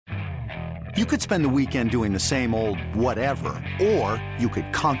You could spend the weekend doing the same old whatever, or you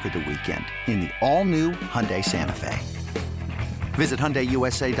could conquer the weekend in the all-new Hyundai Santa Fe. Visit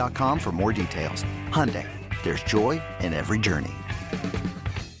HyundaiUSA.com for more details. Hyundai, there's joy in every journey.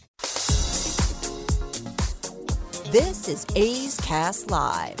 This is A's Cast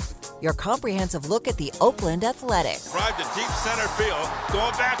Live, your comprehensive look at the Oakland Athletics. Drive to deep center field,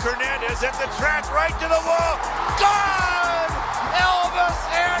 going back Hernandez at the track, right to the wall, gone!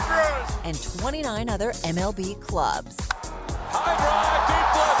 Elvis Andrus! And 29 other MLB clubs. High drive, deep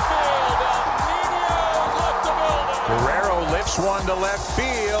left field. Nino left the building. Guerrero lifts one to left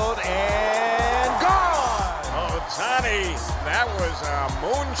field and gone. Oh, Tony, that was a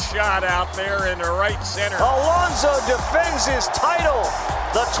moonshot out there in the right center. Alonso defends his title,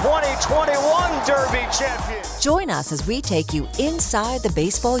 the 2021 Derby champion. Join us as we take you inside the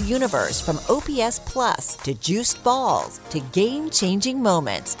baseball universe, from OPS Plus to juiced balls to game-changing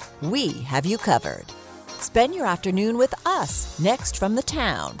moments. We have you covered. Spend your afternoon with us next from the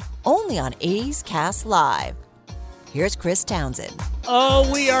town, only on A's Cast Live. Here's Chris Townsend.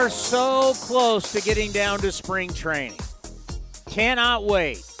 Oh, we are so close to getting down to spring training. Cannot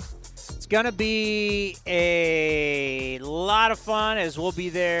wait. It's going to be a lot of fun, as we'll be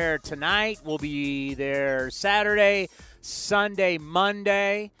there tonight. We'll be there Saturday, Sunday,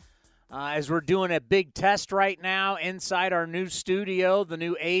 Monday, as we're doing a big test right now inside our new studio, the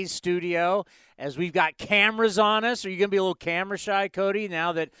new A's studio, as we've got cameras on us. Are you going to be a little camera shy, Cody,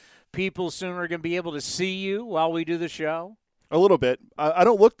 now that people soon are going to be able to see you while we do the show? A little bit. I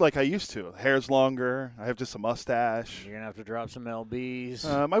don't look like I used to. Hair's longer. I have just a mustache. You're going to have to drop some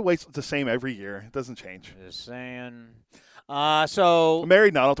LBs. My weight's the same every year. It doesn't change. Just saying. So I'm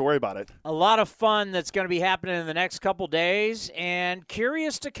married now. I don't have to worry about it. A lot of fun that's going to be happening in the next couple days, and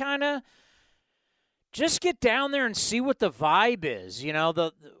curious to kind of just get down there and see what the vibe is. You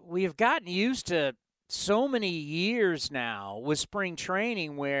know, we have gotten used to so many years now with spring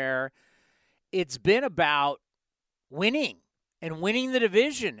training where it's been about winning and winning the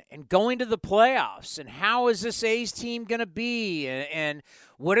division and going to the playoffs, and how is this A's team going to be, and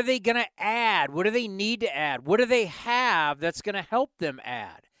what are they going to add? What do they need to add? What do they have that's going to help them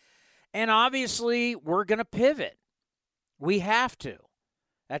add? And obviously, we're going to pivot. We have to.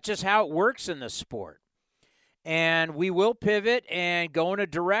 That's just how it works in this sport. And we will pivot and go in a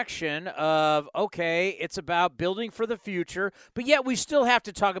direction of, okay, it's about building for the future, but yet we still have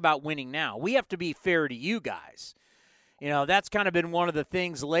to talk about winning now. We have to be fair to you guys. You know, that's kind of been one of the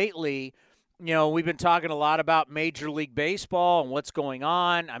things lately. You know, we've been talking a lot about Major League Baseball and what's going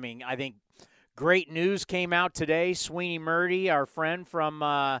on. I mean, I think great news came out today. Sweeney Murdy, our friend from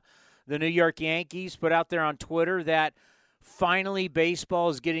the New York Yankees, put out there on Twitter that finally baseball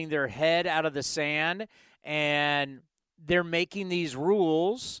is getting their head out of the sand, and they're making these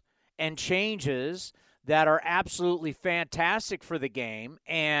rules and changes that are absolutely fantastic for the game.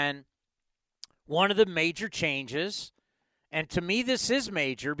 And one of the major changes, and to me this is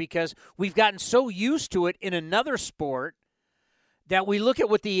major because we've gotten so used to it in another sport that we look at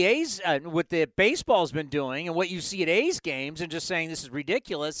what the A's, what the baseball's been doing and what you see at A's games and just saying this is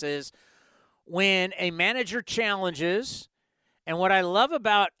ridiculous, is when a manager challenges. And what I love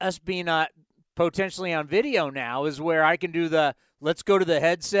about us being potentially on video now is where I can do let's go to the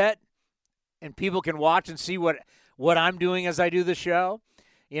headset and people can watch and see what I'm doing as I do the show.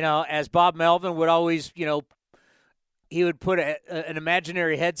 You know, as Bob Melvin would always, you know, he would put an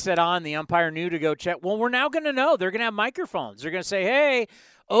imaginary headset on, the umpire knew to go check. Well, we're now going to know. They're going to have microphones. They're going to say, hey,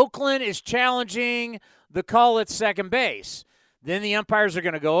 Oakland is challenging the call at second base. Then the umpires are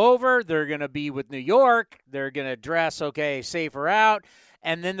going to go over. They're going to be with New York. They're going to address, okay, safer out.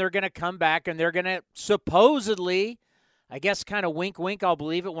 And then they're going to come back and they're going to supposedly, I guess kind of wink, wink, I'll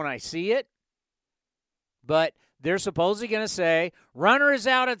believe it when I see it. But they're supposedly going to say, runner is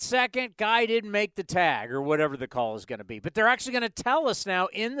out at second, guy didn't make the tag, or whatever the call is going to be. But they're actually going to tell us now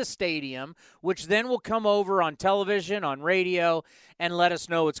in the stadium, which then will come over on television, on radio, and let us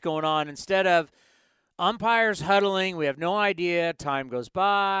know what's going on. Instead of umpires huddling, we have no idea, time goes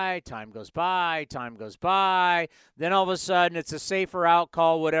by, time goes by, time goes by. Then all of a sudden it's a safer out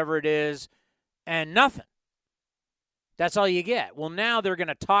call, whatever it is, and nothing. That's all you get. Well, now they're going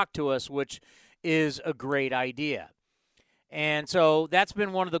to talk to us, which is a great idea. And so that's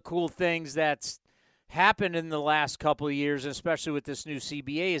been one of the cool things that's happened in the last couple of years, especially with this new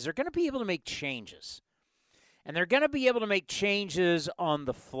CBA, is they're going to be able to make changes. And they're going to be able to make changes on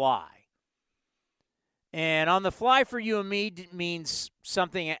the fly. And on the fly for you and me means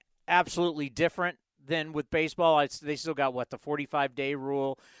something absolutely different than with baseball. They still got, the 45-day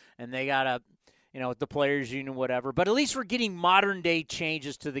rule, and they got the players union, whatever. But at least we're getting modern-day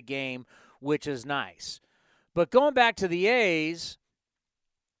changes to the game which is nice. But going back to the A's,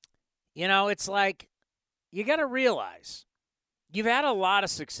 it's like you got to realize you've had a lot of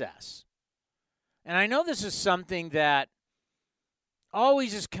success. And I know this is something that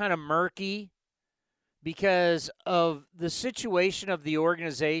always is kind of murky because of the situation of the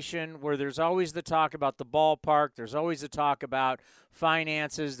organization, where there's always the talk about the ballpark, there's always the talk about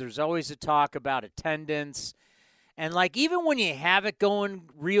finances, there's always the talk about attendance. And like even when you have it going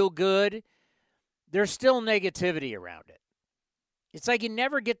real good, there's still negativity around it. It's like you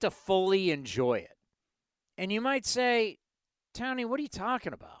never get to fully enjoy it. And you might say, Tony, what are you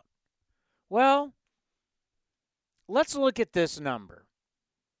talking about? Well, let's look at this number.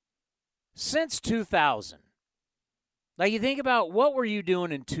 Since 2000, like you think about what were you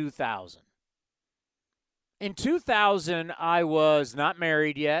doing in 2000? In 2000, I was not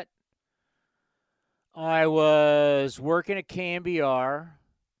married yet. I was working at KMBR.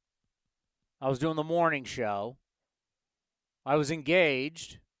 I was doing the morning show. I was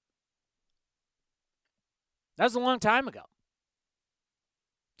engaged. That was a long time ago.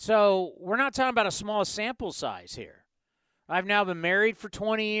 So we're not talking about a small sample size here. I've now been married for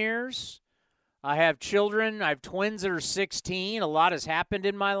 20 years. I have children. I have twins that are 16. A lot has happened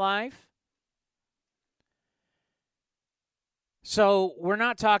in my life. So we're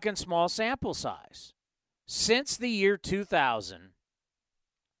not talking small sample size. Since the year 2000,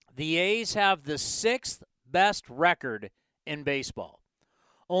 the A's have the 6th best record in baseball.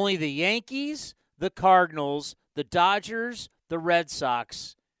 Only the Yankees, the Cardinals, the Dodgers, the Red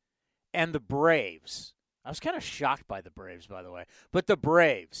Sox, and the Braves. I was kind of shocked by the Braves, by the way. But the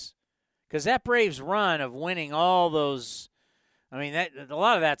Braves, because that Braves run of winning all those, a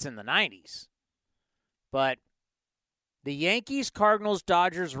lot of that's in the 90s. But the Yankees, Cardinals,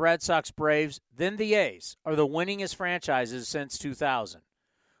 Dodgers, Red Sox, Braves, then the A's are the winningest franchises since 2000.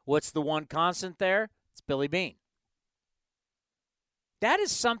 What's the one constant there? It's Billy Beane. That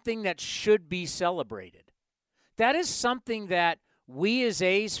is something that should be celebrated. That is something that we as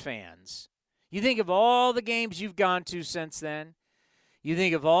A's fans, you think of all the games you've gone to since then, you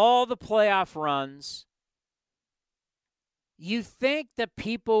think of all the playoff runs, you think that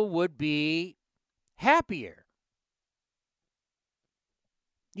people would be happier.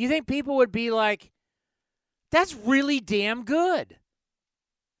 You think people would be like, that's really damn good.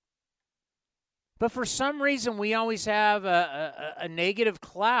 But for some reason, we always have a negative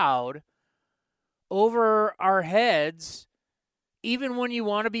cloud over our heads, even when you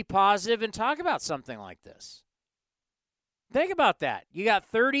want to be positive and talk about something like this. Think about that. You got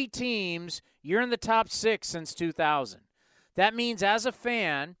 30 teams. You're in the top 6 since 2000. That means as a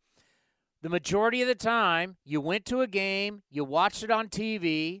fan, the majority of the time, you went to a game, you watched it on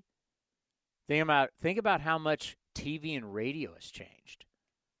TV. Think about how much TV and radio has changed.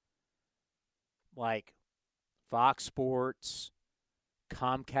 Like Fox Sports,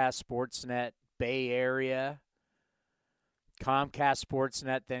 Comcast Sportsnet, Bay Area, Comcast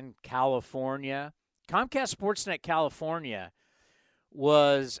Sportsnet, then California. Comcast Sportsnet California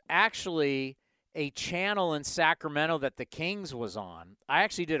was actually a channel in Sacramento that the Kings was on. I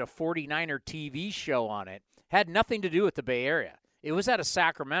actually did a 49er TV show on it. Had nothing to do with the Bay Area. It was out of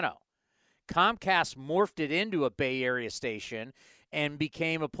Sacramento. Comcast morphed it into a Bay Area station and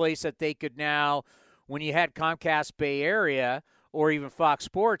became a place that they could now, when you had Comcast Bay Area or even Fox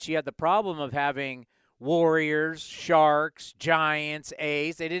Sports, you had the problem of having Warriors, Sharks, Giants,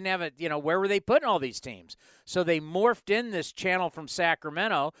 A's. They didn't have it, where were they putting all these teams? So they morphed in this channel from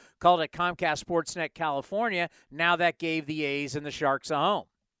Sacramento, called it Comcast Sportsnet California. Now that gave the A's and the Sharks a home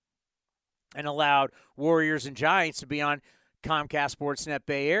and allowed Warriors and Giants to be on Comcast Sportsnet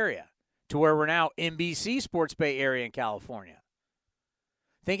Bay Area, to where we're now NBC Sports Bay Area in California.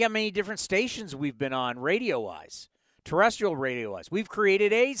 Think how many different stations we've been on radio-wise, terrestrial radio-wise. We've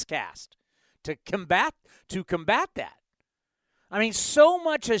created A's Cast to combat that. I mean, so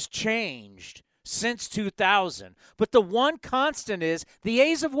much has changed since 2000, but the one constant is the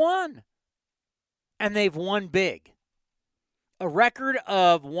A's have won, and they've won big. A record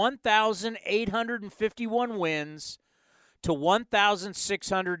of 1,851 wins to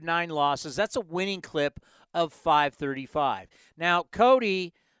 1,609 losses. That's a winning clip of 535. Now,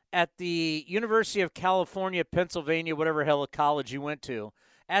 Cody, at the University of California, Pennsylvania, whatever hell of college you went to,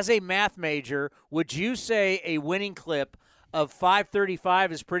 as a math major, would you say a winning clip of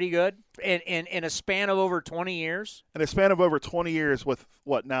 535 is pretty good in a span of over 20 years? In a span of over 20 years with,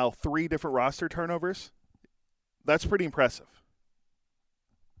 now 3 different roster turnovers? That's pretty impressive.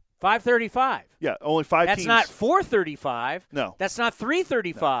 535. Yeah, only 5 That's teams. not 435. No. That's not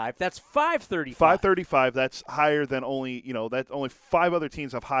 335. No. That's 535. 535, that's higher than only 5 other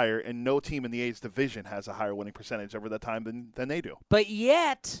teams have higher, and no team in the A's division has a higher winning percentage over that time than they do. But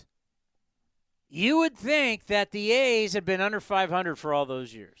yet, you would think that the A's had been under 500 for all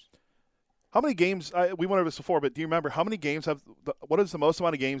those years. How many games, we went over this before, but do you remember how many games what is the most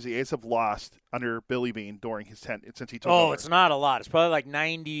amount of games the A's have lost under Billy Beane during his since he took over? Oh, it's not a lot. It's probably like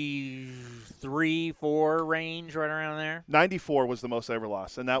 93, 4 range, right around there. 94 was the most they ever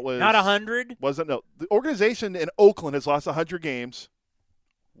lost, and that was not 100. Wasn't no. The organization in Oakland has lost 100 games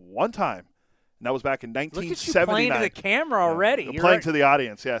one time, and that was back in 1979. Look at you playing to the camera already. Yeah, playing to the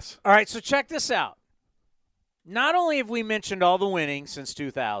audience, yes. All right, so check this out. Not only have we mentioned all the winning since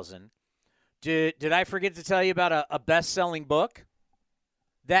 2000, did I forget to tell you about a best-selling book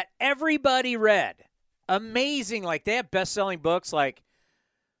that everybody read? Amazing. Like, they have best-selling books like,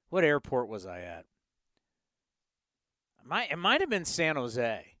 what airport was I at? It might have been San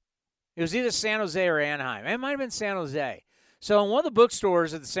Jose. It was either San Jose or Anaheim. It might have been San Jose. So in one of the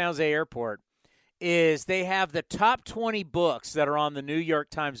bookstores at the San Jose airport is they have the top 20 books that are on the New York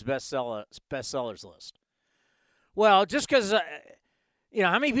Times bestsellers list. Well, just because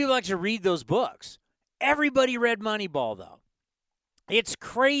how many people actually read those books? Everybody read Moneyball, though. It's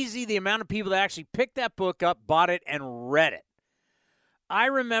crazy the amount of people that actually picked that book up, bought it, and read it. I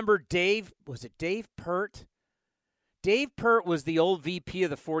remember Dave Pert? Dave Pert was the old VP of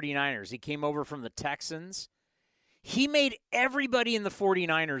the 49ers. He came over from the Texans. He made everybody in the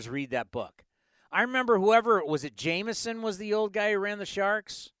 49ers read that book. I remember Jameson was the old guy who ran the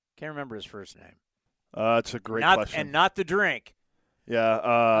Sharks? Can't remember his first name. It's a great question. And not the drink.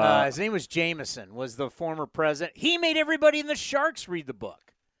 Yeah. His name was Jameson, was the former president. He made everybody in the Sharks read the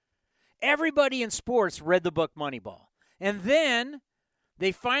book. Everybody in sports read the book Moneyball. And then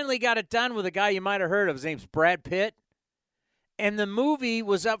they finally got it done with a guy you might have heard of. His name's Brad Pitt. And the movie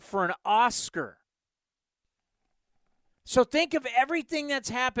was up for an Oscar. So think of everything that's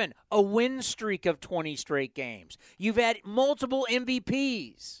happened. A win streak of 20 straight games. You've had multiple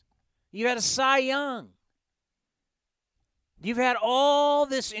MVPs. You've had a Cy Young. You've had all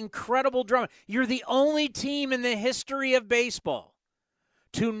this incredible drama. You're the only team in the history of baseball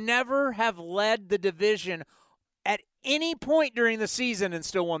to never have led the division at any point during the season and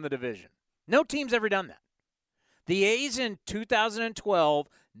still won the division. No team's ever done that. The A's in 2012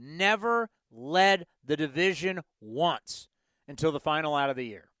 never led the division once until the final out of the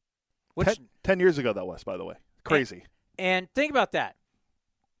year. 10 years ago that was, by the way. Crazy. And think about that.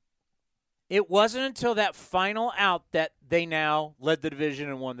 It wasn't until that final out that they now led the division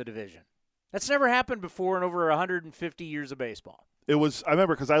and won the division. That's never happened before in over 150 years of baseball. It was. I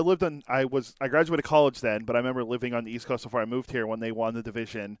remember because I graduated college then, but I remember living on the East Coast before I moved here when they won the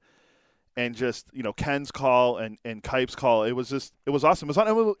division, and just Ken's call and Kipe's call. It was awesome. It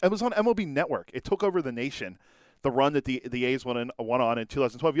was on MLB Network. It took over the nation. The run that the A's won on in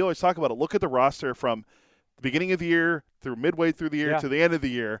 2012. You always talk about it. Look at the roster from the beginning of the year through midway through the year to the end of the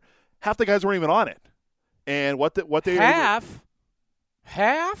year. Half the guys weren't even on it, and what they half.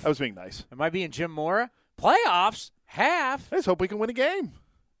 I was being nice. Am I being Jim Mora? Playoffs half. I just hope we can win a game.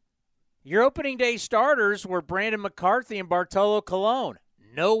 Your opening day starters were Brandon McCarthy and Bartolo Colon.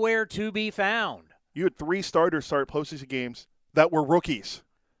 Nowhere to be found. You had 3 starters start postseason games that were rookies.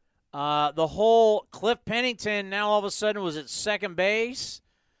 The whole Cliff Pennington now all of a sudden was at second base.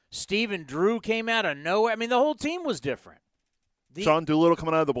 Stephen Drew came out of nowhere. I mean, the whole team was different. Sean Doolittle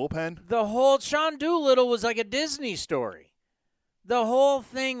coming out of the bullpen. The whole Sean Doolittle was like a Disney story. The whole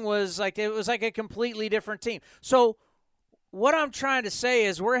thing was like a completely different team. So what I'm trying to say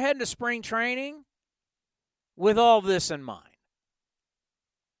is we're heading to spring training with all this in mind.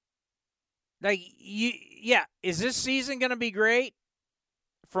 Like, is this season going to be great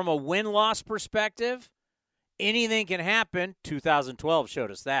from a win-loss perspective? Anything can happen. 2012 showed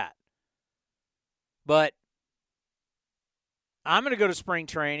us that. But I'm going to go to spring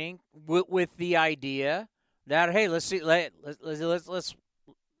training with the idea that, hey, let's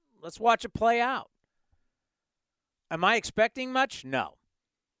watch it play out. Am I expecting much? No.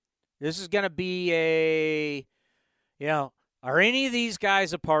 This is going to be are any of these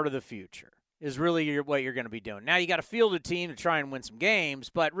guys a part of the future? Is really what you're going to be doing. Now you got to field a team to try and win some games,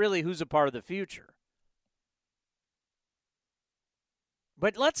 but really, who's a part of the future?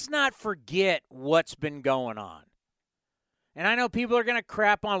 But let's not forget what's been going on. And I know people are going to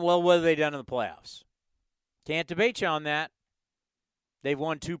crap on, well, what have they done in the playoffs? Can't debate you on that. They've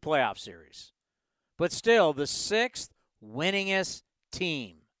won 2 playoff series. But still, the 6th winningest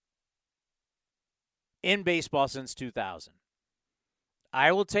team in baseball since 2000.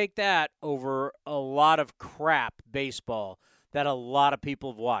 I will take that over a lot of crap baseball that a lot of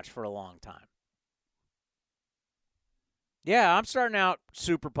people have watched for a long time. Yeah, I'm starting out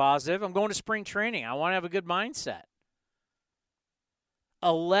super positive. I'm going to spring training. I want to have a good mindset.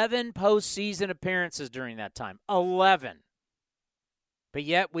 11 postseason appearances during that time. 11. But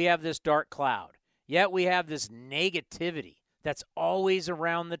yet we have this dark cloud. Yet we have this negativity that's always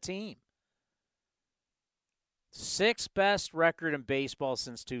around the team. 6th best record in baseball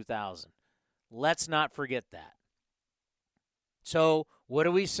since 2000. Let's not forget that. So what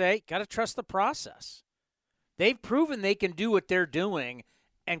do we say? Got to trust the process. They've proven they can do what they're doing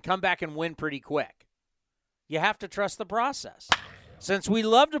and come back and win pretty quick. You have to trust the process. Since we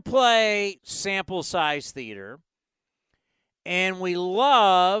love to play sample size theater and we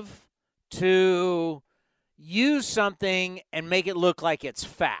love to use something and make it look like it's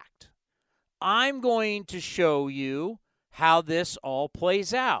fact, I'm going to show you how this all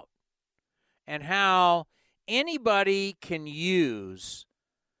plays out and how anybody can use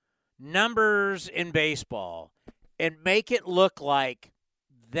numbers in baseball and make it look like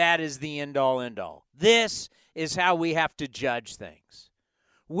that is the end-all, end-all. This is how we have to judge things.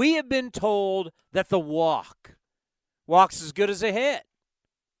 We have been told that the walk's as good as a hit.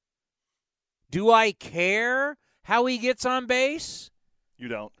 Do I care how he gets on base? You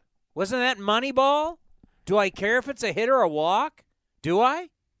don't. Wasn't that Moneyball? Do I care if it's a hit or a walk? Do I?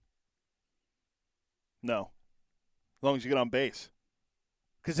 No. As long as you get on base.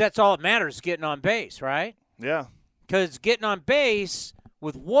 Because that's all that matters, getting on base, right? Yeah. Because getting on base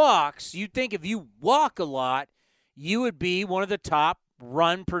with walks, you'd think if you walk a lot, you would be one of the top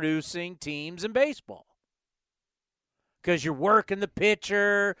run-producing teams in baseball. Because you're working the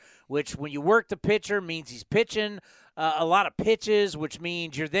pitcher, which when you work the pitcher means he's pitching a lot of pitches, which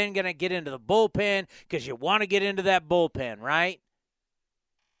means you're then going to get into the bullpen because you want to get into that bullpen, right?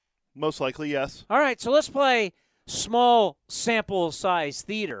 Most likely, yes. All right, so let's play small sample size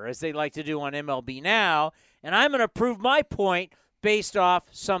theater, as they like to do on MLB Now, and I'm going to prove my point based off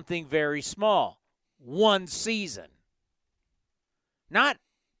something very small. One season. Not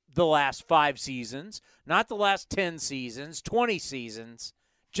the last 5 seasons, not the last 10 seasons, 20 seasons,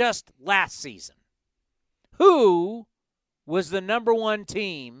 just last season. Who was the number 1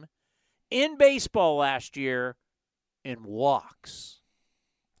 team in baseball last year in walks?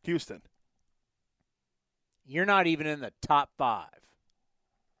 Houston. You're not even in the top 5.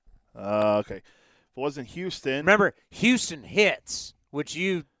 Okay. If it wasn't Houston. Remember, Houston hits, which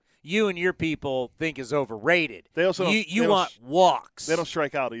you and your people think is overrated. They also you want walks. They don't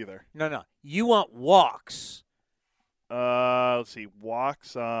strike out either. No. You want walks. Let's see.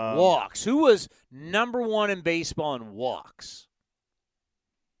 Walks. Walks. Who was number 1 in baseball in walks?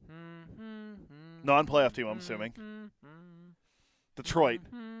 Non-playoff team, I'm assuming. Detroit.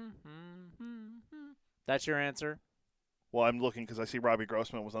 That's your answer? Well, I'm looking because I see Robbie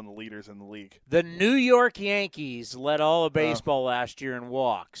Grossman was on the leaders in the league. The New York Yankees led all of baseball last year in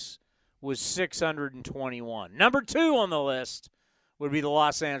walks, was 621. Number 2 on the list would be the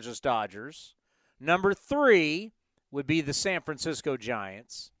Los Angeles Dodgers. Number 3 would be the San Francisco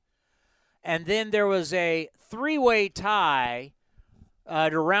Giants. And then there was a 3-way tie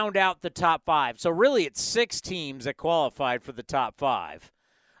to round out the top 5. So really it's 6 teams that qualified for the top 5.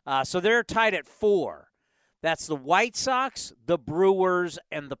 So they're tied at 4. That's the White Sox, the Brewers,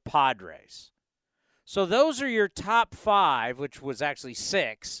 and the Padres. So those are your top 5, which was actually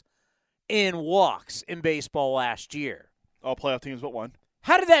 6, in walks in baseball last year. All playoff teams but 1.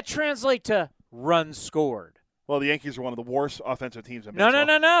 How did that translate to runs scored? Well, the Yankees are one of the worst offensive teams in baseball.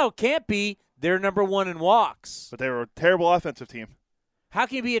 No. Can't be. They're number 1 in walks. But they were a terrible offensive team. How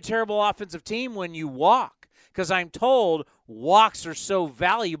can you be a terrible offensive team when you walk? Because I'm told walks are so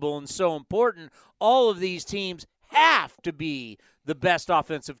valuable and so important, all of these teams have to be the best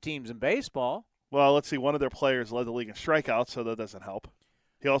offensive teams in baseball. Well, let's see. One of their players led the league in strikeouts, so that doesn't help.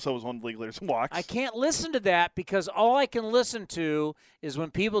 He also was one of the league leaders in walks. I can't listen to that because all I can listen to is when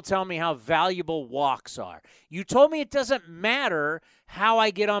people tell me how valuable walks are. You told me it doesn't matter how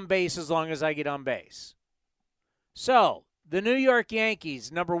I get on base as long as I get on base. So, the New York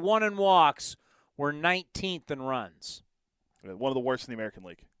Yankees, number 1 in walks, were 19th in runs. One of the worst in the American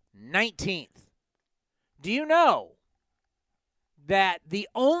League. 19th. Do you know that the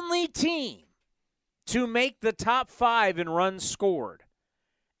only team to make the top 5 in runs scored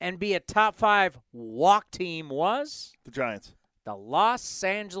and be a top 5 walk team was? The Giants. The Los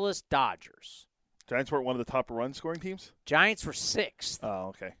Angeles Dodgers. Giants weren't one of the top run-scoring teams? Giants were 6th. Oh,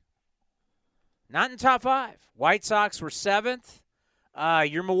 okay. Not in top 5. White Sox were 7th.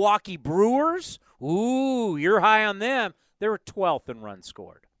 Your Milwaukee Brewers, ooh, you're high on them. They were 12th in runs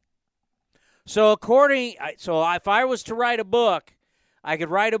scored. So if I was to write a book, I could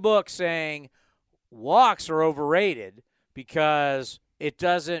write a book saying walks are overrated because it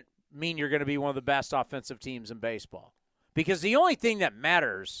doesn't mean you're going to be one of the best offensive teams in baseball. Because the only thing that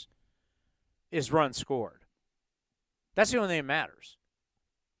matters is runs scored. That's the only thing that matters.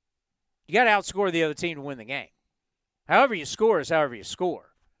 You got to outscore the other team to win the game. However you score is however you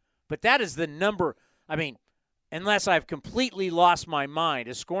score. But that is the number. I mean, unless I've completely lost my mind,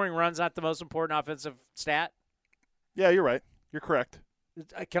 is scoring runs not the most important offensive stat? Yeah, you're right. You're correct.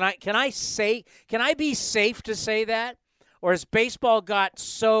 Can I be safe to say that? Or has baseball got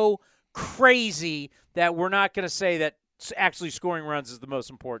so crazy that we're not going to say that actually scoring runs is the most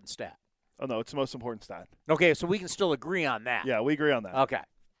important stat? Oh, no, it's the most important stat. Okay, so we can still agree on that. Yeah, we agree on that. Okay.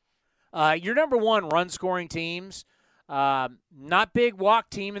 Your number one run-scoring teams, not big walk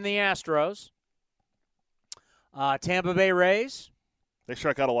team in the Astros. Tampa Bay Rays. They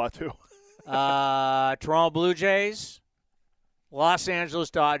struck out a lot, too. Toronto Blue Jays, Los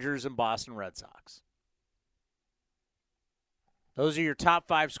Angeles Dodgers, and Boston Red Sox. Those are your top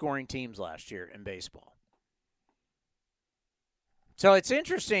 5 scoring teams last year in baseball. So it's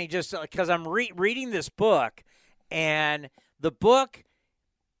interesting just because I'm reading this book, and the book,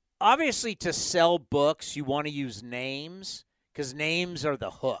 obviously to sell books, you want to use names because names are the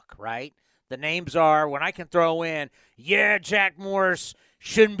hook, right? The names are when I can throw in, yeah, Jack Morris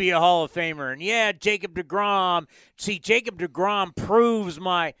shouldn't be a Hall of Famer, and yeah, Jacob deGrom. See, Jacob deGrom proves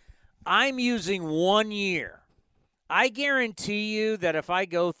I'm using 1 year. I guarantee you that if I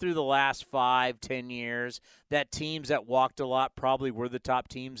go through the last 5-10 years, that teams that walked a lot probably were the top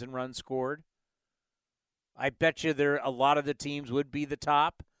teams in runs scored. I bet you a lot of the teams would be the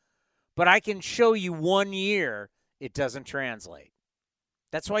top. But I can show you 1 year it doesn't translate.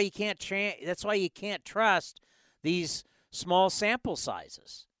 That's why you can't trust these small sample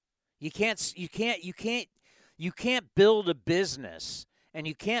sizes. You can't build a business and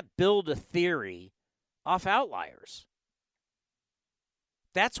you can't build a theory off outliers.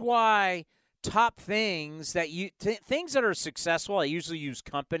 That's why top things things that are successful, I usually use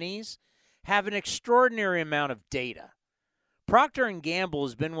companies, have an extraordinary amount of data. Procter & Gamble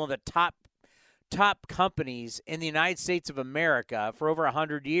has been one of the top companies in the United States of America for over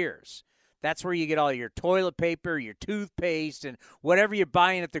 100 years. That's where you get all your toilet paper, your toothpaste, and whatever you're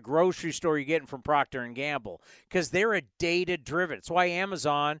buying at the grocery store you're getting from Procter & Gamble because they're a data-driven. That's why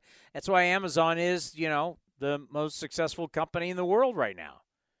Amazon is, the most successful company in the world right now.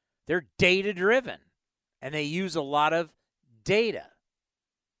 They're data-driven, and they use a lot of data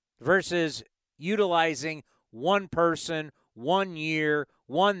versus utilizing one person, 1 year,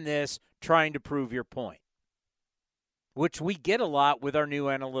 trying to prove your point, which we get a lot with our new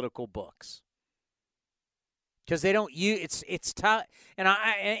analytical books because they don't use it's tough.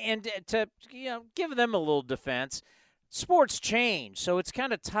 And to give them a little defense, sports change, so it's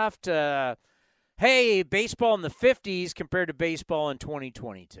kind of tough to baseball in the 50s compared to baseball in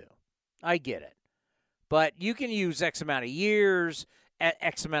 2022. I get it, but you can use X amount of years,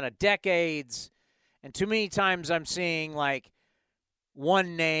 X amount of decades, and too many times I'm seeing like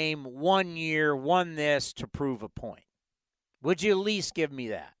one name, 1 year, to prove a point. Would you at least give me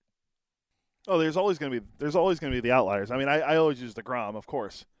that? Oh, there's always going to be the outliers. I mean, I always use deGrom, of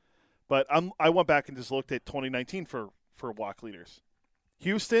course, but I went back and just looked at 2019 for walk leaders.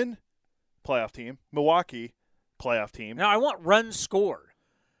 Houston, playoff team. Milwaukee, playoff team. Now I want runs scored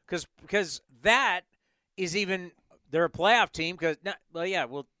because that is even they're a playoff team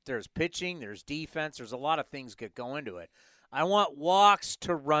there's pitching, there's defense, there's a lot of things that go into it. I want walks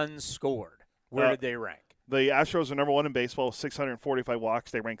to runs scored. Where did they rank? The Astros are number 1 in baseball with 645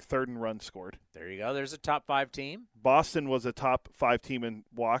 walks. They rank 3rd in runs scored. There you go. There's a top 5 team. Boston was a top 5 team in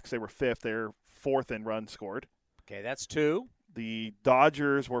walks. They were 5th. They're 4th in runs scored. Okay, that's 2. The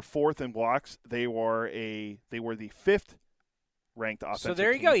Dodgers were 4th in walks. They were the 5th ranked offensive team. So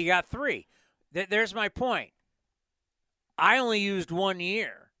there you go. You got 3. There's my point. I only used 1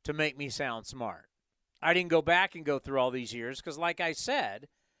 year to make me sound smart. I didn't go back and go through all these years because, like I said,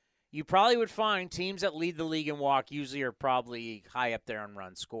 you probably would find teams that lead the league in walk usually are probably high up there on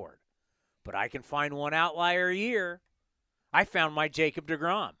runs scored. But I can find one outlier a year. I found my Jacob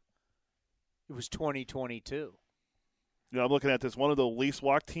deGrom. It was 2022. I'm looking at this. One of the least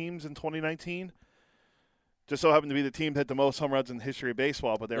walked teams in 2019 just so happened to be the team that had the most home runs in the history of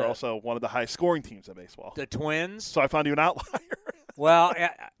baseball, but they're also one of the highest scoring teams in baseball. The Twins. So I found you an outlier. Well,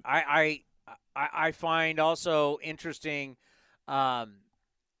 I find also interesting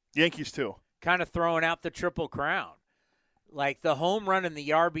Yankees, too. Kind of throwing out the Triple Crown. Like the home run and the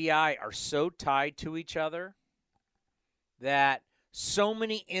RBI are so tied to each other that so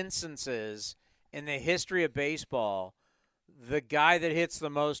many instances in the history of baseball, the guy that hits the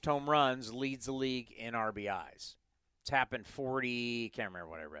most home runs leads the league in RBIs. It's happened 40, can't remember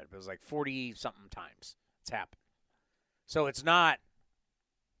what I read, but it was like 40-something times it's happened. So it's not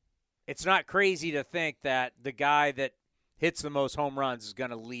crazy to think that the guy that hits the most home runs is going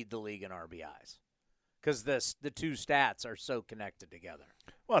to lead the league in RBIs because the two stats are so connected together.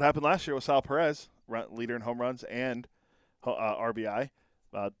 Well, it happened last year with Sal Perez, leader in home runs and RBI.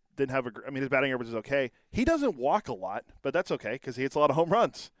 Didn't have his batting average is okay. He doesn't walk a lot, but that's okay because he hits a lot of home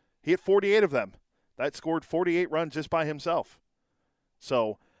runs. He hit 48 of them. That scored 48 runs just by himself.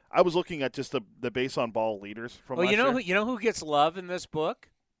 So I was looking at just the base on ball leaders from last year. You know who gets love in this book?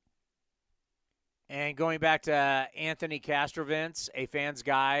 And going back to Anthony Castrovince, A Fan's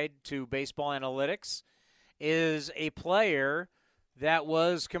Guide to Baseball Analytics, is a player that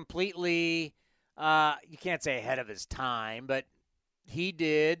was completely, you can't say ahead of his time, but he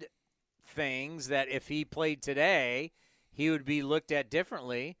did things that if he played today, he would be looked at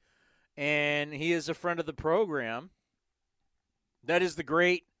differently. And he is a friend of the program. That is the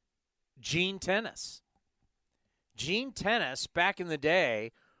great Gene Tenace. Gene Tenace, back in the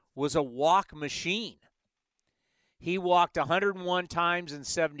day, was a walk machine. He walked 101 times in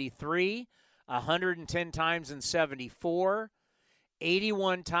 73, 110 times in 74,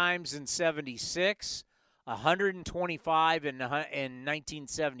 81 times in 76, 125 in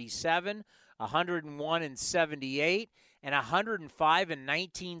 1977, 101 in 78, and 105 in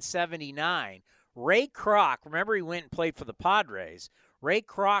 1979. Ray Kroc, remember he went and played for the Padres. Ray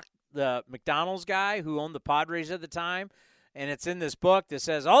Kroc, the McDonald's guy who owned the Padres at the time, and it's in this book that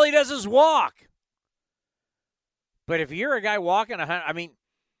says all he does is walk. But if you're a guy walking,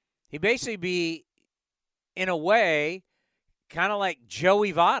 he'd basically be, in a way, kind of like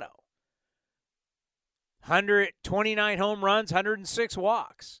Joey Votto. 129 home runs, 106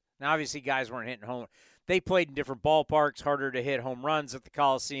 walks. Now, obviously, guys weren't hitting home. They played in different ballparks, harder to hit home runs at the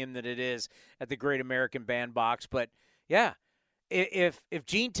Coliseum than it is at the Great American Bandbox. But, yeah, if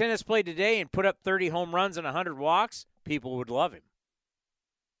Gene Tenace played today and put up 30 home runs and 100 walks, people would love him.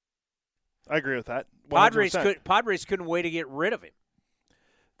 I agree with that. 100%. Padres couldn't wait to get rid of him.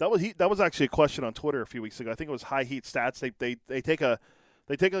 That was actually a question on Twitter a few weeks ago. I think it was High Heat Stats. They take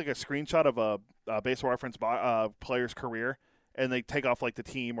like a screenshot of a Baseball Reference player's career, and they take off like the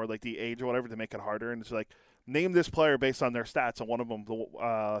team or like the age or whatever to make it harder. And it's like, name this player based on their stats. And one of them,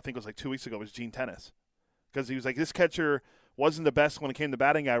 I think it was like 2 weeks ago, was Gene Tenace, because he was like, this catcher wasn't the best when it came to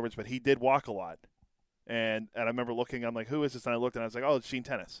batting average, but he did walk a lot. And I remember looking, I'm like, who is this? And I looked and I was like, oh, it's Gene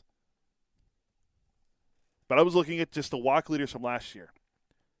Tenace. But I was looking at just the walk leaders from last year.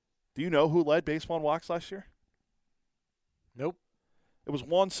 Do you know who led baseball in walks last year? Nope. It was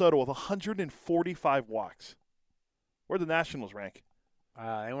Juan Soto with 145 walks. Where'd the Nationals rank?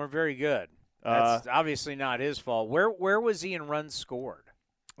 They weren't very good. That's obviously not his fault. Where was he in runs scored?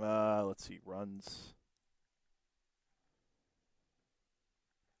 Let's see, runs.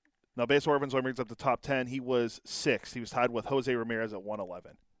 Now, Baseball Reference brings up the top 10. He was 6th. He was tied with Jose Ramirez at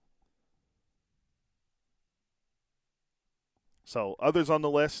 111. So, others on the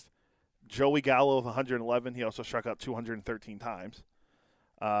list, Joey Gallo of 111. He also struck out 213 times.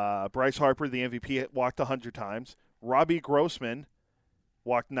 Bryce Harper, the MVP, walked 100 times. Robbie Grossman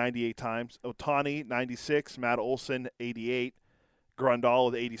walked 98 times. Ohtani, 96. Matt Olson, 88.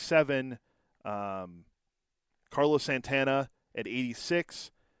 Grandal with 87. Carlos Santana at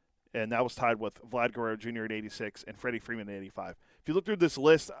 86. And that was tied with Vlad Guerrero Jr. at 86 and Freddie Freeman at 85. If you look through this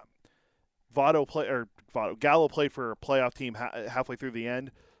list, Gallo played for a playoff team halfway through the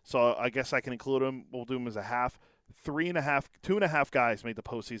end, so I guess I can include him. We'll do him as a half. 2.5 guys made the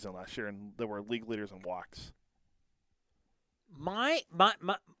postseason last year, and they were league leaders in walks. My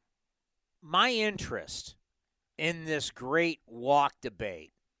interest in this great walk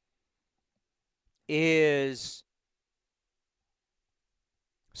debate is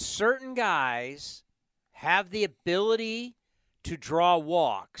certain guys have the ability to draw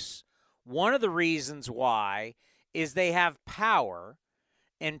walks. One of the reasons why is they have power,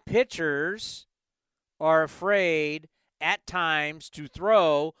 and pitchers are afraid at times to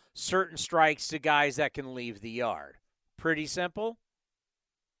throw certain strikes to guys that can leave the yard. Pretty simple?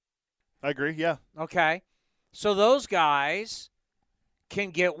 I agree, yeah. Okay. So those guys can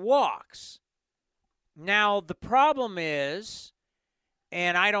get walks. Now, the problem is,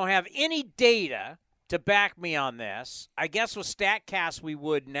 and I don't have any data to back me on this, I guess with StatCast we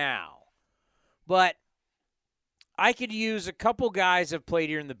would now. But I could use a couple guys that have played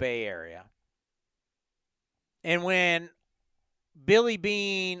here in the Bay Area. And when Billy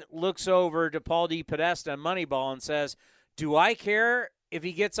Beane looks over to Paul DePodesta and Moneyball and says, Do I care if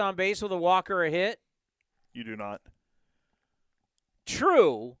he gets on base with a walk or a hit? You do not.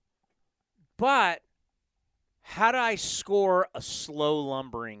 True, but how do I score a slow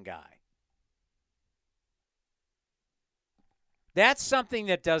lumbering guy? That's something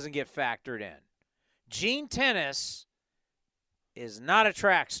that doesn't get factored in. Gene Tennis is not a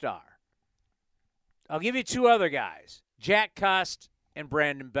track star. I'll give you two other guys, Jack Cust and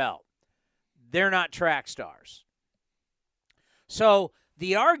Brandon Belt. They're not track stars. So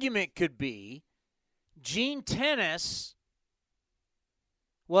the argument could be Gene Tennis,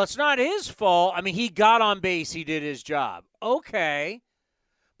 well, it's not his fault. I mean, he got on base. He did his job. Okay.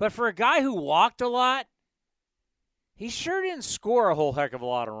 But for a guy who walked a lot, he sure didn't score a whole heck of a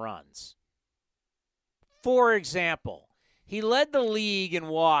lot of runs. For example, he led the league in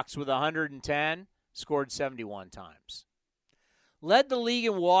walks with 110, scored 71 times. Led the league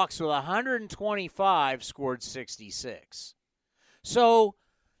in walks with 125, scored 66. So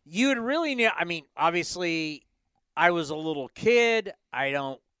you'd really need, I mean, obviously I was a little kid. I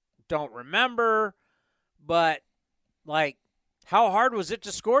don't remember, but like, how hard was it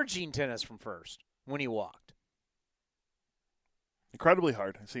to score Gene Tennis from first when he walked? Incredibly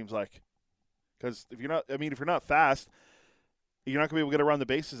hard, it seems like. Because if you're not fast, you're not going to be able to get around the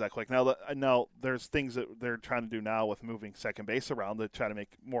bases that quick. Now there's things that they're trying to do now with moving second base around to try to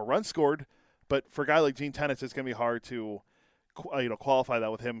make more runs scored. But for a guy like Gene Tennis, it's going to be hard to qualify that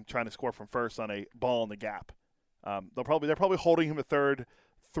with him trying to score from first on a ball in the gap. They're probably holding him to third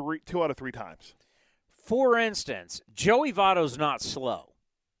 2 out of 3 times. For instance, Joey Votto's not slow.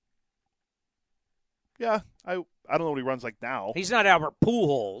 Yeah, I don't know what he runs like now. He's not Albert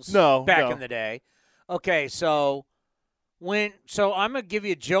Pujols. Back in the day. Okay, so I'm gonna give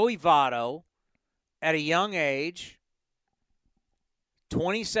you Joey Votto at a young age,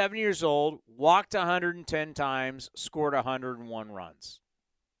 27 years old, walked 110 times, scored 101 runs.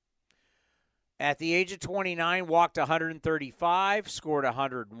 At the age of 29, walked 135, scored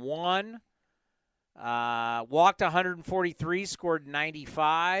 101. Walked 143, scored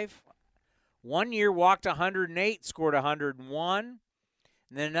 95. 1 year, walked 108, scored 101.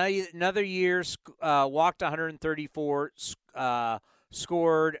 And then another year, walked 134,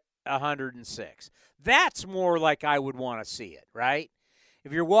 scored 106. That's more like I would want to see it, right?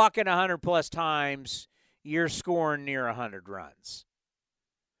 If you're walking 100-plus times, you're scoring near 100 runs.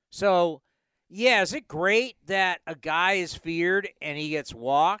 So, yeah, is it great that a guy is feared and he gets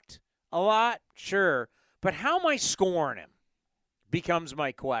walked a lot? Sure. But how am I scoring him becomes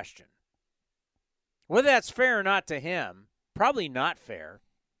my question. Whether that's fair or not to him, probably not fair.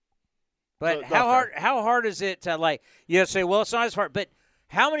 But how hard is it to say, well, it's not as hard, but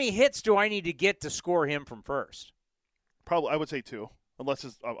how many hits do I need to get to score him from first? Probably, I would say 2, unless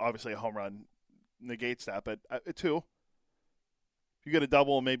it's obviously a home run negates that, but 2. If you get a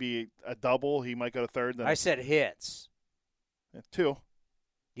double, maybe a double, he might go to third. Then I said hits. 2.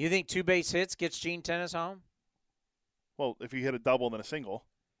 Do you think 2 base hits gets Gene Tennis home? Well, if you hit a double and then a single.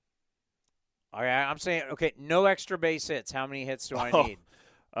 All right, I'm saying, okay, no extra base hits. How many hits do I need?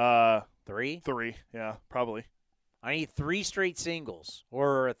 3? 3, yeah, probably. I need 3 straight singles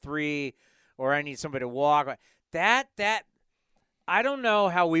or a 3, or I need somebody to walk. That I don't know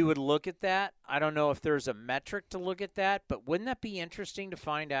how we would look at that. I don't know if there's a metric to look at that, but wouldn't that be interesting to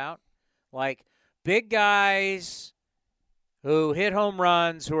find out? Like, big guys who hit home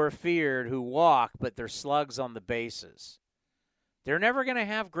runs, who are feared, who walk, but they're slugs on the bases. They're never going to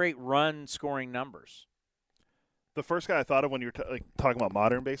have great run-scoring numbers. The first guy I thought of when you were talking about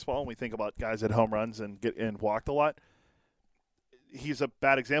modern baseball, and we think about guys that hit home runs and walked a lot, he's a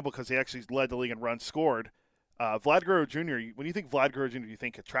bad example because he actually led the league in runs scored. Vlad Guerrero Jr., when you think Vlad Guerrero Jr., you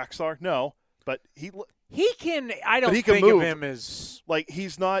think a track star? No, but he can – I don't think move. of him as – like,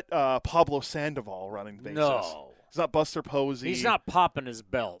 he's not Pablo Sandoval running the bases. No. He's not Buster Posey. He's not popping his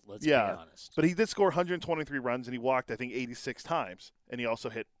belt, let's be honest. But he did score 123 runs, and he walked, I think, 86 times. And he also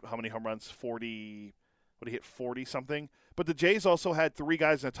hit how many home runs? 40 – what did he hit, 40-something? But the Jays also had 3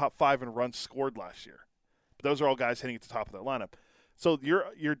 guys in the top 5 in runs scored last year. But those are all guys hitting at the top of their lineup. So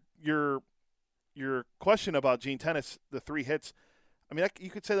your question about Gene Tennis, the 3 hits, I mean, you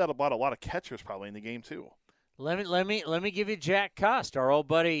could say that about a lot of catchers probably in the game too. Let me give you Jack Cust, our old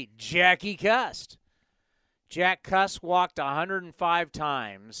buddy Jackie Cust. Jack Cust walked 105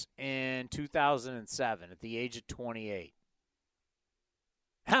 times in 2007 at the age of 28.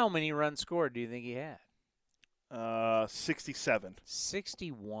 How many runs scored do you think he had? 67.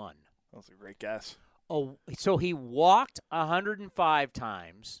 61. That was a great guess. Oh, so he walked 105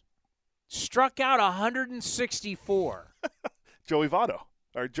 times, struck out 164. Joey Votto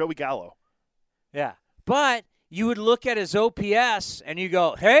or Joey Gallo. Yeah, but you would look at his OPS and you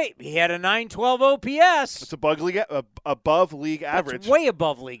go, hey, he had a 912 OPS. It's above league average. That's way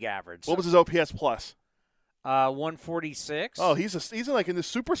above league average. What was his OPS plus? 146. Oh, he's like in the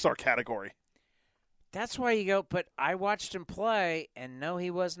superstar category. That's why you go, but I watched him play, and no,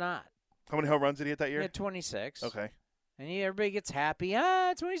 he was not. How many home runs did he hit that year? He had 26. Okay. And everybody gets happy.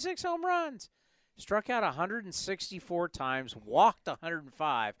 26 home runs. Struck out 164 times, walked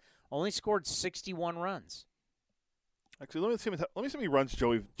 105, only scored 61 runs. Actually, let me see how many runs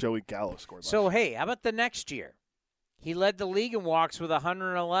Joey Gallo scored. So, hey, how about the next year? He led the league in walks with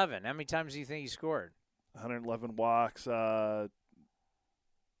 111. How many times do you think he scored? 111 walks,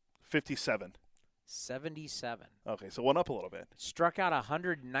 57. 77. Okay, so one up a little bit. Struck out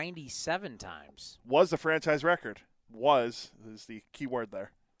 197 times. Was the franchise record. Was is the key word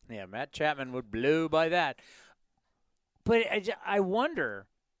there. Yeah, Matt Chapman would blow by that. But I wonder,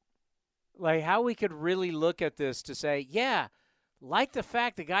 like, how we could really look at this to say, yeah, like the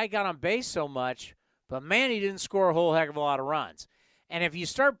fact the guy got on base so much, but, man, he didn't score a whole heck of a lot of runs. And if you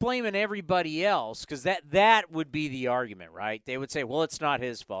start blaming everybody else, because that would be the argument, right? They would say, well, it's not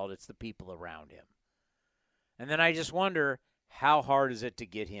his fault. It's the people around him. And then I just wonder, how hard is it to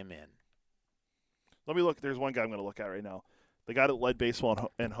get him in? Let me look. There's one guy I'm going to look at right now. The guy that led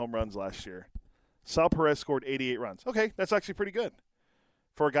baseball in home runs last year. Sal Perez scored 88 runs. Okay, that's actually pretty good.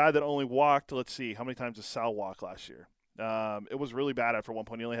 For a guy that only walked, let's see, how many times did Sal walk last year? It was really bad after one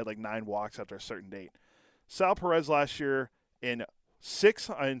point. He only had like 9 walks after a certain date. Sal Perez last year in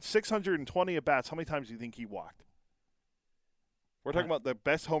 620 at-bats, how many times do you think he walked? We're talking about the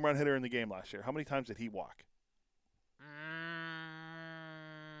best home run hitter in the game last year. How many times did he walk?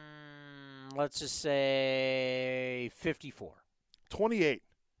 Let's just say 54. 28.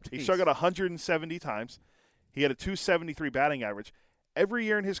 He Jeez. struck out 170 times. He had a 273 batting average. Every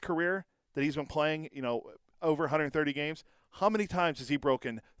year in his career that he's been playing, over 130 games, how many times has he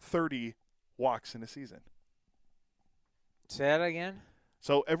broken 30 walks in a season? Say that again?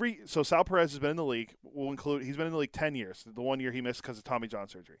 So Sal Perez has been in the league. He's been in the league 10 years. The one year he missed because of Tommy John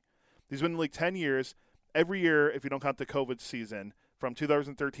surgery. He's been in the league 10 years. Every year, if you don't count the COVID season, from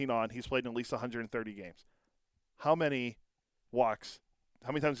 2013 on, he's played in at least 130 games. How many walks?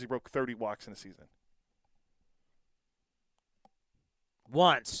 How many times has he broke 30 walks in a season?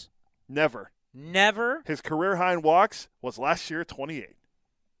 Once. Never. Never? His career high in walks was last year, 28.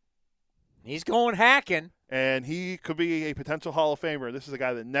 He's going hacking. And he could be a potential Hall of Famer. This is a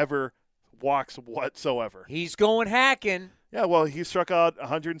guy that never walks whatsoever. He's going hacking. Yeah, well, he struck out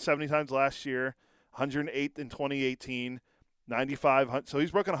 170 times last year, 108 in 2018. 95, so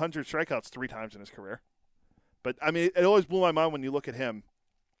he's broken 100 strikeouts 3 times in his career. But, I mean, it always blew my mind when you look at him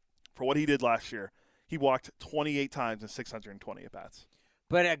for what he did last year. He walked 28 times in 620 at-bats.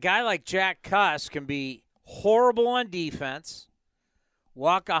 But a guy like Jack Cuss can be horrible on defense,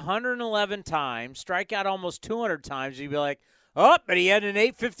 walk 111 times, strike out almost 200 times. You'd be like, oh, but he had an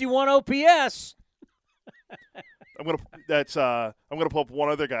 851 OPS. I'm gonna pull up one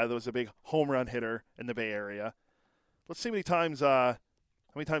other guy that was a big home run hitter in the Bay Area. Let's see how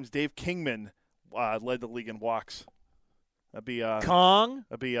many times Dave Kingman led the league in walks. That'd be Kong.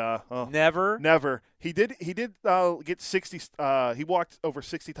 That'd be Never. Never. He did get 60. He walked over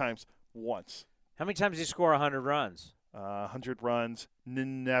 60 times once. How many times did he score 100 runs? 100 runs.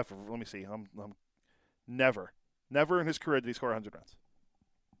 Never. Let me see. Never. Never in his career did he score 100 runs.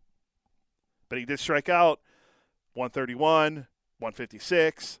 But he did strike out 131,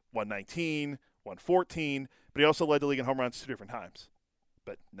 156, 119, 114. But he also led the league in home runs 2 different times.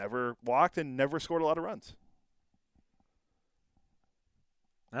 But never walked and never scored a lot of runs.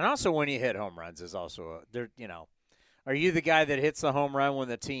 And also when you hit home runs is also, are you the guy that hits the home run when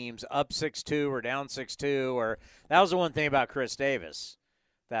the team's up 6-2 or down 6-2? Or that was the one thing about Chris Davis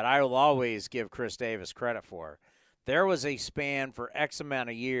that I will always give Chris Davis credit for. There was a span for X amount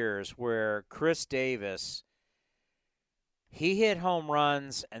of years where Chris Davis, he hit home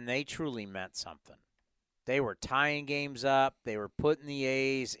runs and they truly meant something. They were tying games up. They were putting the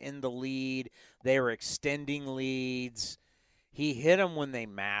A's in the lead. They were extending leads. He hit them when they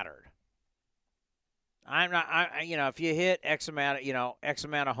mattered. If you hit X amount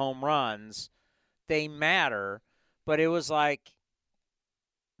of home runs, they matter. But it was like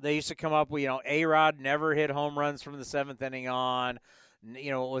they used to come up with, A-Rod never hit home runs from the 7th inning on.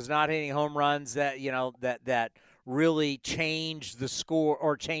 Was not hitting home runs that really changed the score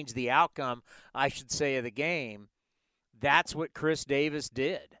or changed the outcome, I should say, of the game. That's what Chris Davis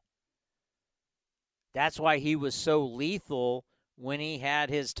did. That's why he was so lethal when he had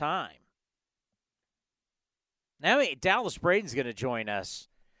his time. Now, Dallas Braden's going to join us.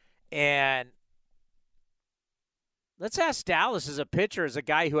 And let's ask Dallas as a pitcher, as a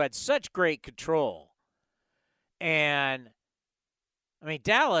guy who had such great control. And, I mean,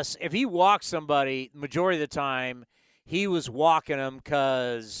 Dallas, if he walked somebody, majority of the time, he was walking them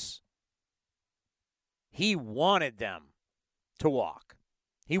because he wanted them to walk.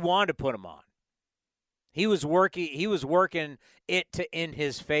 He wanted to put them on. He was working it to in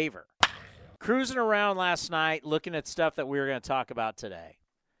his favor. Cruising around last night, looking at stuff that we were going to talk about today.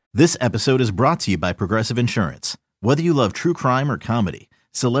 This episode is brought to you by Progressive Insurance. Whether you love true crime or comedy,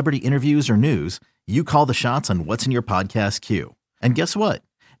 celebrity interviews or news, you call the shots on what's in your podcast queue. And guess what?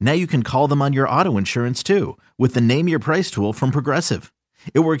 Now you can call them on your auto insurance too with the Name Your Price tool from Progressive.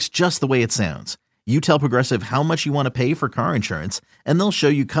 It works just the way it sounds. You tell Progressive how much you want to pay for car insurance, and they'll show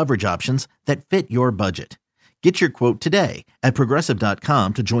you coverage options that fit your budget. Get your quote today at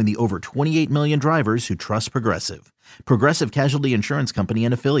Progressive.com to join the over 28 million drivers who trust Progressive. Progressive Casualty Insurance Company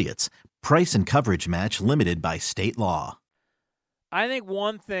and Affiliates. Price and coverage match limited by state law. I think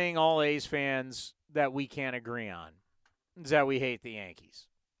one thing all A's fans that we can't agree on is that we hate the Yankees.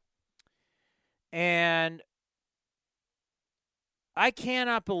 And I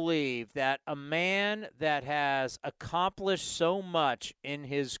cannot believe that a man that has accomplished so much in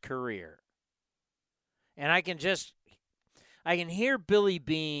his career, and I can hear Billy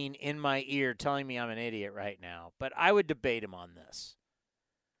Beane in my ear telling me I'm an idiot right now, but I would debate him on this.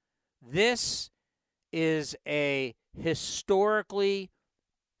 This is a historically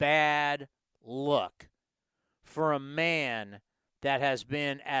bad look for a man that has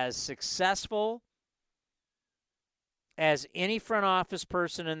been as successful as any front office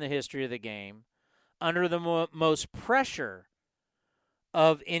person in the history of the game, under the most pressure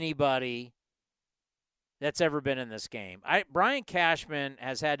of anybody that's ever been in this game. Brian Cashman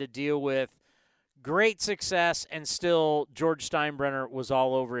has had to deal with great success, and still George Steinbrenner was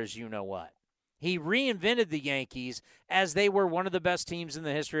all over his you-know-what. He reinvented the Yankees as they were one of the best teams in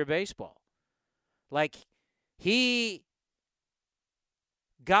the history of baseball. Like, he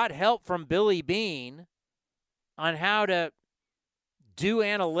got help from Billy Beane on how to do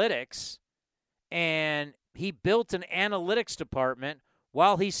analytics, and he built an analytics department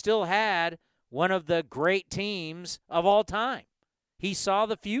while he still had one of the great teams of all time. He saw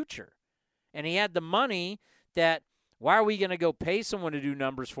the future, and he had the money that, why are we going to go pay someone to do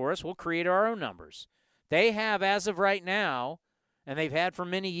numbers for us? We'll create our own numbers. They have, as of right now, and they've had for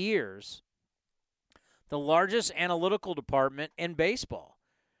many years, the largest analytical department in baseball.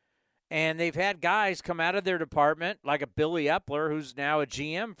 And they've had guys come out of their department, like a Billy Epler, who's now a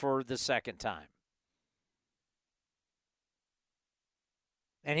GM for the second time.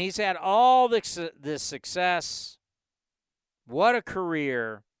 And he's had all this success. What a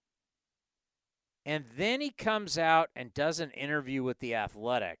career. And then he comes out and does an interview with The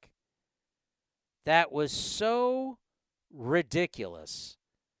Athletic that was so ridiculous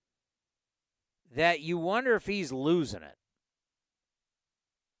that you wonder if he's losing it.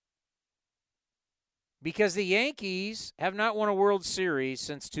 Because the Yankees have not won a World Series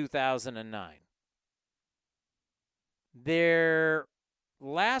since 2009. Their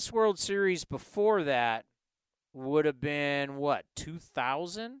last World Series before that would have been,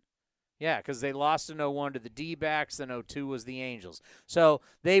 2000? Yeah, because they lost in 01 to the D-backs, then 02 was the Angels. So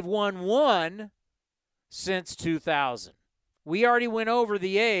they've won one since 2000. We already went over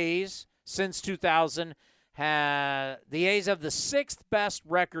the A's since 2000. The A's have the 6th best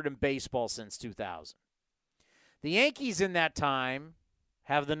record in baseball since 2000. The Yankees in that time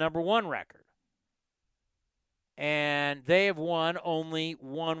have the number 1 record. And they have won only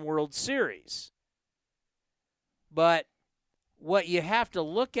one World Series. But what you have to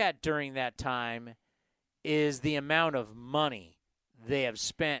look at during that time is the amount of money they have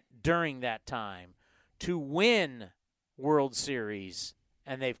spent during that time to win World Series,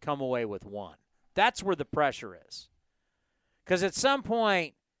 and they've come away with one. That's where the pressure is. Because at some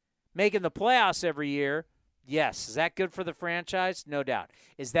point, making the playoffs every year, yes. Is that good for the franchise? No doubt.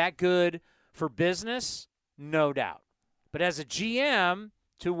 Is that good for business? No doubt. But as a GM,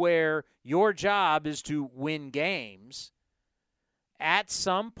 to where your job is to win games, at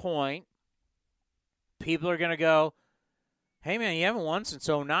some point, people are going to go, hey, man, you haven't won since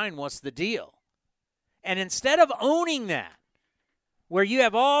 2009. What's the deal? And instead of owning that, where you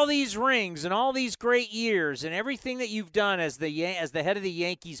have all these rings and all these great years and everything that you've done as the head of the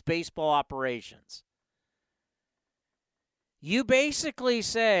Yankees baseball operations, you basically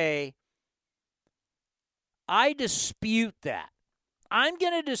say, I dispute that. I'm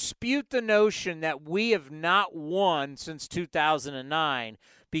going to dispute the notion that we have not won since 2009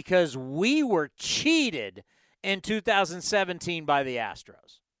 because we were cheated in 2017 by the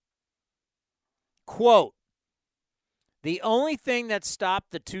Astros. Quote, The only thing that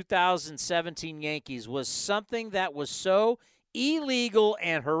stopped the 2017 Yankees was something that was so illegal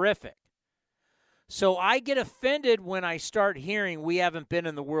and horrific. So I get offended when I start hearing we haven't been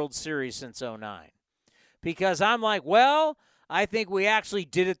in the World Series since 2009. Because I'm like, well, I think we actually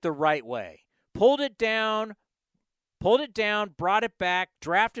did it the right way. Pulled it down, brought it back,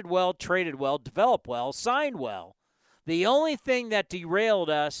 drafted well, traded well, developed well, signed well. The only thing that derailed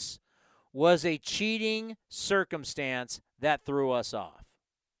us was a cheating circumstance that threw us off.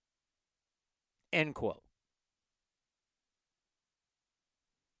 End quote.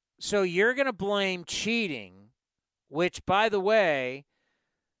 So you're going to blame cheating, which, by the way,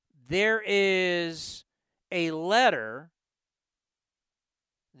 there is a letter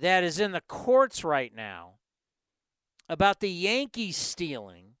that is in the courts right now about the Yankees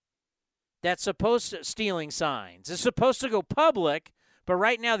stealing stealing signs. It's supposed to go public, but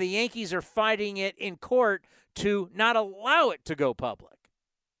right now the Yankees are fighting it in court to not allow it to go public.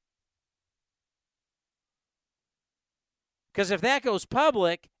 Because if that goes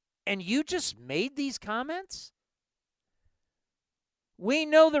public, and you just made these comments? We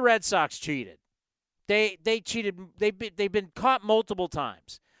know the Red Sox cheated. They cheated. They've been caught multiple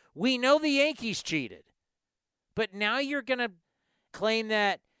times. We know the Yankees cheated. But now you're going to claim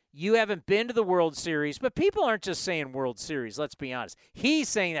that you haven't been to the World Series. But people aren't just saying World Series, let's be honest. He's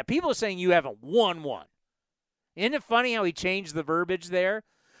saying that. People are saying you haven't won one. Isn't it funny how he changed the verbiage there?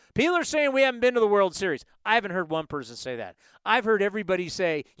 People are saying we haven't been to the World Series. I haven't heard one person say that. I've heard everybody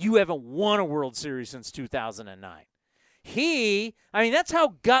say you haven't won a World Series since 2009. That's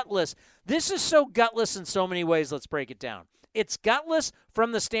how gutless. This is so gutless in so many ways. Let's break it down. It's gutless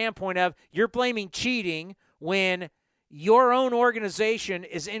from the standpoint of you're blaming cheating when your own organization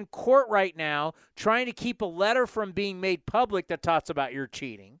is in court right now trying to keep a letter from being made public that talks about your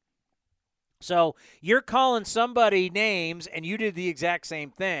cheating. So you're calling somebody names, and you did the exact same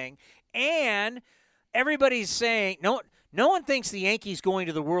thing. And everybody's saying no one thinks the Yankees going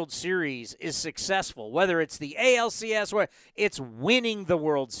to the World Series is successful, whether it's the ALCS or it's winning the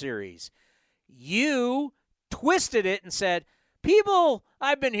World Series. You twisted it and said,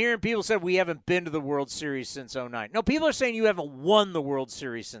 I've been hearing people say we haven't been to the World Series since 2009. No, people are saying you haven't won the World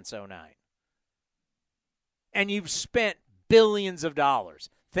Series since 2009. And you've spent billions of dollars.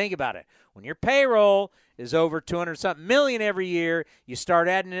 Think about it. When your payroll is over 200-something million every year, you start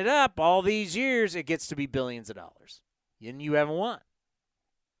adding it up all these years, it gets to be billions of dollars. And you haven't won.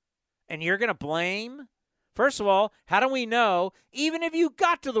 And you're going to blame? First of all, how do we know, even if you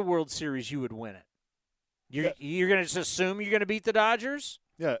got to the World Series, you would win it? You're going to just assume you're going to beat the Dodgers?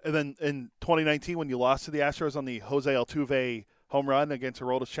 Yeah, and then in 2019 when you lost to the Astros on the Jose Altuve home run against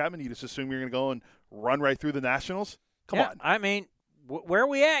Aroldis Chapman, you just assume you're going to go and run right through the Nationals? Come on. I mean, where are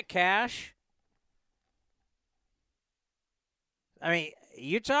we at, Cash? I mean,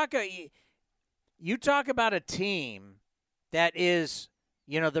 you talk about a team that is,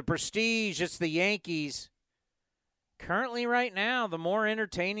 the prestige, it's the Yankees. Currently right now, the more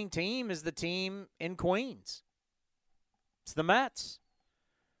entertaining team is the team in Queens. It's the Mets.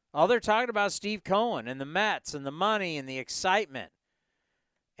 All they're talking about is Steve Cohen and the Mets and the money and the excitement.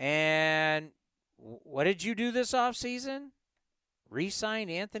 And what did you do this offseason?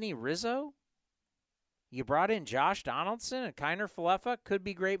 Re-signed Anthony Rizzo? You brought in Josh Donaldson and Kiner Falefa. Could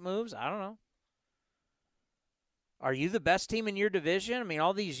be great moves. I don't know. Are you the best team in your division? I mean,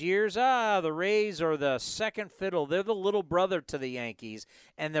 all these years, the Rays are the second fiddle. They're the little brother to the Yankees.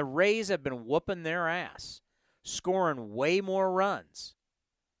 And the Rays have been whooping their ass, scoring way more runs.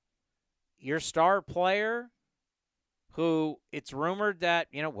 Your star player, who it's rumored that,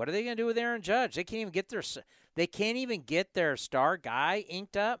 what are they going to do with Aaron Judge? They can't even get their star guy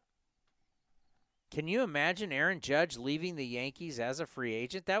inked up. Can you imagine Aaron Judge leaving the Yankees as a free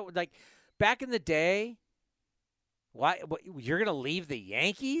agent? That would, back in the day, why you're going to leave the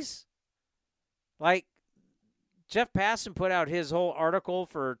Yankees? Jeff Passan put out his whole article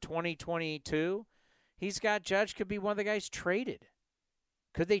for 2022. He's got Judge could be one of the guys traded.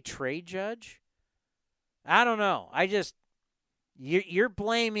 Could they trade Judge? I don't know. You're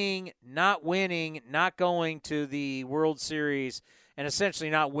blaming not winning, not going to the World Series, and essentially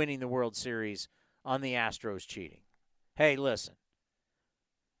not winning the World Series on the Astros cheating. Hey, listen.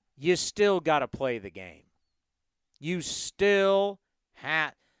 You still got to play the game. You still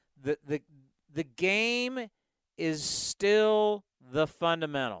have the game is still the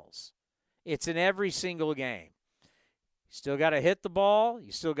fundamentals. It's in every single game. You still got to hit the ball.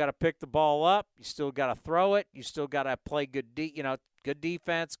 You still got to pick the ball up. You still got to throw it. You still got to play good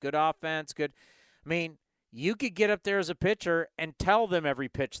defense, good offense, good. I mean, you could get up there as a pitcher and tell them every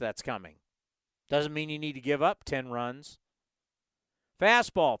pitch that's coming. Doesn't mean you need to give up 10 runs.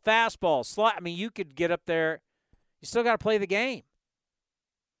 Fastball, slide. I mean, you could get up there. You still got to play the game.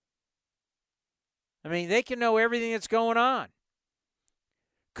 I mean, they can know everything that's going on.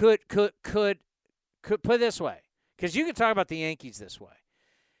 Could put it this way, because you can talk about the Yankees this way.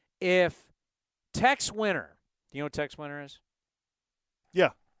 If Tex Winter, do you know what Tex Winter is?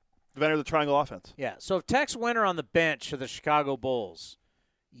 Yeah, inventor of the triangle offense. Yeah, so if Tex Winter on the bench of the Chicago Bulls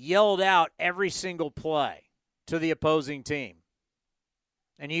yelled out every single play to the opposing team,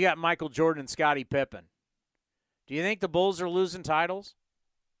 and you got Michael Jordan and Scottie Pippen, do you think the Bulls are losing titles?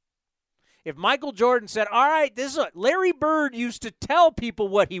 If Michael Jordan said, all right, this is what Larry Bird used to tell people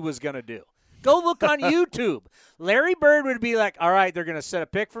what he was going to do. Go look on YouTube. Larry Bird would be like, all right, they're going to set a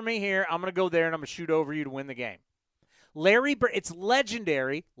pick for me here. I'm going to go there, and I'm going to shoot over you to win the game. Larry Bird, it's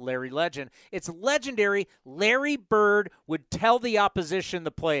legendary. Larry Legend. It's legendary. Larry Bird would tell the opposition the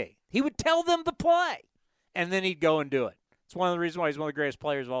play. He would tell them the play, and then he'd go and do it. It's one of the reasons why he's one of the greatest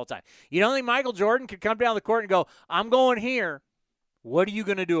players of all time. You don't think Michael Jordan could come down the court and go, I'm going here. What are you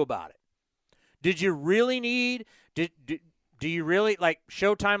going to do about it? Did you really need do you really, like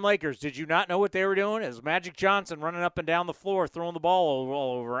Showtime Lakers, did you not know what they were doing? It was Magic Johnson running up and down the floor, throwing the ball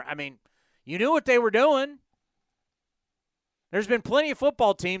all over. I mean, you knew what they were doing. There's been plenty of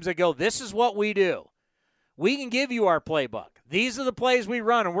football teams that go, this is what we do. We can give you our playbook. These are the plays we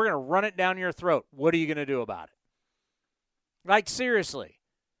run, and we're going to run it down your throat. What are you going to do about it? Like, seriously,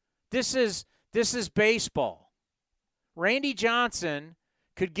 this is baseball. Randy Johnson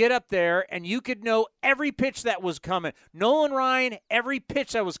could get up there, and you could know every pitch that was coming. Nolan Ryan, every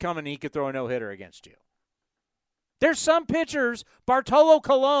pitch that was coming, he could throw a no-hitter against you. There's some pitchers, Bartolo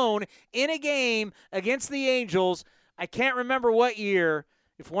Colon, in a game against the Angels, I can't remember what year.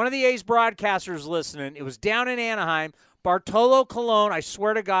 If one of the A's broadcasters listening, it was down in Anaheim, Bartolo Colon, I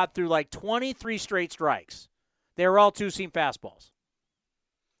swear to God, threw like 23 straight strikes. They were all two-seam fastballs.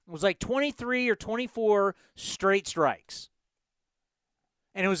 It was like 23 or 24 straight strikes.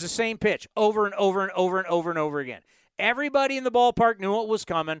 And it was the same pitch over and over and over and over and over again. Everybody in the ballpark knew what was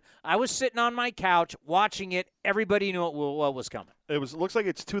coming. I was sitting on my couch watching it. Everybody knew what was coming. It looks like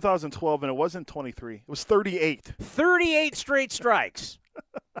it's 2012, and it wasn't 23. It was 38. 38 straight strikes.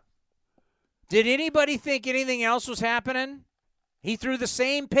 Did anybody think anything else was happening? He threw the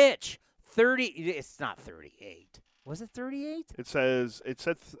same pitch. 30. It's not 38. Was it 38? It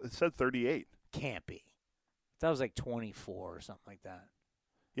said 38. Can't be. That was like 24 or something like that.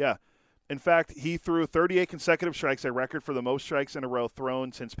 Yeah. In fact, he threw 38 consecutive strikes, a record for the most strikes in a row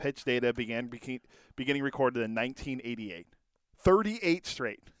thrown since pitch data beginning recorded in 1988. 38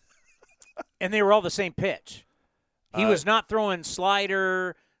 straight. And they were all the same pitch. He was not throwing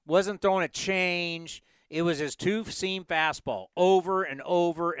slider, wasn't throwing a change. It was his two-seam fastball over and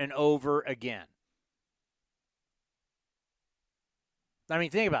over and over again. I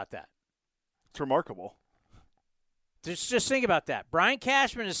mean, think about that. It's remarkable. Just think about that. Brian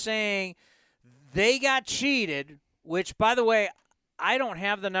Cashman is saying they got cheated, which, by the way, I don't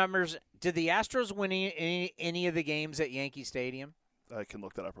have the numbers. Did the Astros win any of the games at Yankee Stadium? I can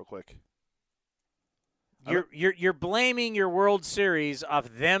look that up real quick. You're blaming your World Series off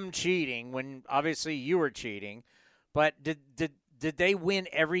them cheating when obviously you were cheating, but did they win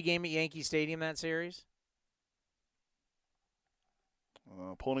every game at Yankee Stadium that series?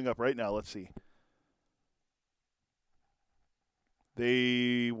 Pulling up right now. Let's see.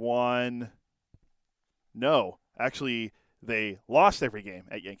 They won. No, actually, they lost every game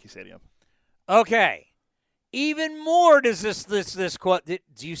at Yankee Stadium. Okay. Even more does this quote.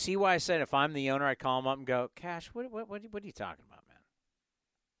 Do you see why I said if I'm the owner, I call him up and go, Cash, what are you talking about, man?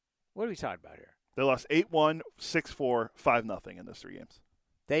 What are we talking about here? They lost 8-1, 6-4, 5-0 in those 3 games.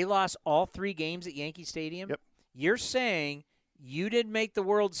 They lost all 3 games at Yankee Stadium? Yep. You're saying you didn't make the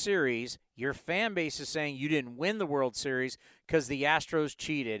World Series. Your fan base is saying you didn't win the World Series because the Astros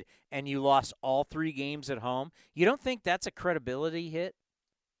cheated and you lost all 3 games at home. You don't think that's a credibility hit?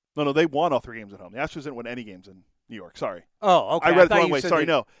 No, they won all 3 games at home. The Astros didn't win any games in New York. Sorry. Oh, okay. I read it the wrong way. Sorry,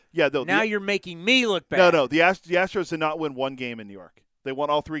 no. Yeah, now you're making me look bad. No. The Astros did not win 1 game in New York. They won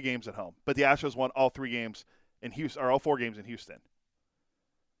all 3 games at home. But the Astros won all 3 games in Houston, or all 4 games in Houston.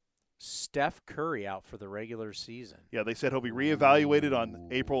 Steph Curry out for the regular season. Yeah, they said he'll be reevaluated on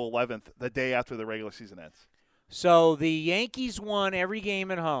April 11th, the day after the regular season ends. So the Yankees won every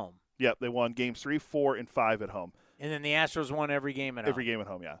game at home. Yep, they won games 3, 4, and 5 at home. And then the Astros won every game at home. Every game at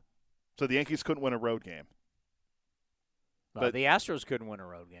home, yeah. So the Yankees couldn't win a road game. But the Astros couldn't win a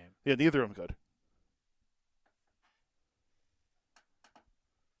road game. Yeah, neither of them could.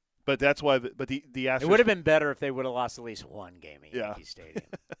 But that's why. The Astros. It would have been better if they would have lost at least 1 game at Yankee Stadium.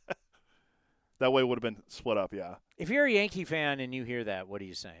 That way it would have been split up, yeah. If you're a Yankee fan and you hear that, what are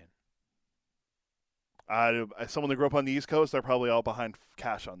you saying? Someone that grew up on the East Coast, they're probably all behind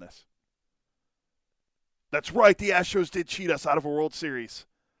cash on this. That's right. The Astros did cheat us out of a World Series.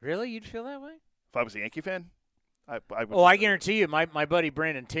 Really? You'd feel that way? If I was a Yankee fan, I would. Oh, I guarantee you, my buddy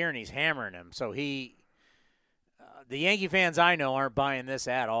Brandon Tierney's hammering him. So the Yankee fans I know aren't buying this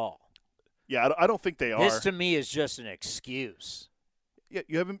at all. Yeah, I don't think they are. This to me is just an excuse. Yeah,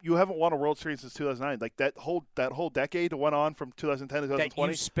 you haven't won a World Series since 2009. Like that whole decade went on from 2010 to 2020.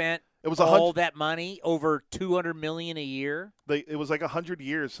 That you spent it was all that money, over $200 million a year. It was like 100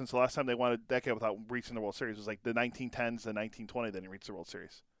 years since the last time they won a decade without reaching the World Series. It was like the 1910s and 1920 they didn't reach the World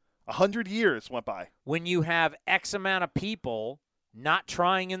Series. 100 years went by. When you have X amount of people not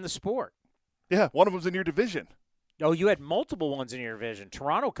trying in the sport. Yeah, one of them's in your division. Oh, you had multiple ones in your division.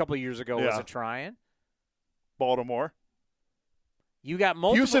 Toronto a couple of years ago wasn't trying. Baltimore. You got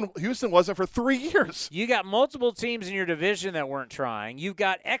multiple. Houston wasn't for 3 years. You got multiple teams in your division that weren't trying. You've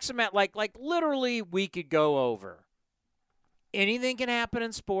got X amount, like literally we could go over. Anything can happen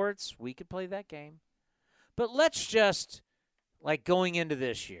in sports. We could play that game. But let's just, like going into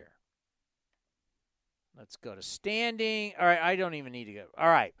this year. Let's go to standing. All right, I don't even need to go. All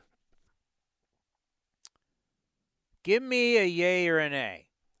right. Give me a yay or an A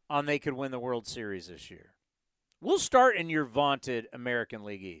on they could win the World Series this year. We'll start in your vaunted American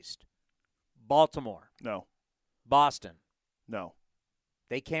League East. Baltimore. No. Boston. No.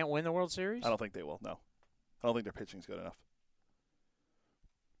 They can't win the World Series? I don't think they will, no. I don't think their pitching's good enough.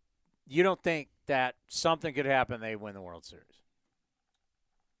 You don't think that something could happen they win the World Series?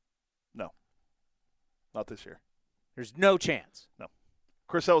 No. Not this year. There's no chance? No.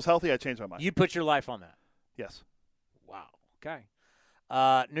 Chris Sale was healthy, I changed my mind. You'd put your life on that? Yes. Wow. Okay.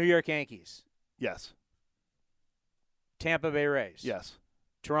 New York Yankees. Yes. Tampa Bay Rays. Yes.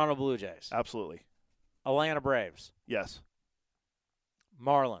 Toronto Blue Jays. Absolutely. Atlanta Braves. Yes.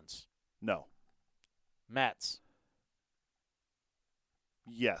 Marlins. No. Mets.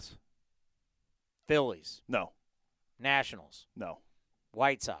 Yes. Phillies. No. Nationals. No.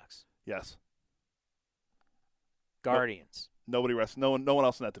 White Sox. Yes. Guardians. Nobody rests. No one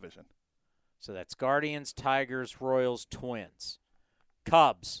else in that division. So that's Guardians, Tigers, Royals, Twins.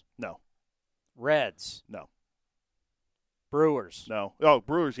 Cubs. No. Reds. No. Brewers. No. Oh,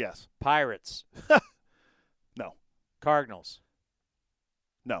 Brewers, yes. Pirates. No. Cardinals.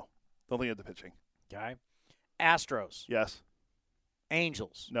 No. Don't think of the pitching. Okay. Astros. Yes.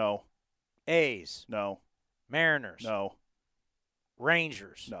 Angels. No. A's. No. Mariners. No.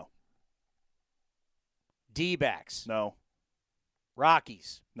 Rangers. No. D-backs. No.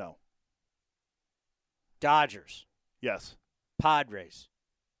 Rockies. No. Dodgers. Yes. Padres.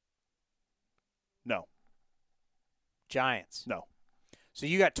 No. Giants. No. So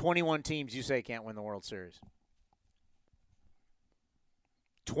you got 21 teams you say can't win the World Series.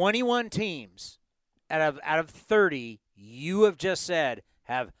 21 teams out of 30 you have just said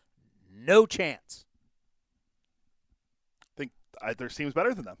have no chance. I think there's teams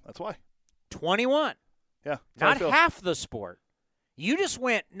better than them. That's why. 21. Yeah. Not half the sport. You just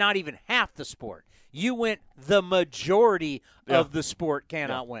went not even half the sport. You went the majority of the sport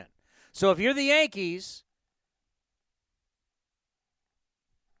cannot win. So if you're the Yankees,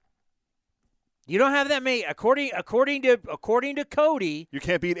 you don't have that many. According to Cody, you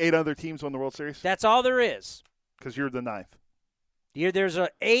can't beat 8 other teams win the World Series. That's all there is. Because you're the 9th. There's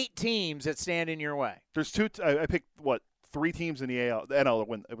 8 teams that stand in your way. There's 2. I picked 3 teams in the NL that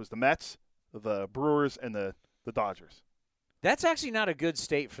win. It was the Mets, the Brewers, and the Dodgers. That's actually not a good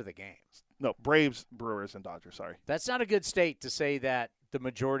state for the game. No, Braves, Brewers, and Dodgers. Sorry. That's not a good state to say that the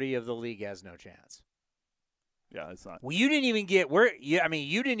majority of the league has no chance. Yeah, it's not. Well, you didn't even get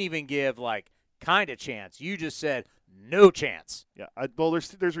you didn't even give kind of chance. You just said no chance. Yeah.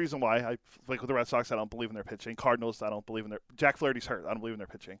 There's reason why. I like with the Red Sox. I don't believe in their pitching. Cardinals. I don't believe in their. Jack Flaherty's hurt. I don't believe in their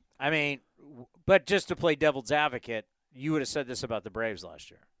pitching. I mean, but just to play devil's advocate, you would have said this about the Braves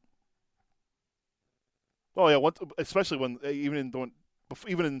last year. Oh yeah, especially when even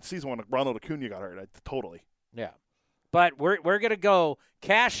in season 1, Ronald Acuna got hurt. Totally. Yeah, but we're gonna go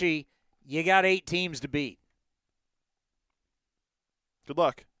Cashy. You got 8 teams to beat. Good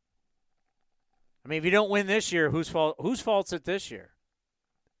luck. I mean, if you don't win this year, whose fault's it this year?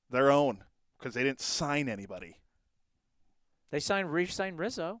 Their own, because they didn't sign anybody. They re-signed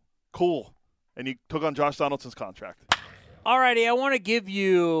Rizzo. Cool, and you took on Josh Donaldson's contract. All righty, I want to give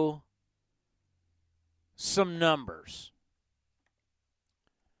you some numbers.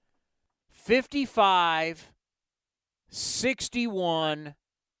 55, 61,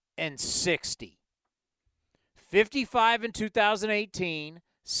 and 60. 55 in 2018,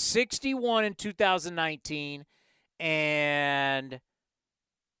 61 in 2019, and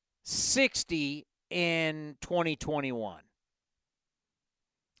 60 in 2021.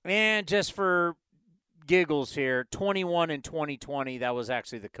 And just for giggles here, 21 in 2020, that was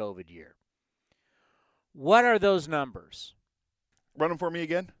actually the COVID year. What are those numbers? Run them for me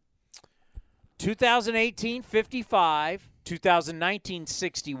again. 2018, 55. 2019,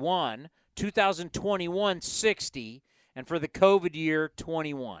 61. 2021, 60. And for the COVID year,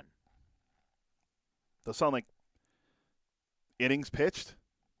 21. Those sound like innings pitched.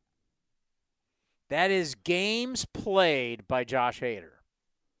 That is games played by Josh Hader.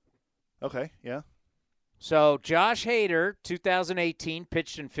 Okay, yeah. So Josh Hader, 2018,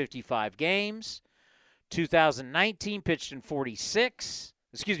 pitched in 55 games. 2019 pitched in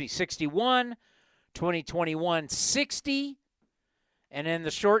 61. 2021, 60. And in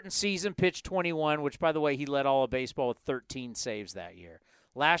the shortened season, pitched 21, which, by the way, he led all of baseball with 13 saves that year.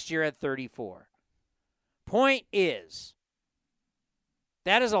 Last year had 34. Point is,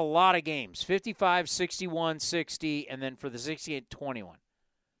 that is a lot of games. 55, 61, 60, and then for the 68, 21.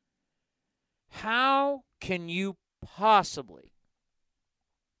 How can you possibly,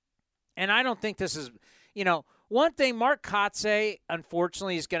 and I don't think this is, one thing, Mark Kotsay,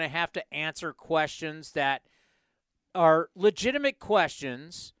 unfortunately, is going to have to answer questions that are legitimate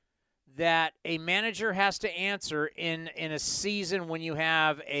questions that a manager has to answer in a season when you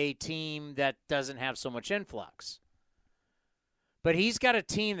have a team that doesn't have so much influx. But he's got a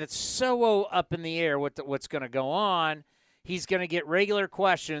team that's so up in the air with what's going to go on. He's going to get regular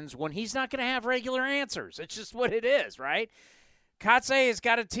questions when he's not going to have regular answers. It's just what it is, right? Kotsay has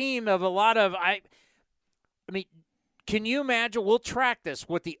got a team of a lot of I mean, can you imagine? We'll track this,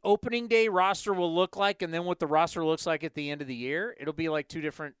 what the opening day roster will look like and then what the roster looks like at the end of the year. It'll be like two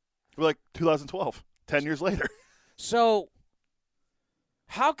different. Like 2012, 10 years later. So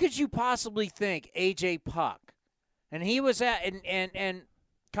how could you possibly think A.J. Puck? And he was and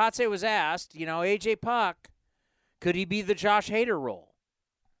Kotsay was asked, A.J. Puck, could he be the Josh Hader role?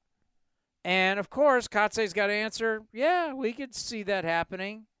 And, of course, Kotsay's got to answer, yeah, we could see that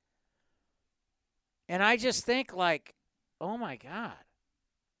happening. And I just think, like, oh, my God.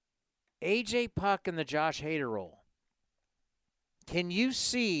 A.J. Puck in the Josh Hader role. Can you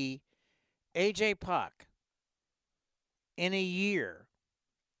see A.J. Puck in a year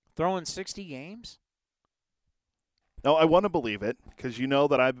throwing 60 games? No, I want to believe it because you know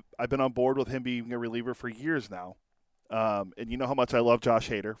that I've been on board with him being a reliever for years now. And you know how much I love Josh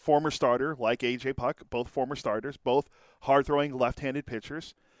Hader. Former starter like A.J. Puck, both former starters, both hard-throwing left-handed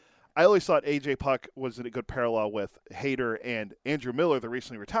pitchers. I always thought A.J. Puck was in a good parallel with Hader and Andrew Miller, the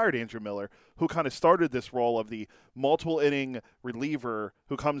recently retired Andrew Miller, who kind of started this role of the multiple-inning reliever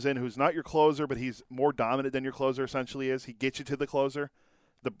who comes in, who's not your closer, but he's more dominant than your closer essentially is. He gets you to the closer,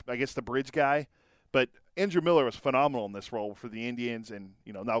 I guess the bridge guy. But Andrew Miller was phenomenal in this role for the Indians and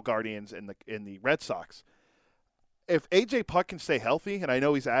now Guardians and the Red Sox. If A.J. Puck can stay healthy, and I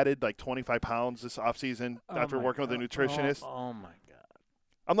know he's added like 25 pounds this offseason after working with a nutritionist. Oh, my God.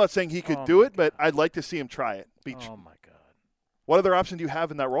 I'm not saying he could do it, but I'd like to see him try it. Oh, my God. What other option do you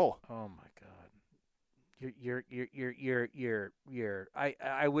have in that role? Oh, my God.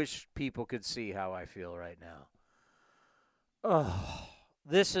 I wish people could see how I feel right now. Oh,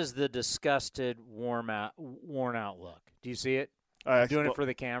 this is the disgusted, worn out look. Do you see it? I'm doing it for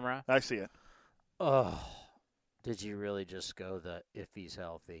the camera. I see it. Oh, did you really just go if he's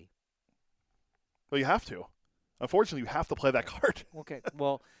healthy? Well, you have to. Unfortunately, you have to play that card. Okay.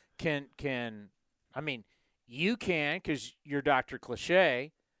 Well, you can because you're Dr.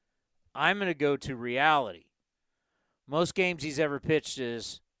 Cliche. I'm going to go to reality. Most games he's ever pitched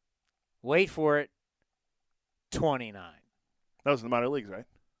is, wait for it, 29. That was in the minor leagues, right?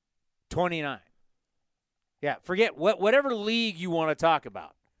 29. Yeah, forget whatever league you want to talk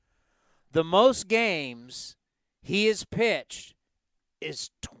about. The most games he has pitched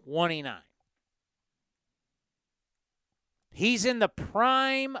is 29. He's in the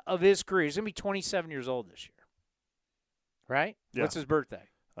prime of his career. He's going to be 27 years old this year. Right? Yeah. What's his birthday?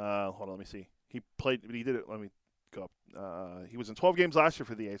 Hold on, let me see. He did it. Let me go up. He was in 12 games last year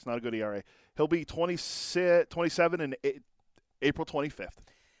for the A's. Not a good ERA. He'll be 27 in April 25th.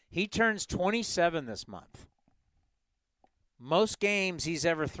 He turns 27 this month. Most games he's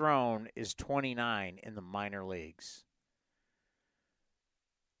ever thrown is 29 in the minor leagues.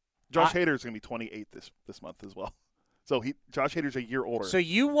 Josh Hader is going to be 28 this month as well. So Josh Hader's a year older. So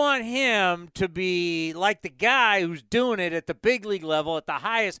you want him to be like the guy who's doing it at the big league level, at the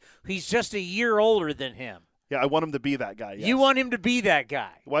highest. He's just a year older than him. Yeah, I want him to be that guy. Yes. You want him to be that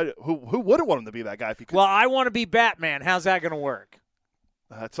guy. Why? Who wouldn't want him to be that guy if he could? Well, I want to be Batman. How's that going to work?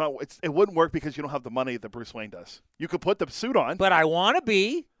 It wouldn't work because you don't have the money that Bruce Wayne does. You could put the suit on. But I want to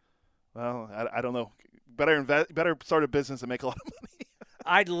be. Well, I don't know. Better start a business and make a lot of money.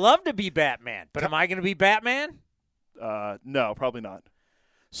 I'd love to be Batman, but am I going to be Batman? No, probably not.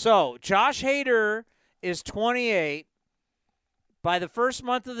 So Josh Hader is 28. By the first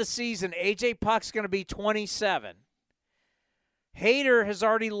month of the season, A.J. Puck's going to be 27. Hader has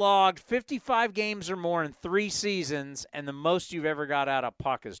already logged 55 games or more in 3 seasons, and the most you've ever got out of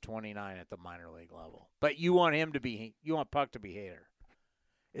Puck is 29 at the minor league level. But you want Puck to be Hader.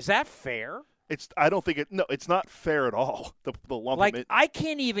 Is that fair? I don't think it's not fair at all. The lump I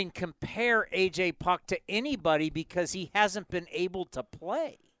can't even compare A.J. Puck to anybody because he hasn't been able to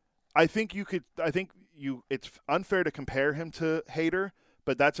play. I think it's unfair to compare him to Hader,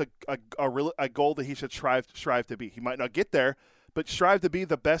 but that's a goal that he should strive to be. He might not get there, but strive to be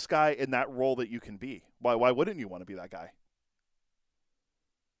the best guy in that role that you can be. Why wouldn't you want to be that guy?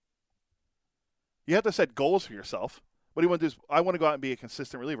 You have to set goals for yourself. What do you want to do? I want to go out and be a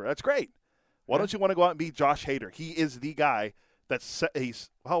consistent reliever. That's great. Why don't you want to go out and be Josh Hader? He is the guy that's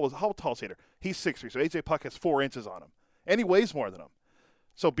how tall is Hader? He's 6'3", so A.J. Puck has 4 inches on him, and he weighs more than him.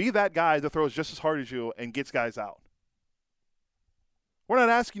 So be that guy that throws just as hard as you and gets guys out. We're not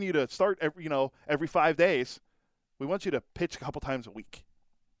asking you to start every 5 days. We want you to pitch a couple times a week.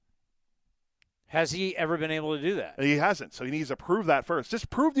 Has he ever been able to do that? He hasn't, so he needs to prove that first. Just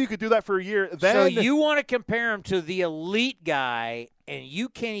prove that you could do that for a year. Then so you want to compare him to the elite guy, and you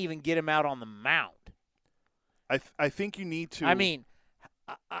can't even get him out on the mound. I think you need to. I mean,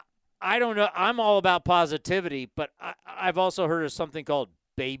 I don't know. I'm all about positivity, but I've also heard of something called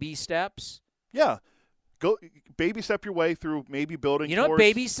baby steps. Yeah. Go baby step your way through maybe building. You know what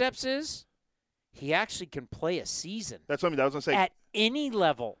baby steps is? He actually can play a season. That's what I was going to say. At any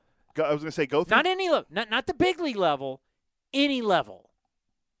level. I was going to say go through. Not any level. Not the big league level. Any level.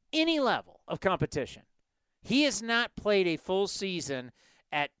 Any level of competition. He has not played a full season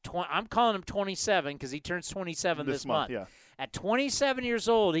at I'm calling him 27 because he turns 27 this month. Yeah. At 27 years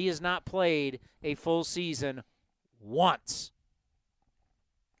old, he has not played a full season once.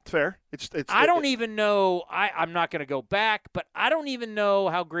 It's fair. I don't even know. I'm not going to go back, but I don't even know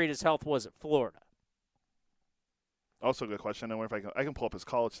how great his health was at Florida. Also a good question. I wonder if I can pull up his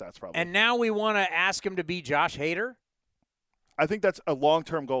college stats probably. And now we want to ask him to be Josh Hader? I think that's a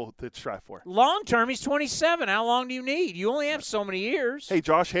long-term goal to strive for. Long-term? He's 27. How long do you need? You only have so many years. Hey,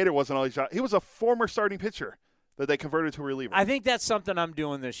 Josh Hader wasn't always – he was a former starting pitcher that they converted to a reliever. I think that's something I'm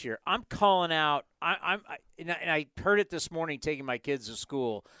doing this year. I'm calling out – and I heard it this morning taking my kids to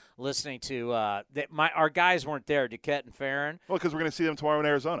school, listening to our guys weren't there, Duquette and Farron. Well, because we're going to see them tomorrow in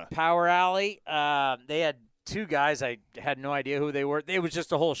Arizona. Power Alley. They had 2 guys. I had no idea who they were. It was just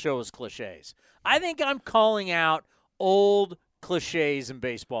the whole show was cliches. I think I'm calling out old cliches in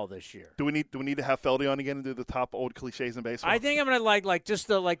baseball this year. Do we need to have Feldy on again and do the top old cliches in baseball? I think I'm gonna like just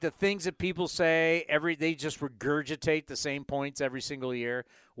the things that people say they just regurgitate the same points every single year.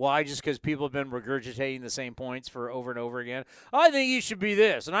 Why? Just because people have been regurgitating the same points for over and over again. I think you should be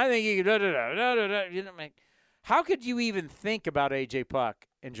this, and I think you could You know, how could you even think about A.J. Puck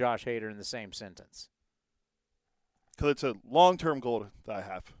and Josh Hader in the same sentence? Because it's a long-term goal that I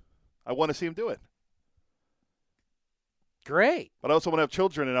have. I want to see him do it. Great. But I also want to have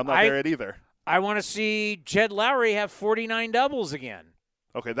children, and I'm not there yet either. I want to see Jed Lowry have 49 doubles again.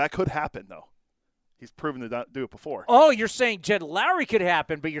 Okay, that could happen, though. He's proven to not do it before. Oh, you're saying Jed Lowry could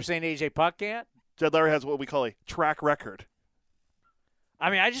happen, but you're saying A.J. Puck can't? Jed Lowry has what we call a track record.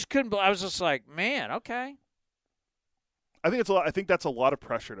 I mean, I just couldn't – I was just like, man, okay. I think that's a lot of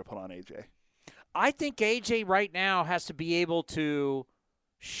pressure to put on A.J. I think A.J. right now has to be able to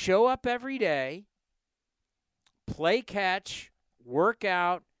show up every day, play catch, work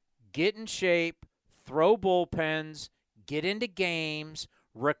out, get in shape, throw bullpens, get into games,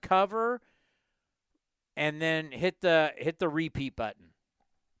 recover, and then hit the repeat button.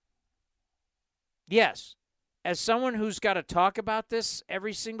 Yes, as someone who's got to talk about this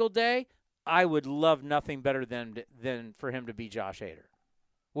every single day, I would love nothing better than for him to be Josh Hader.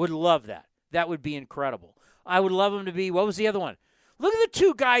 Would love that. That would be incredible. I would love him to be, what was the other one? Look at the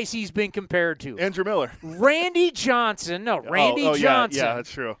 2 guys he's been compared to. Andrew Miller. Randy Johnson. No, Randy Johnson. Yeah,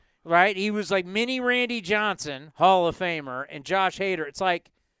 that's true. Right? He was like mini Randy Johnson, Hall of Famer, and Josh Hader. It's like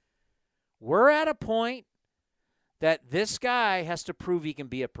we're at a point that this guy has to prove he can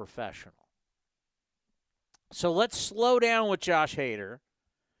be a professional. So let's slow down with Josh Hader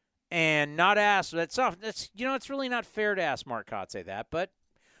and not ask. It's really not fair to ask Mark Kotsay that, but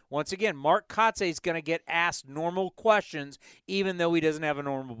once again, Mark Kotsay is going to get asked normal questions even though he doesn't have a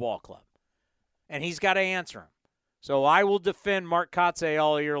normal ball club. And he's got to answer them. So I will defend Mark Kotsay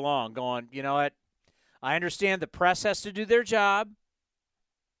all year long, going, you know what? I understand the press has to do their job.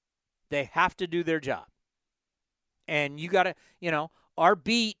 They have to do their job. And you got to, our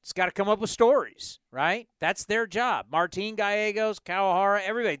beat's got to come up with stories, right? That's their job. Martin Gallegos, Kawahara,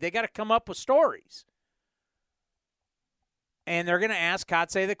 everybody, they got to come up with stories. And they're going to ask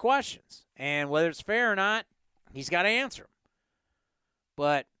Kotsay the questions. And whether it's fair or not, he's got to answer them.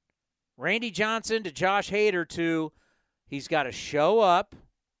 But Randy Johnson to Josh Hader to, he's got to show up,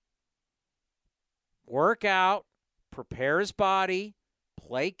 work out, prepare his body,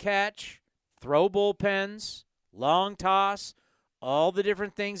 play catch, throw bullpens, long toss, all the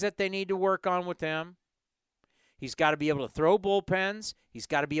different things that they need to work on with him. He's got to be able to throw bullpens. He's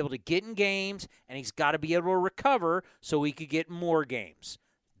got to be able to get in games, and he's got to be able to recover so he could get more games.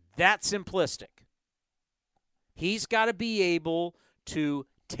 That's simplistic. He's got to be able to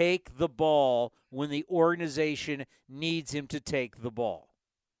take the ball when the organization needs him to take the ball.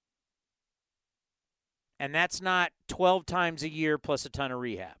 And that's not 12 times a year plus a ton of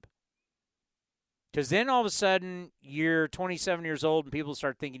rehab. Because then all of a sudden, you're 27 years old and people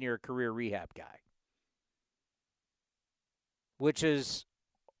start thinking you're a career rehab guy. Which is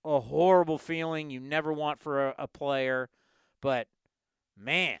a horrible feeling you never want for a player. But,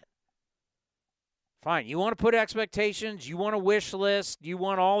 man, fine. You want to put expectations. You want a wish list. You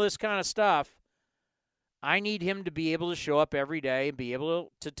want all this kind of stuff. I need him to be able to show up every day and be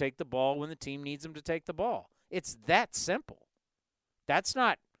able to take the ball when the team needs him to take the ball. It's that simple. That's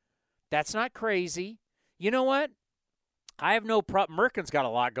not crazy. You know what? I have no problem. Merkin's got a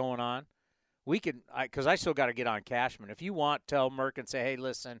lot going on. We can, because I still got to get on Cashman. If you want, tell Merkin, say, hey,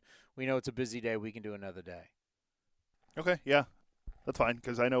 listen, we know it's a busy day. We can do another day. Okay, yeah. That's fine,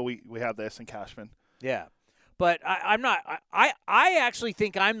 because I know we have this in Cashman. Yeah. But I'm not – I actually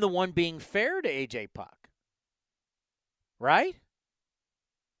think I'm the one being fair to A.J. Puck. Right?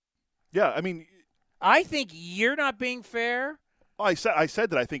 Yeah, I mean – I think you're not being fair. Oh, I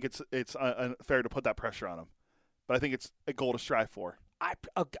said that I think it's fair to put that pressure on him. But I think it's a goal to strive for.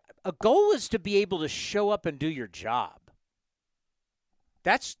 A goal is to be able to show up and do your job.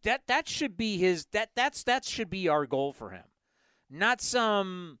 That should be that should be our goal for him. Not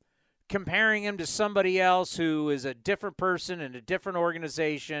some comparing him to somebody else who is a different person in a different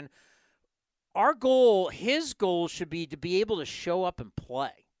organization. Our goal, his goal should be to be able to show up and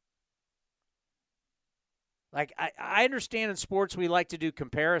play. Like, I understand in sports we like to do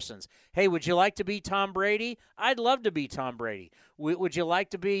comparisons. Hey, would you like to be Tom Brady? I'd love to be Tom Brady. Would you like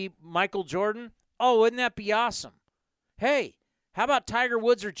to be Michael Jordan? Oh, wouldn't that be awesome? Hey, how about Tiger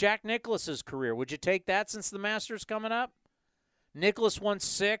Woods or Jack Nicklaus's career? Would you take that since the Masters coming up? Nicklaus won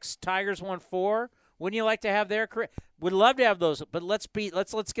 6, Tiger's won 4. Wouldn't you like to have their career? Would love to have those, but let's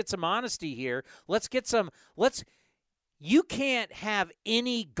get some honesty here. You can't have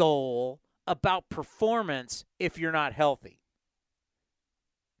any goal about performance if you're not healthy.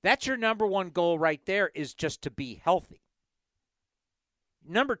 That's your number one goal right there, is just to be healthy.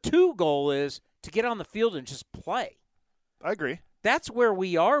 Number 2 goal is to get on the field and just play. I agree. That's where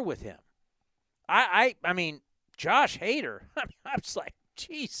we are with him. I mean, Josh Hader, I was like,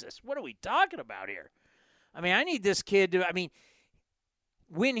 Jesus, what are we talking about here? I mean, I need this kid to,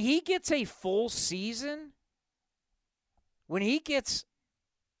 when he gets a full season, when he gets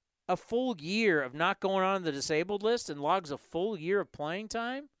a full year of not going on the disabled list and logs a full year of playing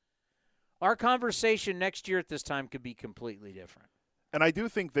time, our conversation next year at this time could be completely different. And I do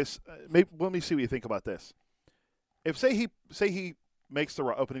think this. Let me see what you think about this. If say he makes the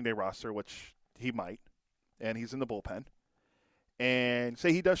opening day roster, which he might, and he's in the bullpen, and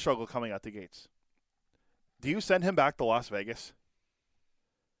say he does struggle coming out the gates, do you send him back to Las Vegas,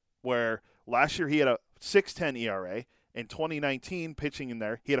 where last year he had a 6.10 ERA? In 2019, pitching in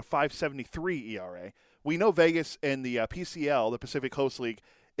there, he had a 5.73 ERA. We know Vegas and the PCL, the Pacific Coast League,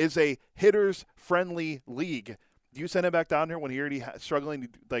 is a hitters-friendly league. Do you send him back down here when he already struggling?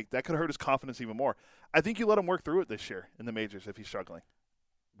 Like, that could hurt his confidence even more. I think you let him work through it this year in the majors if he's struggling.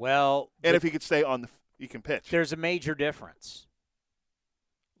 Well, and if he could stay on he can pitch. There's a major difference.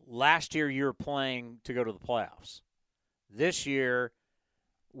 Last year, you were playing to go to the playoffs. This year,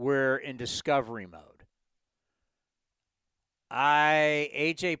 we're in discovery mode.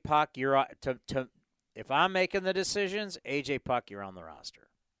 A.J. Puck, you're if I'm making the decisions, A.J. Puck, you're on the roster.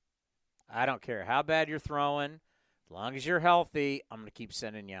 I don't care how bad you're throwing. As long as you're healthy, I'm going to keep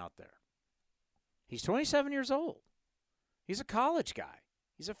sending you out there. He's 27 years old. He's a college guy.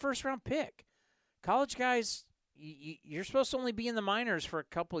 He's a first-round pick. College guys, you're supposed to only be in the minors for a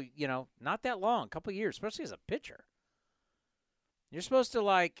couple, not that long, a couple years, especially as a pitcher. You're supposed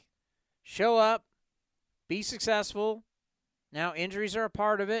to, show up, be successful. Now, injuries are a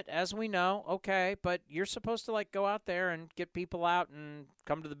part of it, as we know, okay, but you're supposed to, go out there and get people out and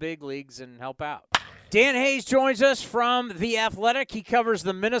come to the big leagues and help out. Dan Hayes joins us from The Athletic. He covers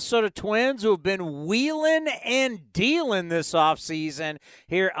the Minnesota Twins, who have been wheeling and dealing this offseason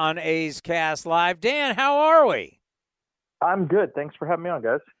here on A's Cast Live. Dan, how are we? I'm good. Thanks for having me on,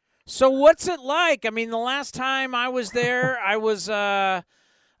 guys. So what's it like? I mean, the last time I was there, I was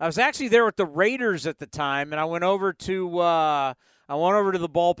actually there with the Raiders at the time, and I went over to the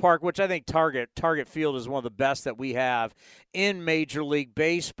ballpark, which I think Target Field is one of the best that we have in Major League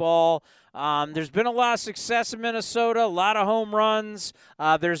Baseball. There's been a lot of success in Minnesota, a lot of home runs.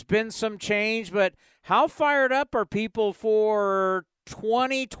 There's been some change, but how fired up are people for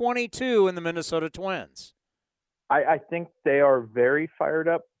 2022 in the Minnesota Twins? I think they are very fired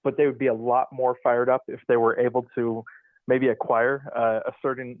up, but they would be a lot more fired up if they were able to maybe acquire a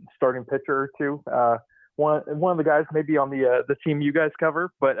certain starting pitcher or two. One of the guys maybe on the team you guys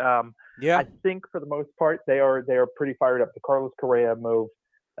cover, but I think for the most part they are pretty fired up. The Carlos Correa move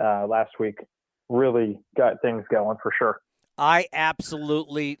last week really got things going for sure. I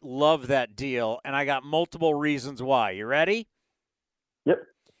absolutely love that deal, and I got multiple reasons why. You ready? Yep.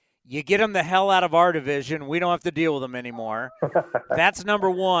 You get them the hell out of our division. We don't have to deal with them anymore. That's number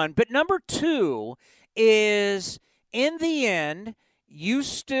one. But number two is, in the end, you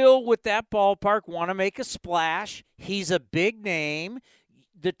still, with that ballpark, want to make a splash. He's a big name.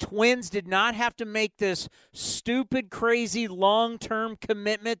 The Twins did not have to make this stupid, crazy, long-term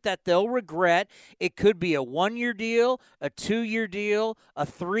commitment that they'll regret. It could be a 1-year deal, a 2-year deal, a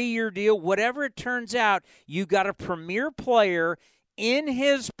 3-year deal. Whatever it turns out, you got a premier player in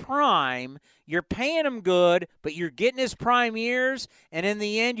his prime. You're paying him good, but you're getting his prime years, and in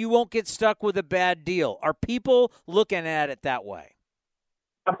the end, you won't get stuck with a bad deal. Are people looking at it that way?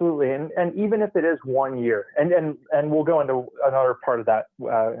 Absolutely, and even if it is 1 year, and we'll go into another part of that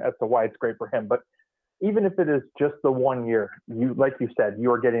as to why it's great for him, but even if it is just the 1 year, like you said,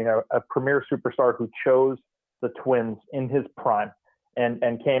 you are getting a premier superstar who chose the Twins in his prime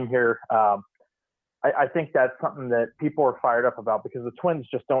and came here. I think that's something that people are fired up about, because the Twins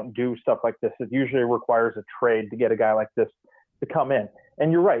just don't do stuff like this. It usually requires a trade to get a guy like this to come in.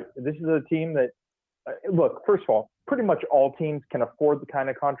 And you're right. This is a team that, look, first of all, pretty much all teams can afford the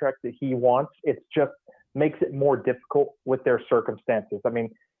kind of contract that he wants. It just makes it more difficult with their circumstances. I mean,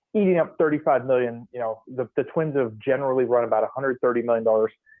 eating up $35 million, the Twins have generally run about $130 million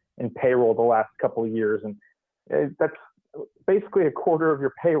in payroll the last couple of years. And that's basically a quarter of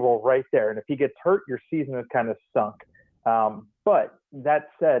your payroll right there. And if he gets hurt, your season is kind of sunk. But that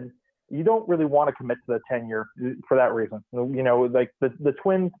said, you don't really want to commit to the 10-year for that reason. Like the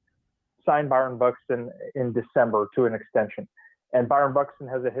Twins signed Byron Buxton in December to an extension, and Byron Buxton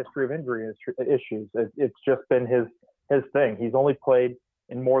has a history of injury issues. It's just been his thing. He's only played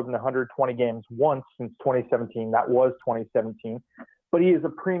in more than 120 games once since 2017. That was 2017. But he is a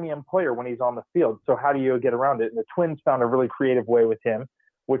premium player when he's on the field. So how do you get around it? And the Twins found a really creative way with him,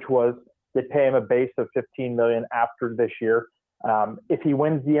 which was they pay him a base of $15 million after this year. If he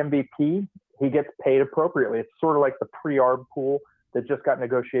wins the MVP, he gets paid appropriately. It's sort of like the pre-arb pool that just got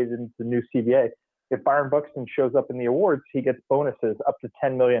negotiated into the new CBA. If Byron Buxton shows up in the awards, he gets bonuses up to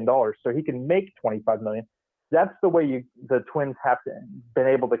 $10 million. So he can make $25 million. That's the way the Twins have been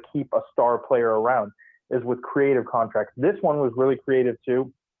able to keep a star player around, is with creative contracts. This one was really creative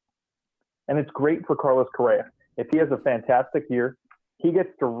too. And it's great for Carlos Correa. If he has a fantastic year, he gets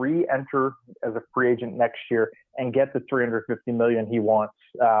to re-enter as a free agent next year and get the $350 million he wants.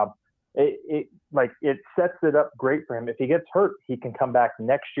 It sets it up great for him. If he gets hurt, he can come back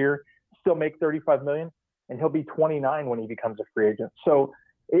next year, still make $35 million, and he'll be 29 when he becomes a free agent. So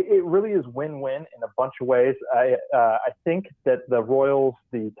it really is win-win in a bunch of ways. I think that the Royals,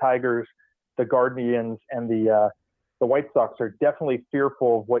 the Tigers, the Guardians, and the White Sox are definitely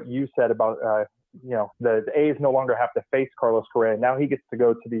fearful of what you said about the A's no longer have to face Carlos Correa. Now he gets to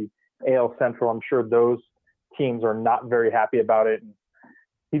go to the AL Central. I'm sure those teams are not very happy about it.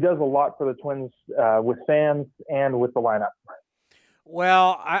 He does a lot for the Twins with fans and with the lineup.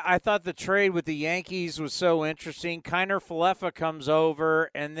 Well, I thought the trade with the Yankees was so interesting. Kiner Falefa comes over,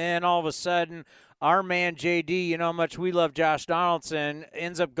 and then all of a sudden, our man JD, you know how much we love Josh Donaldson,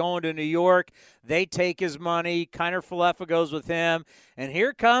 ends up going to New York. They take his money. Kiner Falefa goes with him. And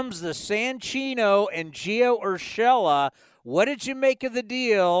here comes the Sanchino and Gio Urshela. What did you make of the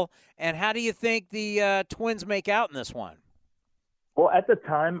deal, and how do you think the Twins make out in this one? Well, at the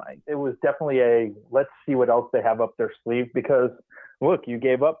time, it was definitely let's see what else they have up their sleeve, because, look, you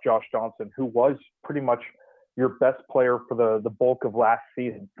gave up Josh Johnson, who was pretty much your best player for the bulk of last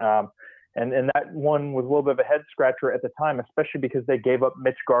season. And that one was a little bit of a head scratcher at the time, especially because they gave up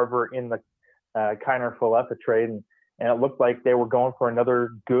Mitch Garver in the Kiner-Falefa trade, and it looked like they were going for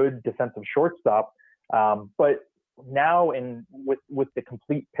another good defensive shortstop. But now, with the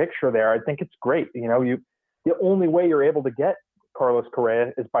complete picture there, I think it's great. The only way you're able to get Carlos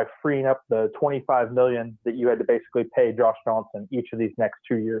Correa is by freeing up the $25 million that you had to basically pay Josh Donaldson each of these next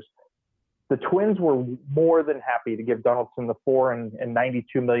 2 years. The Twins were more than happy to give Donaldson the $4 and $92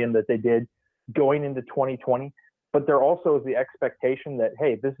 million that they did going into 2020. But there also is the expectation that,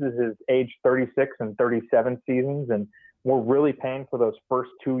 hey, this is his age 36 and 37 seasons, and we're really paying for those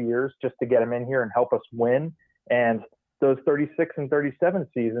first 2 years just to get him in here and help us win. And those 36 and 37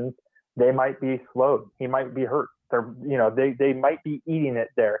 seasons, they might be slowed. He might be hurt. They might be eating it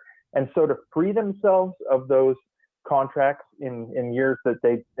there. And so to free themselves of those contracts in years that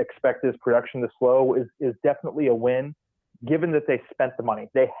they expect his production to slow is definitely a win, given that they spent the money.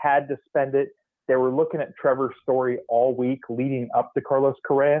 They had to spend it. They were looking at Trevor Story all week leading up to Carlos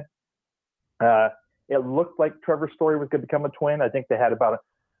Correa. It looked like Trevor Story was going to become a Twin. I think they had about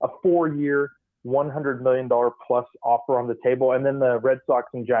a 4-year, $100 million plus offer on the table. And then the Red Sox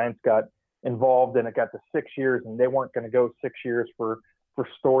and Giants got involved, and it got to 6 years, and they weren't going to go 6 years for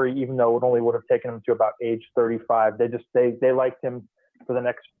Story, even though it only would have taken him to about age 35. They liked him for the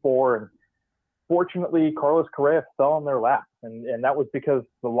next 4. And fortunately, Carlos Correa fell in their lap. And that was because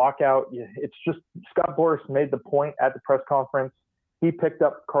the lockout, it's just, Scott Boras made the point at the press conference. He picked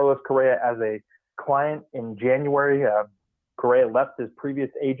up Carlos Correa as a client in January. Correa left his previous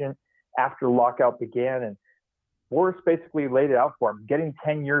agent after lockout began, and Boras basically laid it out for him. Getting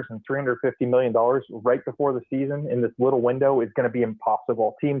 10 years and $350 million right before the season in this little window is going to be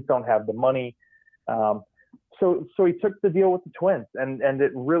impossible. Teams don't have the money. So he took the deal with the Twins, and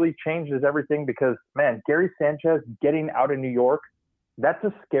it really changes everything because, man, Gary Sanchez getting out of New York, that's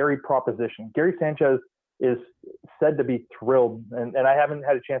a scary proposition. Gary Sanchez is said to be thrilled, and I haven't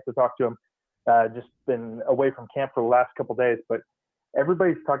had a chance to talk to him, just been away from camp for the last couple of days, but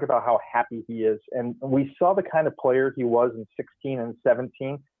everybody's talking about how happy he is. And we saw the kind of player he was in 16 and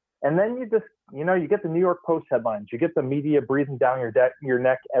 17. And then you just, you get the New York Post headlines. You get the media breathing down your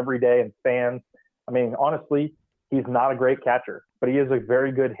neck every day, and fans. I mean, honestly, he's not a great catcher, but he is a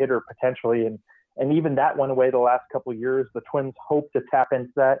very good hitter potentially. And even that went away the last couple of years. The Twins hope to tap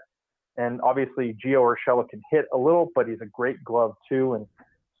into that. And obviously, Gio Urshela can hit a little, but he's a great glove too. And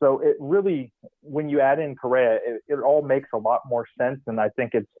so it really, when you add in Correa, it all makes a lot more sense, and I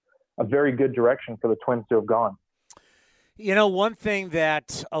think it's a very good direction for the Twins to have gone. One thing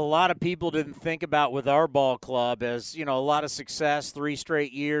that a lot of people didn't think about with our ball club is, a lot of success, 3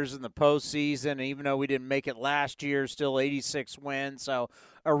 straight years in the postseason. Even though we didn't make it last year, still 86 wins. So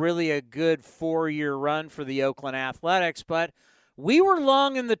really a good 4-year run for the Oakland Athletics. But we were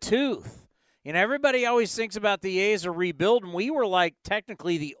long in the tooth. Everybody always thinks about the A's are rebuilding. We were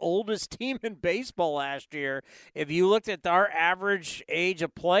technically the oldest team in baseball last year. If you looked at our average age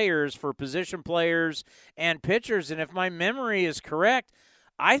of players for position players and pitchers, and if my memory is correct,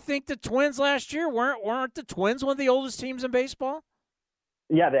 I think the Twins last year weren't the Twins one of the oldest teams in baseball?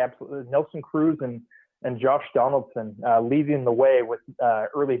 Yeah, they absolutely. Nelson Cruz and Josh Donaldson leading the way with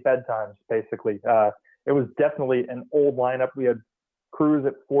early bedtimes, basically. It was definitely an old lineup. We had Cruz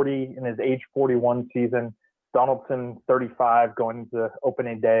at 40 in his age 41 season, Donaldson 35 going into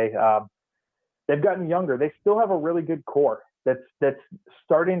opening day. They've gotten younger. They still have a really good core that's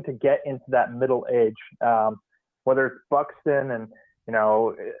starting to get into that middle age. Whether it's Buxton and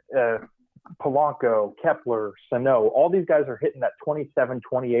Polanco, Kepler, Sano, all these guys are hitting that 27,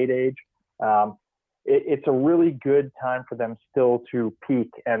 28 age. It's a really good time for them still to peak,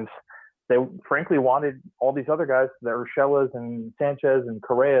 and they frankly wanted all these other guys, the Urschelas and Sanchez and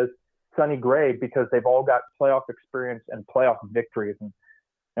Correas, Sonny Gray, because they've all got playoff experience and playoff victories.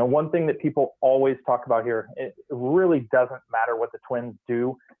 And one thing that people always talk about here, it really doesn't matter what the Twins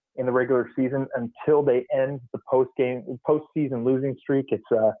do in the regular season until they end the postseason losing streak.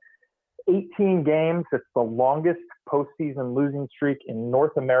 It's 18 games. It's the longest postseason losing streak in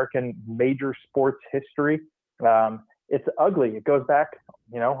North American major sports history. It's ugly. It goes back,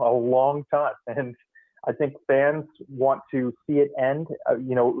 a long time. And I think fans want to see it end.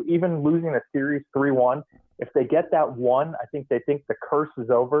 Even losing a series 3-1, if they get that one, I think they think the curse is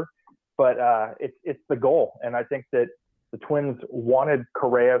over. But it's the goal. And I think that the Twins wanted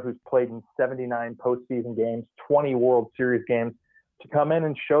Correa, who's played in 79 postseason games, 20 World Series games, to come in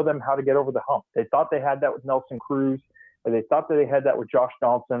and show them how to get over the hump. They thought they had that with Nelson Cruz, or they thought that they had that with Josh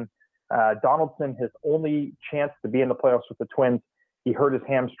Donaldson. Donaldson, his only chance to be in the playoffs with the Twins, he hurt his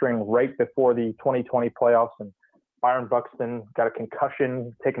hamstring right before the 2020 playoffs, and Byron Buxton got a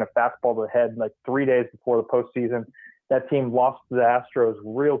concussion, taking a fastball to the head like 3 days before the postseason. That team lost to the Astros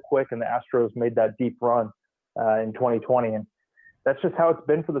real quick, and the Astros made that deep run in 2020. And that's just how it's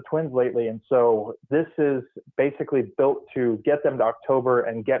been for the Twins lately. And so this is basically built to get them to October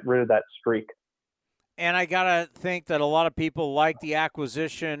and get rid of that streak. And I got to think that a lot of people like the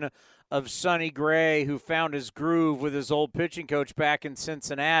acquisition of Sonny Gray, who found his groove with his old pitching coach back in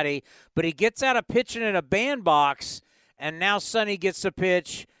Cincinnati. But he gets out of pitching in a bandbox, and now Sonny gets to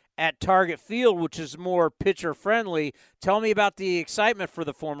pitch at Target Field, which is more pitcher-friendly. Tell me about the excitement for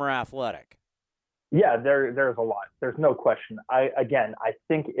the former Athletic. Yeah, there's a lot. There's no question. I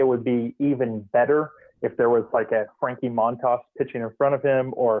think it would be even better if there was like a Frankie Montas pitching in front of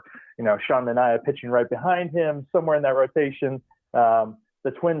him, or, Sean Manaea pitching right behind him, somewhere in that rotation.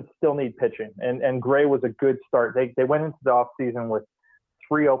 The Twins still need pitching, and Gray was a good start. They went into the offseason with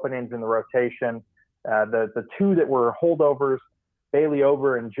 3 openings in the rotation. The 2 that were holdovers, Bailey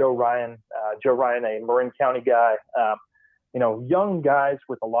Over and Joe Ryan. Joe Ryan, a Marin County guy. Young guys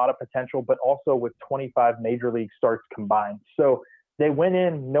with a lot of potential, but also with 25 major league starts combined. So they went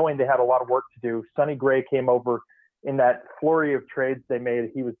in knowing they had a lot of work to do. Sonny Gray came over in that flurry of trades they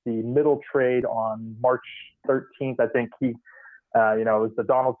made. He was the middle trade on March 13th. I think it was the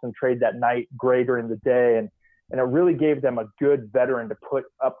Donaldson trade that night, Gray during the day. And it really gave them a good veteran to put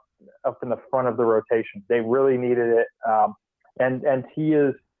up in the front of the rotation. They really needed it. And he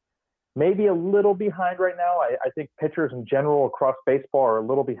is maybe a little behind right now. I think pitchers in general across baseball are a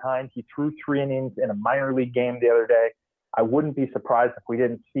little behind. He threw 3 innings in a minor league game the other day. I wouldn't be surprised if we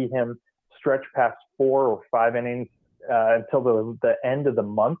didn't see him stretch past 4 or 5 innings until the end of the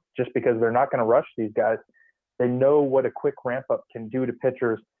month, just because they're not going to rush these guys. They know what a quick ramp up can do to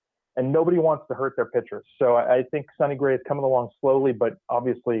pitchers, and nobody wants to hurt their pitchers. So I think Sonny Gray is coming along slowly, but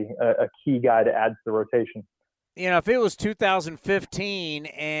obviously a key guy to add to the rotation. If it was 2015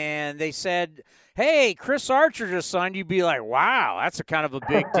 and they said, hey, Chris Archer just signed, you'd be like, wow, that's a kind of a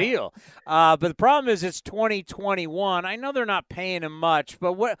big deal. But the problem is it's 2021. I know they're not paying him much,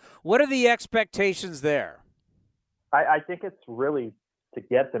 but what are the expectations there? I think it's really to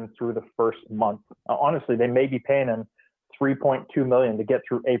get them through the first month. Honestly, they may be paying him $3.2 million to get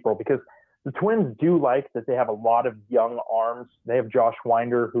through April, because the Twins do like that they have a lot of young arms. They have Josh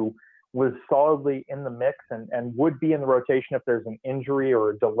Winder, who was solidly in the mix and would be in the rotation if there's an injury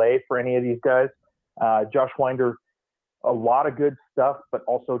or a delay for any of these guys. Josh Winder, a lot of good stuff, but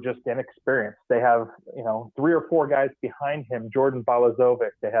also just inexperience. They have, 3 or 4 guys behind him, Jordan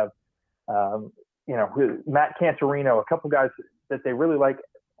Balazovic. They have, Matt Cantorino, a couple guys that they really like.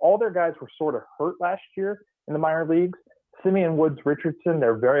 All their guys were sort of hurt last year in the minor leagues. Simeon Woods Richardson,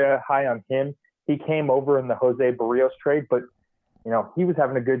 they're very high on him. He came over in the Jose Barrios trade, but he was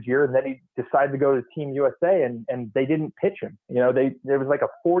having a good year, and then he decided to go to Team USA, and they didn't pitch him. There was like a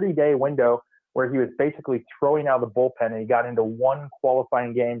 40-day window where he was basically throwing out of the bullpen, and he got into 1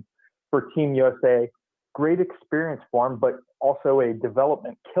 qualifying game for Team USA. Great experience for him, but also a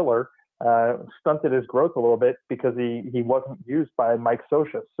development killer. Stunted his growth a little bit because he wasn't used by Mike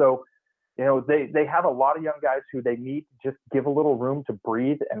Scioscia. So, they have a lot of young guys who they need to just give a little room to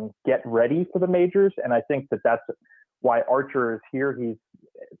breathe and get ready for the majors, and I think that's why Archer is here. He's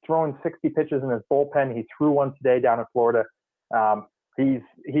throwing 60 pitches in his bullpen. He threw 1 today down in Florida.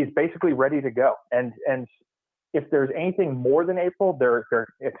 He's basically ready to go. And if there's anything more than April, they're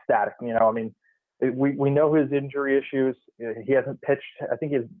ecstatic. We know his injury issues. He hasn't pitched. I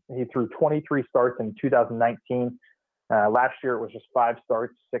think he threw 23 starts in 2019. Last year it was just 5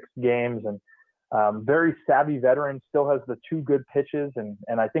 starts, 6 games, and very savvy veteran. Still has the 2 good pitches,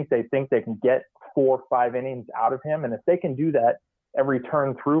 and I think they can get 4 or 5 innings out of him. And if they can do that every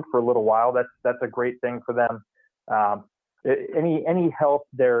turn through for a little while, that's a great thing for them. Any help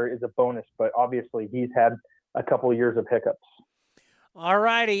there is a bonus, but obviously he's had a couple of years of hiccups. All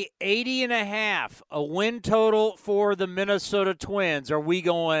righty, 80.5, a win total for the Minnesota Twins. Are we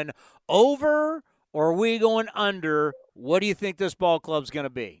going over or are we going under? What do you think this ball club's going to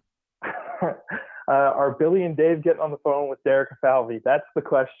be? Are Billy and Dave getting on the phone with Derek Falvey? That's the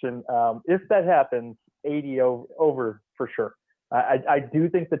question. If that happens, 80 over for sure. I do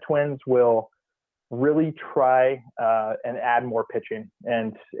think the Twins will really try and add more pitching,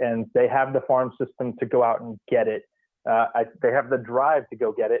 and they have the farm system to go out and get it. They have the drive to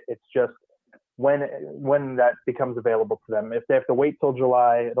go get it. It's just when that becomes available to them. If they have to wait till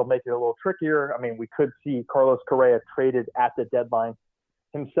July, it'll make it a little trickier. I mean, we could see Carlos Correa traded at the deadline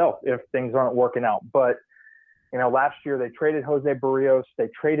himself if things aren't working out. But, last year they traded Jose Barrios. They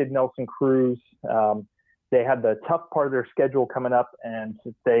traded Nelson Cruz. they had the tough part of their schedule coming up, and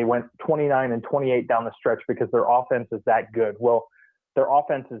they went 29-28 down the stretch because their offense is that good. Well, their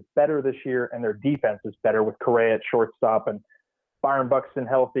offense is better this year, and their defense is better with Correa at shortstop and Byron Buxton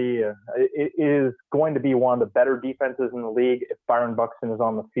healthy. It is going to be one of the better defenses in the league if Byron Buxton is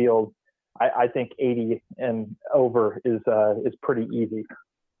on the field. I think 80 and over is pretty easy.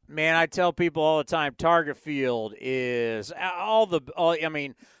 Man, I tell people all the time, Target Field is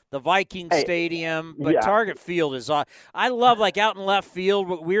the Viking Stadium, but yeah. Target Field is I love, like, out in left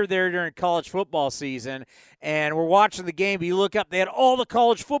field. We were there during college football season, and we're watching the game. But you look up, they had all the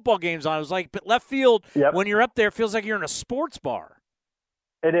college football games on. It was like, but left field, when you're up there, it feels like you're in a sports bar.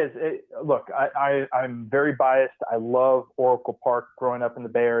 It is. Look, I'm very biased. I love Oracle Park growing up in the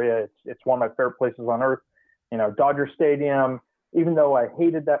Bay Area. It's one of my favorite places on earth. You know, Dodger Stadium, even though I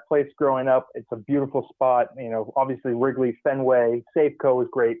hated that place growing up, it's a beautiful spot. You know, obviously Wrigley, Fenway, Safeco is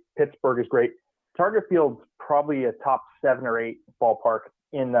great. Pittsburgh is great. Target Field's probably a top 7 or 8 ballpark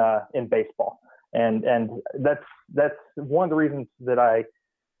in baseball. And that's one of the reasons that I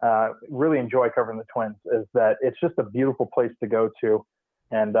really enjoy covering the Twins, is that it's just a beautiful place to go to.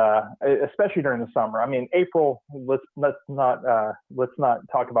 And especially during the summer. I mean, April, let's not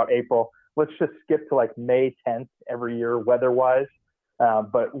talk about April. Let's just skip to like May 10th every year weather-wise.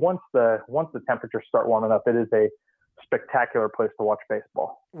 But once the temperatures start warming up, it is a spectacular place to watch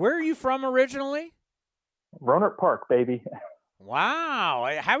baseball. Where are you from originally? Rohnert Park, baby.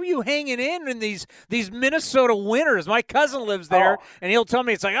 Wow. How are you hanging in these Minnesota winters? My cousin lives there, and he'll tell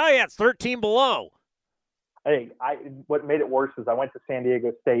me it's like, oh, yeah, it's 13 below. Hey, what made it worse is I went to San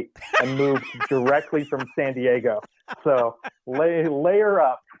Diego State and moved directly from San Diego. So layer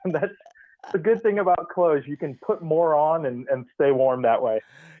up. That's the good thing about clothes. You can put more on and stay warm that way.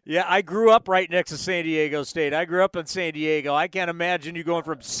 Yeah, I grew up right next to San Diego State. I grew up in San Diego. I can't imagine you going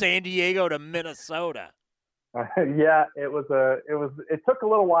from San Diego to Minnesota. Yeah, it took a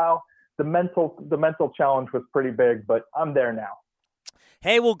little while. The mental challenge was pretty big, but I'm there now.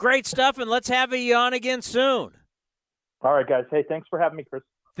 Hey, well, great stuff, and let's have you on again soon. All right, guys. Hey, thanks for having me, Chris.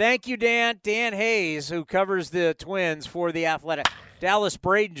 Thank you, Dan. Dan Hayes, who covers the Twins for The Athletic. Dallas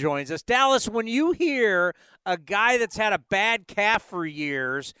Braden joins us. Dallas, when you hear a guy that's had a bad calf for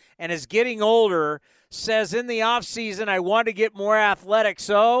years and is getting older says in the offseason, I want to get more athletic,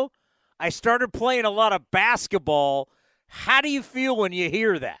 so I started playing a lot of basketball. How do you feel when you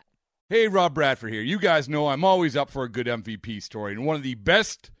hear that? Hey, Rob Bradford here. You guys know I'm always up for a good MVP story, and one of the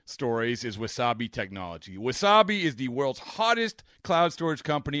best stories is Wasabi Technology. Wasabi is the world's hottest cloud storage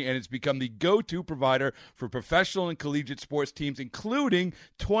company, and it's become the go-to provider for professional and collegiate sports teams, including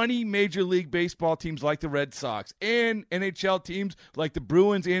 20 Major League Baseball teams like the Red Sox and NHL teams like the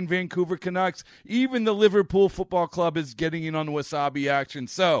Bruins and Vancouver Canucks. Even the Liverpool Football Club is getting in on the Wasabi action.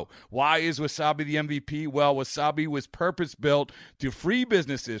 So, why is Wasabi the MVP? Well, Wasabi was purpose-built to free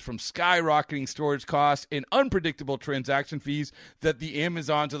businesses from skyrocketing storage costs and unpredictable transaction fees that the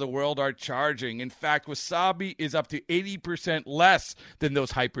Amazons of the world are charging. In fact, Wasabi is up to 80% less than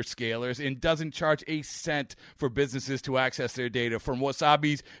those hyperscalers and doesn't charge a cent for businesses to access their data. From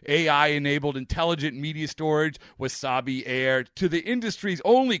Wasabi's AI-enabled intelligent media storage, Wasabi Air, to the industry's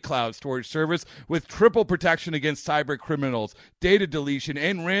only cloud storage service with triple protection against cyber criminals, data deletion,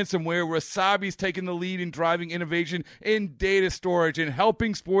 and ransomware, Wasabi's taken the lead in driving innovation in data storage and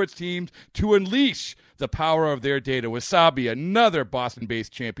helping sports teams to unleash the power of their data. Wasabi, another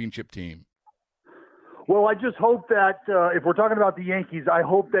Boston-based championship team. Well, I just hope that if we're talking about the Yankees, I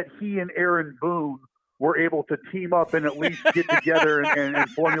hope that he and Aaron Boone were able to team up and at least get together and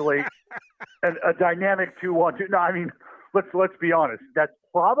formulate a dynamic 2-1-2. No, I mean, let's be honest. That's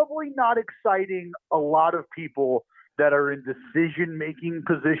probably not exciting a lot of people that are in decision-making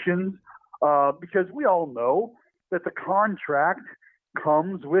positions because we all know that the contract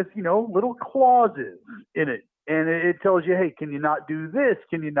comes with, little clauses in it. And it tells you, hey, can you not do this?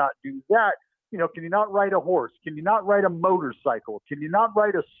 Can you not do that? Can you not ride a horse? Can you not ride a motorcycle? Can you not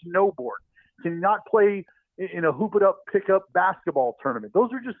ride a snowboard? Can you not play in a hoop-it-up, pick-up basketball tournament?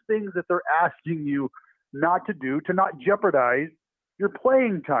 Those are just things that they're asking you not to do, to not jeopardize your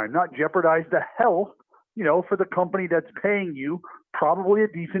playing time, not jeopardize the health, for the company that's paying you probably a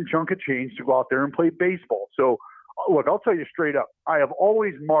decent chunk of change to go out there and play baseball. So, look, I'll tell you straight up, I have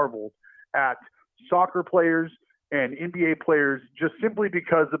always marveled at soccer players and NBA players just simply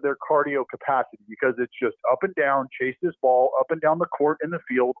because of their cardio capacity, because it's just up and down, chase this ball up and down the court in the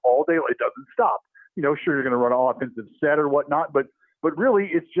field all day. It doesn't stop. Sure, you're going to run an offensive set or whatnot, but really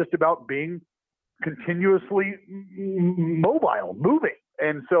it's just about being continuously mobile, moving.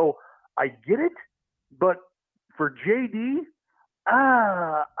 And so I get it, but for JD,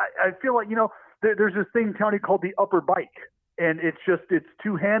 I feel like, there's this thing, Tony, called the upper bike, and it's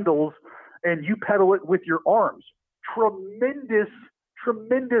two handles, and you pedal it with your arms. Tremendous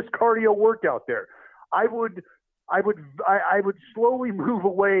cardio workout there. I would slowly move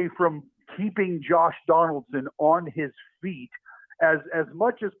away from keeping Josh Donaldson on his feet as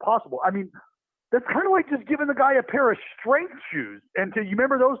much as possible. I mean, that's kind of like just giving the guy a pair of strength shoes. And you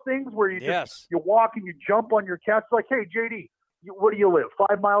remember those things where you you walk and you jump on your couch like, hey, JD, where do you live?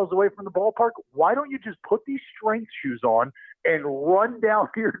 5 miles away from the ballpark? Why don't you just put these strength shoes on and run down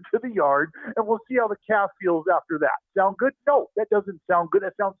here to the yard, and we'll see how the calf feels after that. Sound good? No, that doesn't sound good.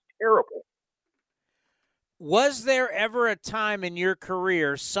 That sounds terrible. Was there ever a time in your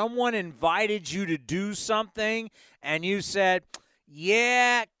career someone invited you to do something and you said,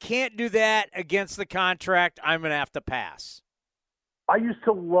 yeah, can't do that against the contract, I'm going to have to pass? I used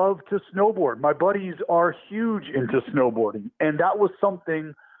to love to snowboard. My buddies are huge into snowboarding, and that was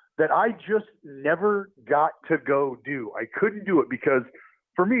something that I just never got to go do. I couldn't do it because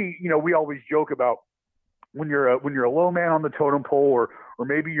for me, we always joke about when you're a low man on the totem pole, or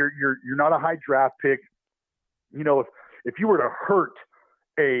maybe you're not a high draft pick. If you were to hurt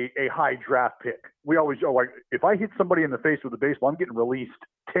a high draft pick, we always joke, like, if I hit somebody in the face with a baseball, I'm getting released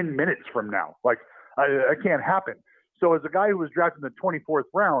 10 minutes from now. Like, that can't happen. So as a guy who was drafted in the 24th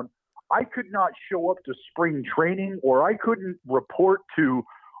round, I could not show up to spring training, or I couldn't report to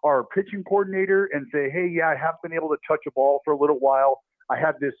our pitching coordinator and say, hey, yeah, I haven't been able to touch a ball for a little while. I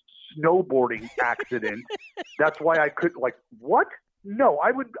had this snowboarding accident. That's why I could, like, what? No,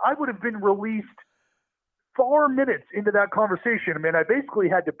 I would have been released 4 minutes into that conversation. I mean, I basically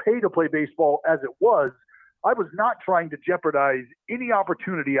had to pay to play baseball as it was. I was not trying to jeopardize any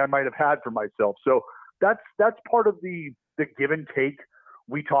opportunity I might have had for myself. So that's part of the give and take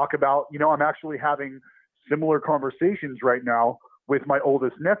we talk about. I'm actually having similar conversations right now with my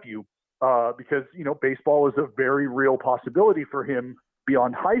oldest nephew because, baseball is a very real possibility for him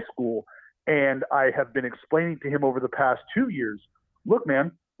beyond high school. And I have been explaining to him over the past 2 years, look,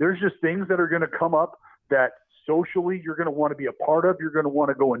 man, there's just things that are going to come up that socially you're going to want to be a part of, you're going to want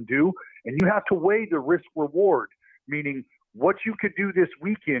to go and do, and you have to weigh the risk reward, meaning what you could do this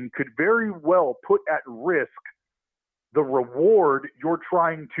weekend could very well put at risk the reward you're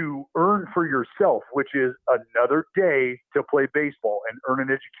trying to earn for yourself, which is another day to play baseball and earn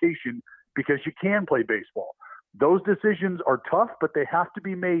an education because you can play baseball. Those decisions are tough, but they have to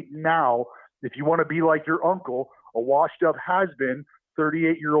be made now if you want to be like your uncle, a washed-up has-been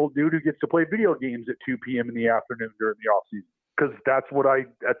 38-year-old dude who gets to play video games at 2 p.m. in the afternoon during the off season. Because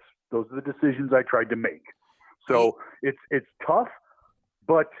those are the decisions I tried to make. So it's tough,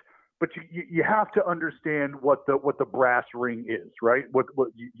 but you have to understand what the brass ring is, right? What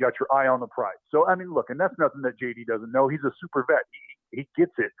you got your eye on the prize. So I mean, look, and that's nothing that JD doesn't know. He's a super vet. He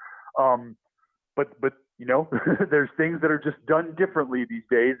gets it. But there's things that are just done differently these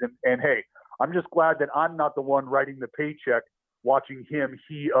days. And hey, I'm just glad that I'm not the one writing the paycheck, watching him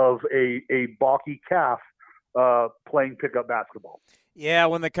of a balky calf playing pickup basketball. Yeah,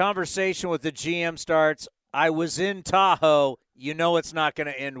 when the conversation with the GM starts, I was in Tahoe, it's not going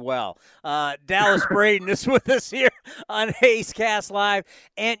to end well. Dallas Braden is with us here on A's Cast Live.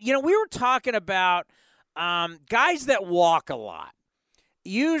 And, we were talking about guys that walk a lot.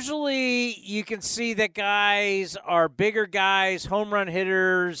 Usually you can see that guys are bigger guys, home run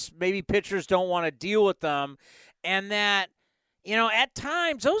hitters, maybe pitchers don't want to deal with them, and that, at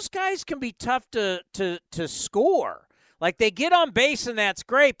times those guys can be tough to score. Like, they get on base, and that's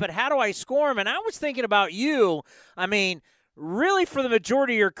great, but how do I score them? And I was thinking about you. I mean, really, for the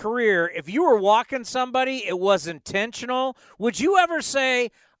majority of your career, if you were walking somebody, it was intentional. Would you ever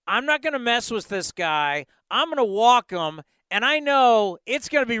say, I'm not going to mess with this guy, I'm going to walk him, and I know it's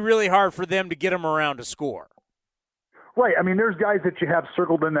going to be really hard for them to get him around to score? Right. I mean, there's guys that you have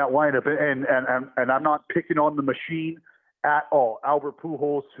circled in that lineup, and I'm not picking on the machine at all. Albert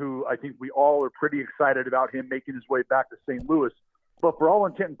Pujols, who I think we all are pretty excited about him making his way back to St. Louis. But for all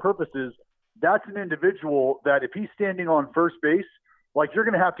intent and purposes, that's an individual that if he's standing on first base, like, you're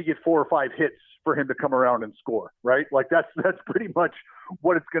going to have to get 4 or 5 hits for him to come around and score, right? Like, that's pretty much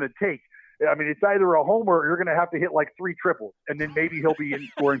what it's going to take. I mean, it's either a homer or you're going to have to hit like 3 triples, and then maybe he'll be in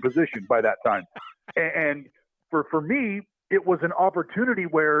scoring position by that time. And for me, it was an opportunity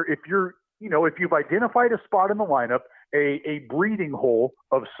where if you've identified a spot in the lineup, a breathing hole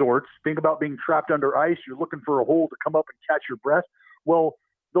of sorts, think about being trapped under ice, you're looking for a hole to come up and catch your breath. Well,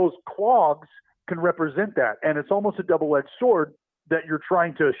 those clogs can represent that. And it's almost a double-edged sword that you're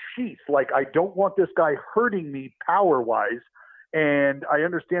trying to sheath. Like, I don't want this guy hurting me power-wise, and I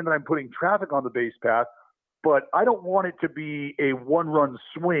understand that I'm putting traffic on the base path, but I don't want it to be a one-run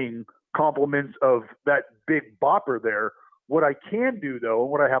swing compliments of that big bopper there. What I can do, though,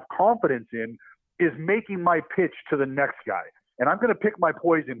 and what I have confidence in, is making my pitch to the next guy. And I'm going to pick my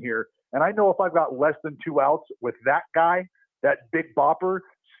poison here. And I know if I've got less than 2 outs with that guy, that big bopper,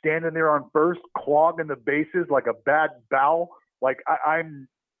 standing there on first, clogging the bases like a bad bow, like I'm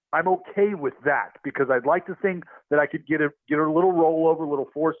okay with that, because I'd like to think that I could get a little rollover, a little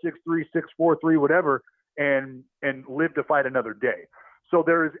 4-6-3, 6-4-3, whatever, and live to fight another day. So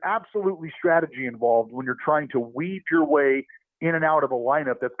there is absolutely strategy involved when you're trying to weave your way in and out of a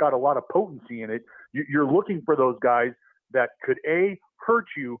lineup that's got a lot of potency in it. You're looking for those guys that could, A, hurt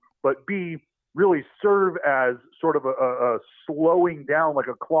you, but B, really serve as sort of a slowing down, like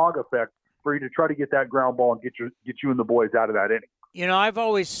a clog effect, for you to try to get that ground ball and get you and the boys out of that inning. You know, I've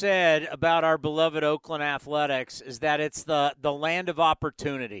always said about our beloved Oakland Athletics is that it's the land of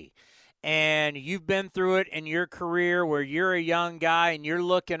opportunity. And you've been through it in your career where you're a young guy and you're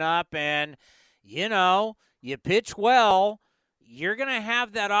looking up and, you know, you pitch well, you're going to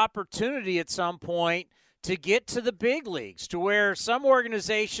have that opportunity at some point to get to the big leagues, to where some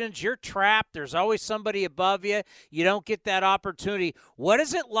organizations you're trapped. There's always somebody above you. You don't get that opportunity. What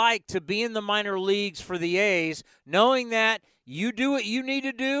is it like to be in the minor leagues for the A's, knowing that you do what you need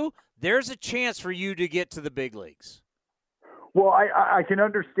to do, there's a chance for you to get to the big leagues? Well, I can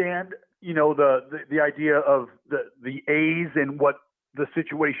understand, you know, the idea of the A's and what the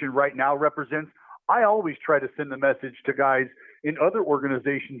situation right now represents. I always try to send the message to guys in other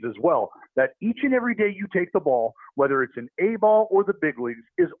organizations as well, that each and every day you take the ball, whether it's an A ball or the big leagues,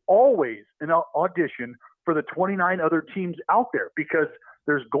 is always an audition for the 29 other teams out there, because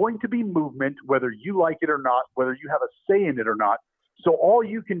there's going to be movement, whether you like it or not, whether you have a say in it or not. So all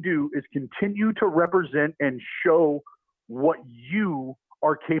you can do is continue to represent and show what you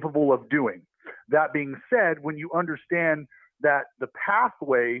are capable of doing. That being said, when you understand that the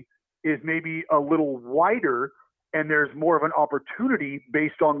pathway is maybe a little wider and there's more of an opportunity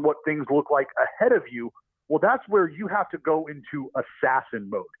based on what things look like ahead of you, well, that's where you have to go into assassin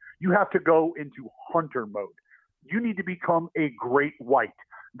mode. You have to go into hunter mode. You need to become a great white.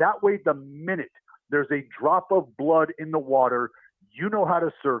 That way, the minute there's a drop of blood in the water, you know how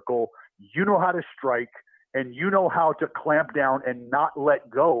to circle, you know how to strike, and you know how to clamp down and not let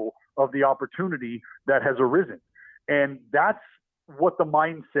go of the opportunity that has arisen. And that's what the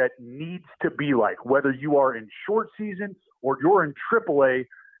mindset needs to be like, whether you are in short season or you're in AAA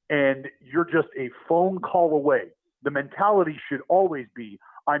and you're just a phone call away. The mentality should always be,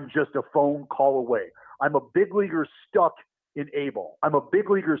 I'm just a phone call away. I'm a big leaguer stuck in A-ball. I'm a big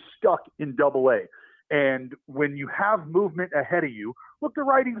leaguer stuck in AA. And when you have movement ahead of you, look, the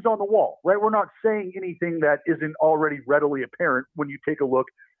writing's on the wall, right? We're not saying anything that isn't already readily apparent when you take a look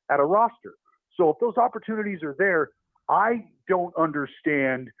at a roster. So if those opportunities are there, I don't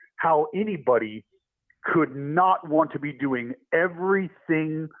understand how anybody could not want to be doing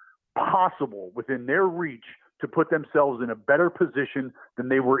everything possible within their reach to put themselves in a better position than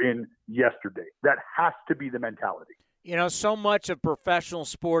they were in yesterday. That has to be the mentality. You know, so much of professional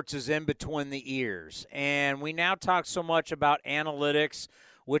sports is in between the ears, and we now talk so much about analytics,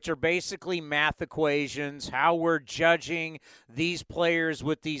 which are basically math equations, how we're judging these players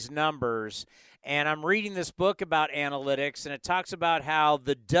with these numbers. And I'm reading this book about analytics, and it talks about how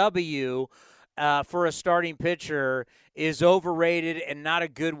the W for a starting pitcher is overrated and not a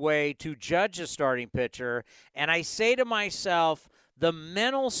good way to judge a starting pitcher. And I say to myself, the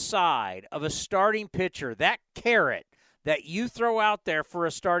mental side of a starting pitcher, that carrot that you throw out there for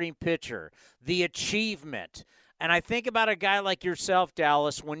a starting pitcher, the achievement. And I think about a guy like yourself,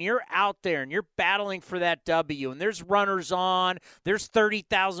 Dallas, when you're out there and you're battling for that W and there's runners on, there's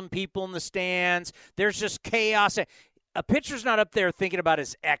 30,000 people in the stands, there's just chaos. A pitcher's not up there thinking about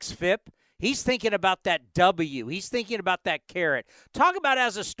his xFIP. He's thinking about that W. He's thinking about that carrot. Talk about,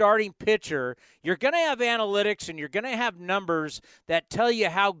 as a starting pitcher, you're going to have analytics and you're going to have numbers that tell you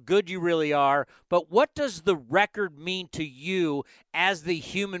how good you really are, but what does the record mean to you as the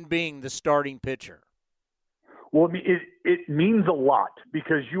human being, the starting pitcher? Well, it means a lot,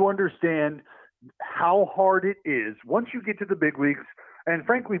 because you understand how hard it is once you get to the big leagues, and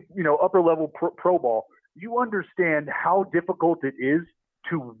frankly, you know, upper level pro ball, you understand how difficult it is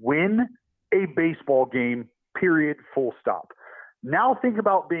to win a baseball game, period, full stop. Now think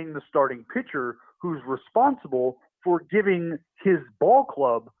about being the starting pitcher who's responsible for giving his ball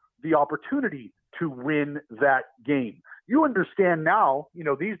club the opportunity to win that game. You understand now, you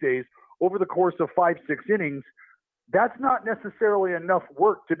know, these days, over the course of 5-6 innings, that's not necessarily enough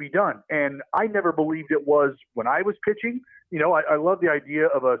work to be done. And I never believed it was when I was pitching. You know, I love the idea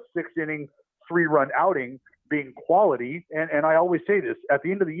of a 6-inning, 3-run outing, being quality. And I always say this, at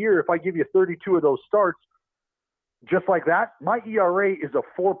the end of the year, if I give you 32 of those starts, just like that, my ERA is a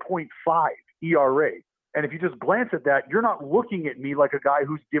 4.5 ERA. And if you just glance at that, you're not looking at me like a guy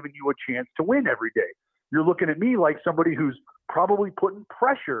who's giving you a chance to win every day. You're looking at me like somebody who's probably putting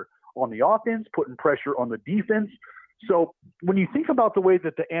pressure on the offense, putting pressure on the defense. So when you think about the way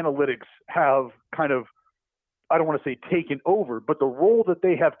that the analytics have kind of, I don't want to say taken over, but the role that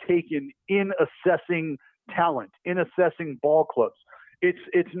they have taken in assessing talent, in assessing ball clubs,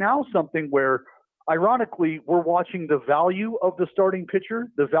 it's now something where, ironically, we're watching the value of the starting pitcher,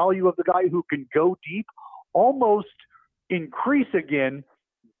 the value of the guy who can go deep, almost increase again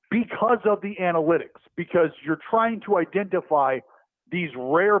because of the analytics, because you're trying to identify these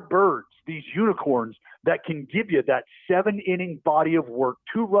rare birds, these unicorns that can give you that 7-inning body of work,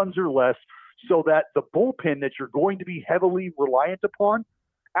 2 runs or less, so that the bullpen that you're going to be heavily reliant upon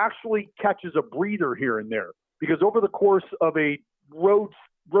actually catches a breather here and there. Because over the course of a road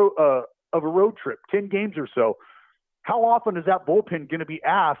trip, 10 games or so, how often is that bullpen going to be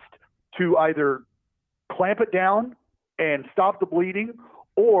asked to either clamp it down and stop the bleeding,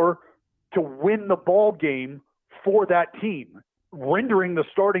 or to win the ball game for that team, rendering the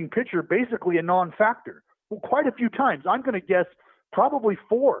starting pitcher basically a non-factor? Well, quite a few times. I'm going to guess probably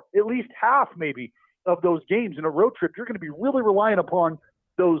 4, at least half maybe, of those games in a road trip, you're going to be really relying upon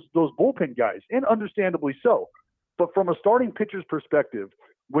those bullpen guys, and understandably so. But from a starting pitcher's perspective,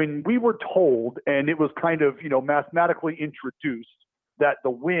 when we were told, and it was kind of, mathematically introduced, that the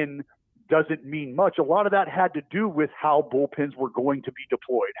win doesn't mean much, a lot of that had to do with how bullpens were going to be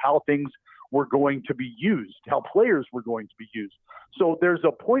deployed, how things were going to be used, how players were going to be used. So there's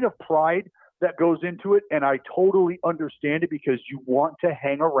a point of pride that goes into it, and I totally understand it, because you want to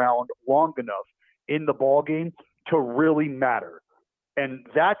hang around long enough in the ball game to really matter. And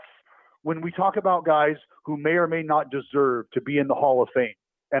that's when we talk about guys who may or may not deserve to be in the Hall of Fame.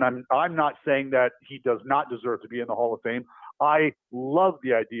 And I'm not saying that he does not deserve to be in the Hall of Fame. I love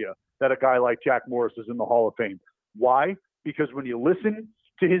the idea that a guy like Jack Morris is in the Hall of Fame. Why? Because when you listen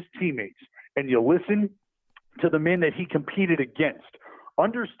to his teammates and you listen to the men that he competed against,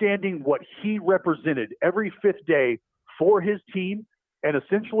 understanding what he represented every 5th day for his team, and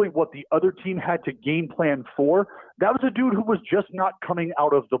essentially what the other team had to game plan for, that was a dude who was just not coming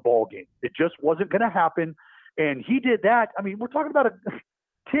out of the ball game. It just wasn't going to happen. And he did that. I mean, we're talking about a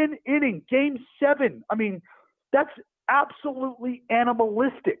 10-inning, Game 7. I mean, that's absolutely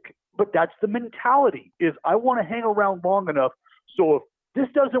animalistic. But that's the mentality, is I want to hang around long enough, so if this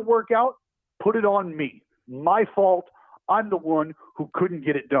doesn't work out, put it on me. My fault. I'm the one who couldn't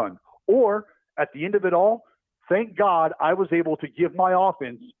get it done. Or at the end of it all, thank God I was able to give my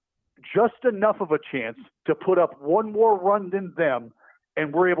offense just enough of a chance to put up one more run than them,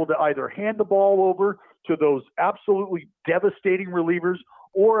 and we're able to either hand the ball over to those absolutely devastating relievers,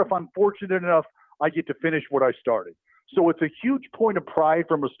 or if I'm fortunate enough, I get to finish what I started. So it's a huge point of pride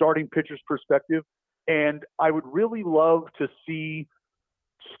from a starting pitcher's perspective, and I would really love to see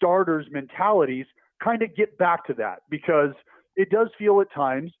starters' mentalities kind of get back to that, because it does feel at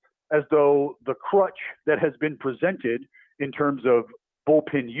times as though the crutch that has been presented in terms of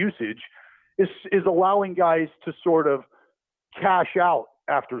bullpen usage is allowing guys to sort of cash out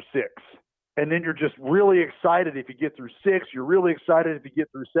after 6. And then you're just really excited if you get through 6. You're really excited if you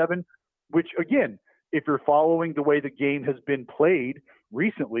get through 7, which, again, if you're following the way the game has been played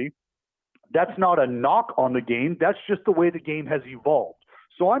recently, that's not a knock on the game. That's just the way the game has evolved.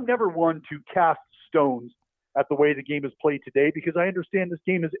 So I'm never one to cast stones at the way the game is played today, because I understand this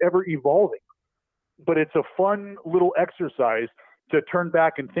game is ever evolving. But it's a fun little exercise to turn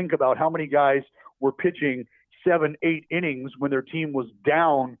back and think about how many guys were pitching 7-8 innings when their team was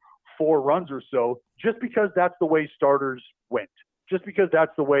down 4 runs or so, just because that's the way starters went, just because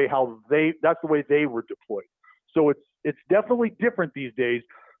that's the way they were deployed. So it's definitely different these days.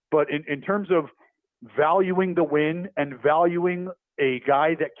 But in terms of valuing the win and valuing a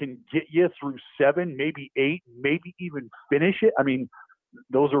guy that can get you through 7, maybe 8, maybe even finish it, I mean,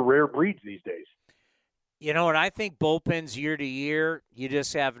 those are rare breeds these days. You know, and I think bullpens year to year, you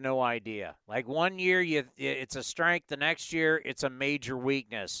just have no idea. Like one year it's a strength, the next year it's a major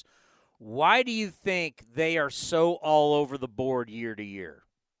weakness. Why do you think they are so all over the board year to year?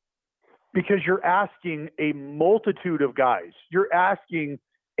 Because you're asking a multitude of guys. You're asking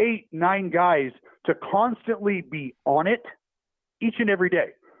 8, 9 guys to constantly be on it each and every day.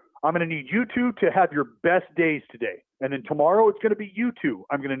 I'm going to need you two to have your best days today. And then tomorrow it's going to be you two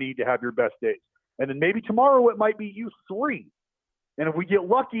I'm going to need to have your best days. And then maybe tomorrow it might be you 3. And if we get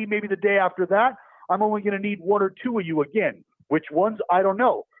lucky, maybe the day after that, I'm only going to need 1 or 2 of you again. Which ones? I don't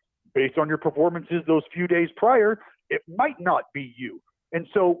know. based on your performances those few days prior, it might not be you. And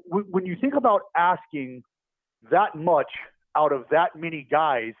so when you think about asking that much out of that many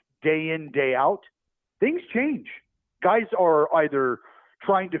guys day in, day out, things change. Guys are either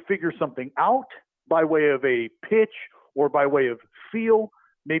trying to figure something out by way of a pitch or by way of feel.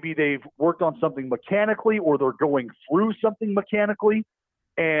 Maybe they've worked on something mechanically or they're going through something mechanically.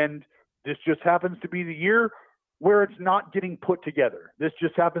 And this just happens to be the year where it's not getting put together. This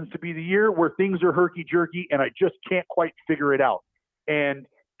just happens to be the year where things are herky-jerky and I just can't quite figure it out. And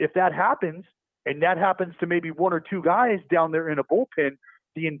if that happens, and that happens to maybe one or two guys down there in a bullpen,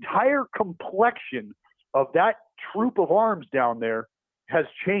 the entire complexion of that troop of arms down there has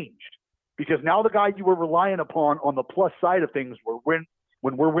changed. Because now the guy you were relying upon on the plus side of things, when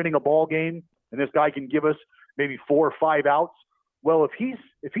we're winning a ball game and this guy can give us maybe 4 or 5 outs, well, if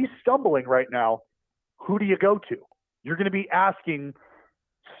he's stumbling right now, who do you go to? You're going to be asking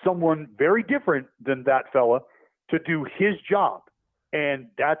someone very different than that fella to do his job. And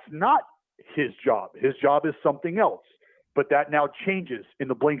that's not his job. His job is something else. But that now changes in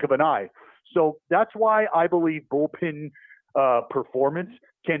the blink of an eye. So that's why I believe bullpen performance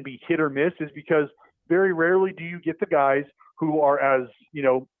can be hit or miss, is because very rarely do you get the guys who are as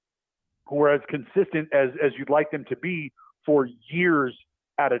consistent as you'd like them to be for years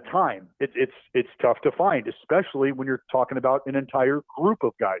at a time. It's tough to find, especially when you're talking about an entire group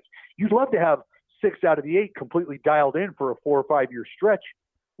of guys. You'd love to have 6 out of the 8 completely dialed in for a 4 or 5 year stretch.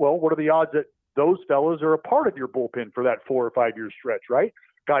 Well, what are the odds that those fellas are a part of your bullpen for that 4 or 5 year stretch, right?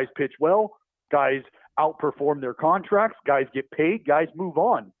 Guys pitch well, guys outperform their contracts, guys get paid, guys move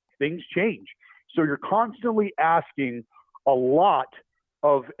on. Things change. So you're constantly asking a lot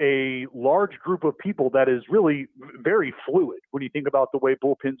of a large group of people that is really very fluid when you think about the way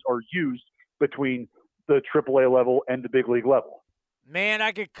bullpens are used between the AAA level and the big league level. Man,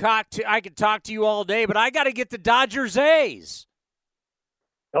 I could talk to you all day, but I got to get the Dodgers A's.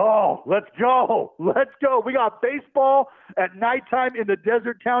 Oh, let's go. Let's go. We got baseball at nighttime in the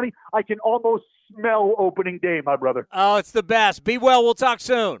desert county. I can almost smell opening day, my brother. Oh, it's the best. Be well. We'll talk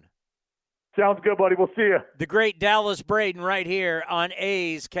soon. Sounds good, buddy. We'll see you. The great Dallas Braden right here on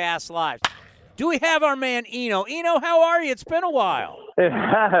A's Cast Live. Do we have our man Eno? Eno, how are you? It's been a while. It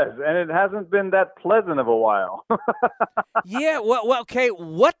has, and it hasn't been that pleasant of a while. Yeah, well, okay,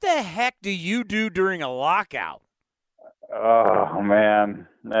 what the heck do you do during a lockout? Oh, man.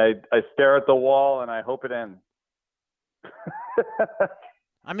 I stare at the wall, and I hope it ends.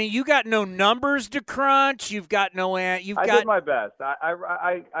 I mean, you got no numbers to crunch. You've got no. I did my best.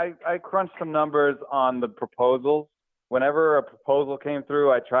 I crunched some numbers on the proposals. Whenever a proposal came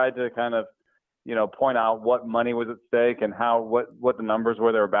through, I tried to kind of, point out what money was at stake and what the numbers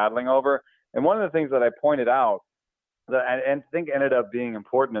were they were battling over. And one of the things that I pointed out that I think ended up being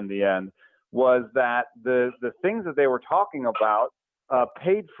important in the end was that the things that they were talking about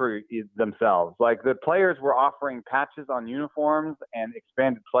paid for themselves. Like the players were offering patches on uniforms and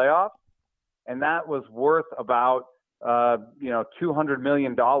expanded playoffs, and that was worth about $200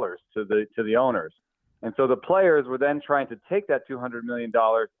 million to the owners. And so the players were then trying to take that $200 million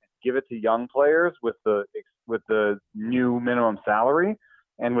and give it to young players with the new minimum salary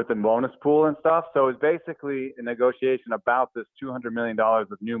and with the bonus pool and stuff. So it's basically a negotiation about this $200 million of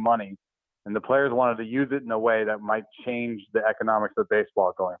new money. And the players wanted to use it in a way that might change the economics of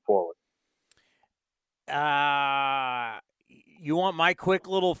baseball going forward. You want my quick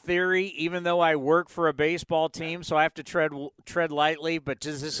little theory? Even though I work for a baseball team, so I have to tread lightly. But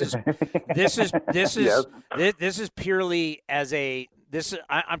just this is purely as a this.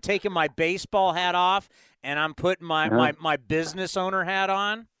 I'm taking my baseball hat off and I'm putting my business owner hat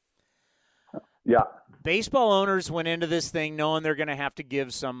on. Yeah. Baseball owners went into this thing knowing they're going to have to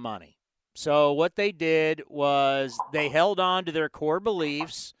give some money. So what they did was they held on to their core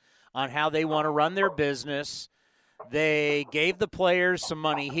beliefs on how they want to run their business. They gave the players some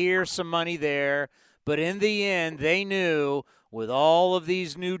money here, some money there. But in the end, they knew with all of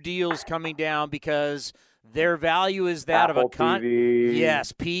these new deals coming down, because their value is that Apple of a TV.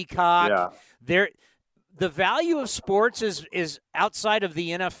 Yes, Peacock. Yeah. The value of sports is outside of the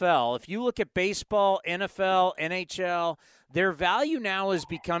NFL. If you look at baseball, NFL, NHL, their value now is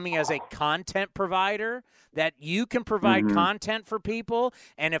becoming as a content provider, that you can provide content for people.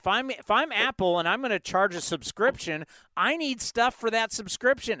 And if I'm Apple and I'm going to charge a subscription, I need stuff for that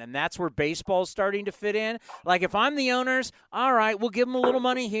subscription. And that's where baseball is starting to fit in. Like if I'm the owners, all right, we'll give them a little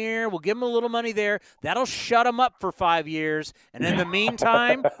money here. We'll give them a little money there. That'll shut them up for 5 years. And in the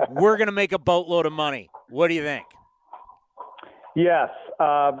meantime, we're going to make a boatload of money. What do you think? Yes.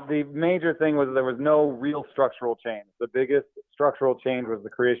 The major thing was there was no real structural change. The biggest structural change was the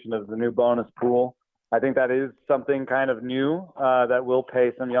creation of the new bonus pool. I think that is something kind of new that will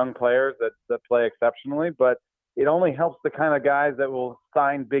pay some young players that play exceptionally, but it only helps the kind of guys that will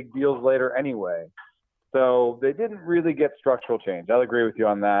sign big deals later anyway. So they didn't really get structural change. I'll agree with you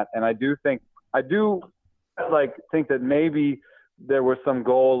on that. And I do think that maybe there was some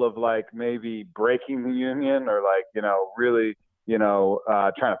goal of maybe breaking the union or really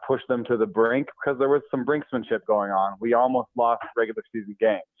trying to push them to the brink, because there was some brinksmanship going on. We almost lost regular season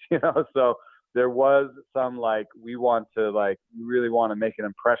games, so there was some we want to we really want to make an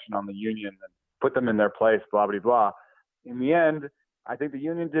impression on the union and put them in their place, blah, blah, blah. In the end, I think the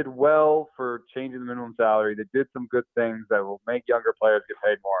union did well for changing the minimum salary. They did some good things that will make younger players get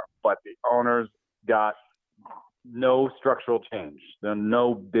paid more, but the owners got no structural change. There are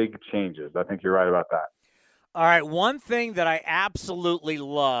no big changes. I think you're right about that. All right, one thing that I absolutely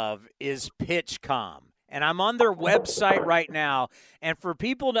love is PitchCom. And I'm on their website right now. And for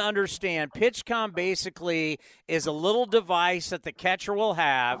people to understand, PitchCom basically is a little device that the catcher will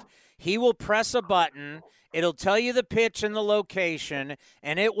have. He will press a button. It'll tell you the pitch and the location,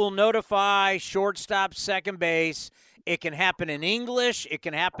 and it will notify shortstop, second base. It can happen in English. It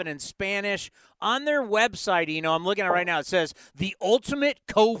can happen in Spanish. On their website, I'm looking at it right now, it says the ultimate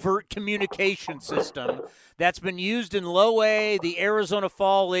covert communication system that's been used in Low A, the Arizona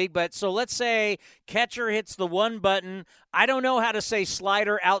Fall League. But so let's say catcher hits the one button. I don't know how to say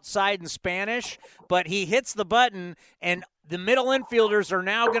slider outside in Spanish, but he hits the button, and the middle infielders are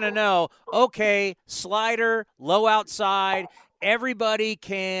now going to know, okay, slider, low outside. Everybody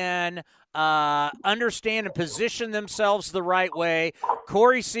can understand and position themselves the right way.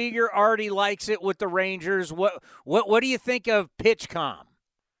 Corey Seager already likes it with the Rangers. What do you think of PitchCom?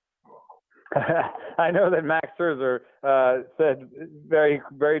 I know that Max Scherzer said very,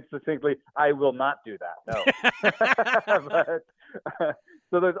 very succinctly, I will not do that. No. But,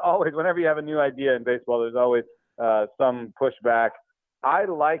 so there's always, whenever you have a new idea in baseball, there's always some pushback. I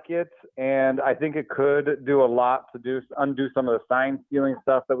like it, and I think it could do a lot to undo some of the sign stealing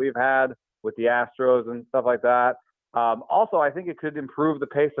stuff that we've had with the Astros and stuff like that. Also, I think it could improve the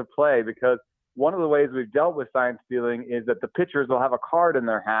pace of play, because one of the ways we've dealt with sign stealing is that the pitchers will have a card in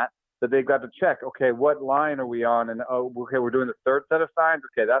their hat that they've got to check. Okay, what line are we on? And okay, we're doing the third set of signs.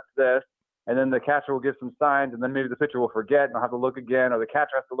 Okay, that's this. And then the catcher will give some signs, and then maybe the pitcher will forget and I'll have to look again, or the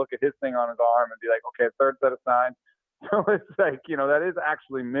catcher has to look at his thing on his arm and be like, okay, third set of signs. So it's that is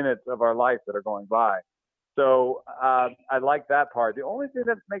actually minutes of our life that are going by. So I like that part. The only thing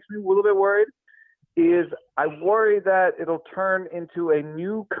that makes me a little bit worried is I worry that it'll turn into a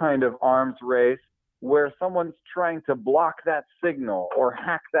new kind of arms race where someone's trying to block that signal or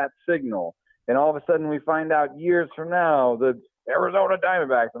hack that signal. And all of a sudden we find out years from now the Arizona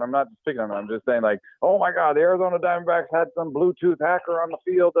Diamondbacks, and I'm not just picking on them, I'm just saying oh my God, the Arizona Diamondbacks had some Bluetooth hacker on the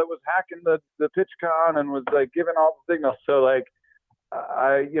field that was hacking the PitchCom and was giving all the signals. So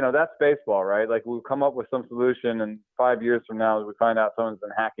that's baseball, right? We'll come up with some solution, and 5 years from now we find out someone's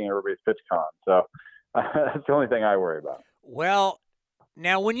been hacking everybody's PitchCom. So that's the only thing I worry about. Well,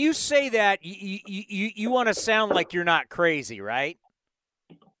 now when you say that, you want to sound like you're not crazy, right?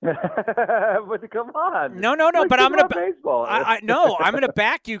 But come on. No. But I'm gonna baseball. I'm gonna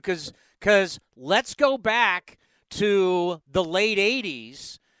back you because let's go back to the late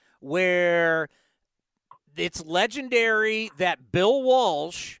 '80s where it's legendary that Bill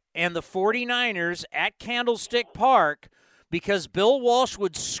Walsh and the 49ers at Candlestick Park, because Bill Walsh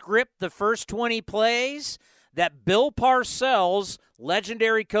would script the first 20 plays, that Bill Parcells,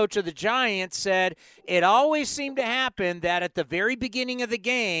 legendary coach of the Giants, said it always seemed to happen that at the very beginning of the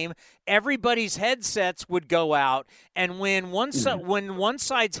game, everybody's headsets would go out, and when one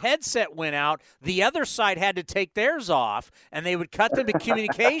side's headset went out, the other side had to take theirs off, and they would cut them to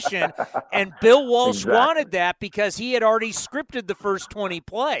communication, and Bill Walsh wanted that because he had already scripted the first 20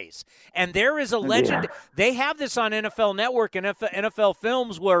 plays. And there is a legend. Yeah. They have this on NFL Network and NFL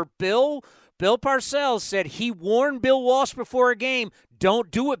Films where Bill Parcells said he warned Bill Walsh before a game, don't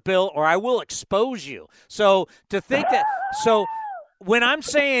do it, Bill, or I will expose you. So to think that – so when I'm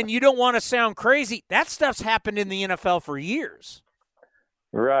saying you don't want to sound crazy, that stuff's happened in the NFL for years.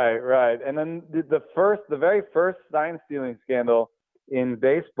 Right. And then the very first sign stealing scandal in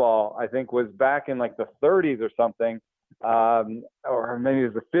baseball, I think, was back in the 30s or something, or maybe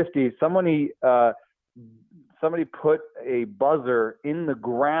it was the 50s. Somebody put a buzzer in the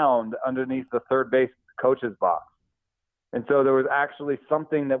ground underneath the third base coach's box. And so there was actually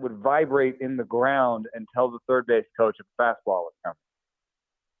something that would vibrate in the ground and tell the third base coach if a fastball was coming.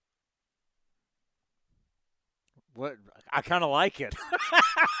 What? I kind of like it.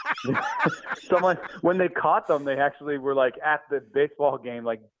 Someone, when they caught them, they actually were like at the baseball game,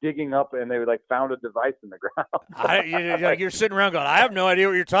 like digging up, and they were like found a device in the ground. You're sitting around going, I have no idea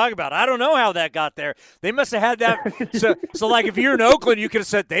what you're talking about. I don't know how that got there. They must have had that. So like if you're in Oakland, you could have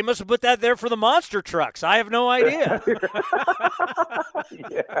said they must have put that there for the monster trucks. I have no idea.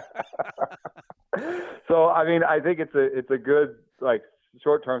 Yeah. So I mean, I think it's a good like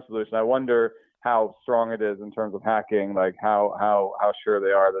short-term solution. I wonder how strong it is in terms of hacking, like how sure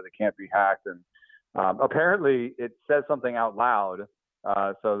they are that it can't be hacked. And apparently it says something out loud,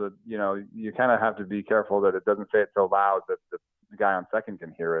 so that, you kind of have to be careful that it doesn't say it so loud that the guy on second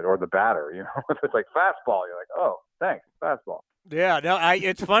can hear it, or the batter, if it's like fastball, you're like, oh, thanks, fastball. Yeah, no,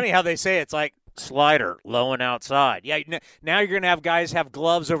 it's funny how they say it's like slider, low and outside. Yeah, now you're going to have guys have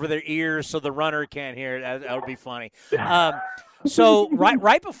gloves over their ears so the runner can't hear it. That would be funny. So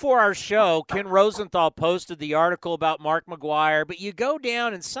right before our show, Ken Rosenthal posted the article about Mark McGwire, but you go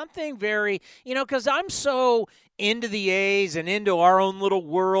down and something very, because I'm so into the A's and into our own little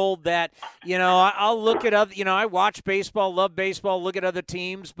world that, I'll look at other, I watch baseball, love baseball, look at other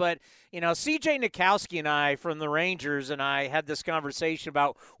teams, but, C.J. Nikowski and I from the Rangers and I had this conversation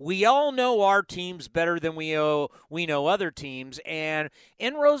about we all know our teams better than we know other teams. And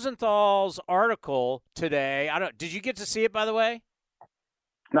in Rosenthal's article today, did you get to see it, by the way?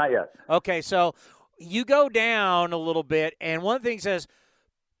 Not yet. Okay, so you go down a little bit, and one of the things says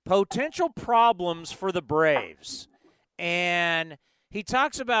potential problems for the Braves. And he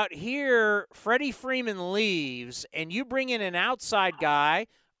talks about here Freddie Freeman leaves, and you bring in an outside guy,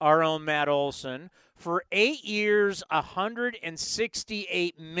 our own Matt Olson, for 8 years,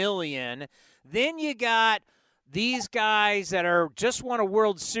 $168 million. Then you got these guys that are just won a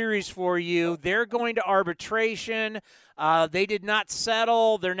World Series for you. They're going to arbitration. They did not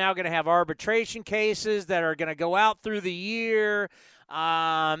settle. They're now going to have arbitration cases that are going to go out through the year.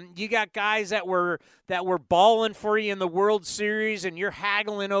 You got guys that were balling for you in the World Series, and you're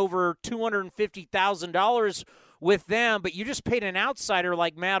haggling over $250,000 with them, but you just paid an outsider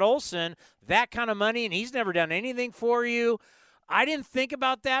like Matt Olson that kind of money, and he's never done anything for you. I didn't think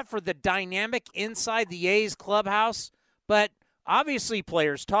about that for the dynamic inside the A's clubhouse, but obviously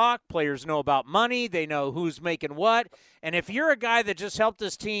players talk, players know about money, they know who's making what, and if you're a guy that just helped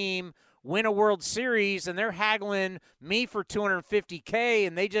this team win a World Series and they're haggling me for $250K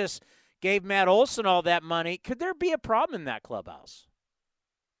and they just gave Matt Olson all that money, could there be a problem in that clubhouse?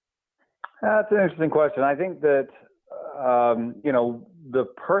 That's an interesting question. I think that, the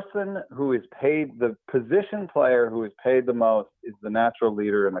person who is paid, the position player who is paid the most is the natural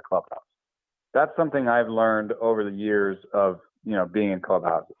leader in the clubhouse. That's something I've learned over the years of, being in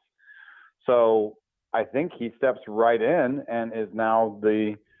clubhouses. So I think he steps right in and is now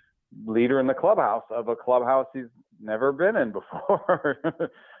the leader in the clubhouse of a clubhouse he's never been in before.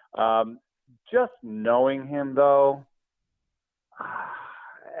 Just knowing him, though,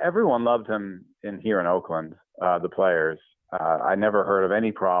 everyone loved him here in Oakland, the players. I never heard of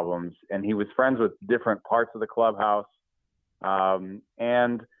any problems, and he was friends with different parts of the clubhouse.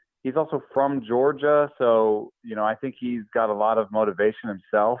 And he's also from Georgia, so, I think he's got a lot of motivation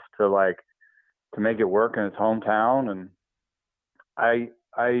himself to make it work in his hometown. And I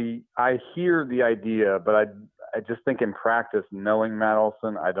hear the idea, but I just think in practice, knowing Matt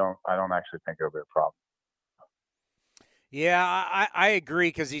Olson, I don't actually think it'll be a problem. Yeah, I agree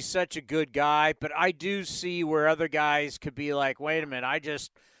because he's such a good guy, but I do see where other guys could be like, wait a minute, I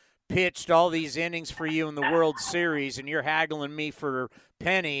just pitched all these innings for you in the World Series and you're haggling me for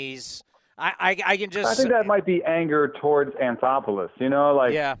pennies. I can just – I think that might be anger towards Anthopoulos,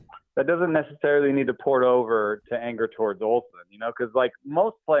 yeah. That doesn't necessarily need to port over to anger towards Olson, because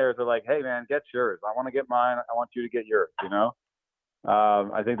most players are like, hey, man, get yours. I want to get mine. I want you to get yours,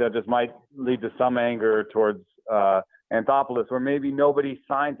 I think that just might lead to some anger towards Anthopoulos, where maybe nobody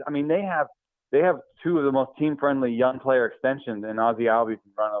signs. I mean, they have two of the most team-friendly young player extensions in Ozzie Albies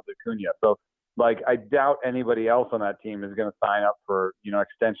and Ronald Acuna. So, I doubt anybody else on that team is going to sign up for,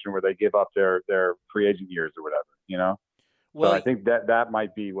 extension where they give up their free agent years or whatever, Well, so I think that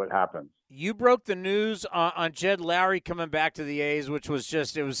might be what happens. You broke the news on Jed Lowry coming back to the A's, which was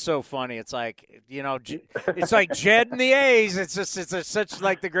it was so funny. It's like, it's like Jed and the A's. It's such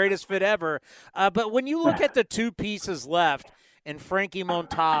the greatest fit ever. But when you look at the two pieces left and Frankie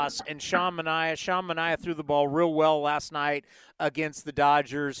Montas and Sean Manaea threw the ball real well last night against the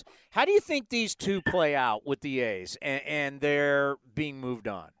Dodgers. How do you think these two play out with the A's and they're being moved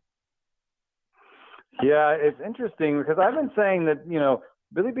on? Yeah, it's interesting because I've been saying that,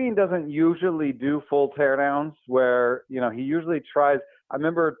 Billy Beane doesn't usually do full teardowns where, you know, he usually tries. I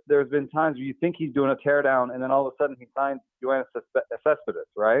remember there's been times where you think he's doing a teardown and then all of a sudden he signs Yoenis Cespedes,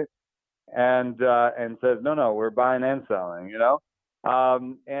 right? And says, no, we're buying and selling, you know?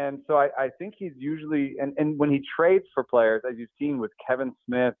 And so I think he's usually, and when he trades for players, as you've seen with Kevin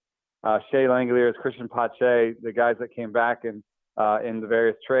Smith, Shea Langeliers, Christian Pache, the guys that came back in the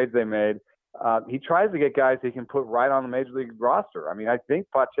various trades they made, he tries to get guys he can put right on the major league roster. I mean, I think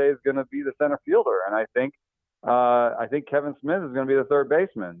Pache is going to be the center fielder, and I think Kevin Smith is going to be the third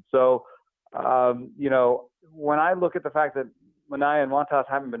baseman. So, you know, when I look at the fact that Manaea and Montas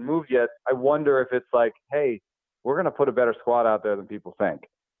haven't been moved yet, I wonder if it's like, hey, we're going to put a better squad out there than people think.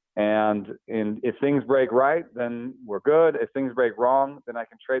 And if things break right, then we're good. If things break wrong, then I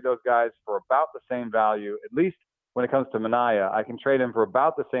can trade those guys for about the same value. At least when it comes to Manaea, I can trade him for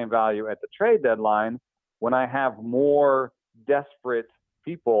about the same value at the trade deadline when I have more desperate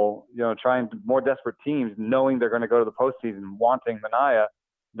people, you know, more desperate teams knowing they're going to go to the postseason wanting Manaea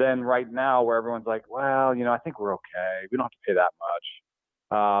than right now where everyone's like, well, you know, I think we're okay. We don't have to pay that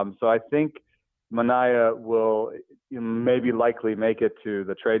much. So I think Manaea will maybe likely make it to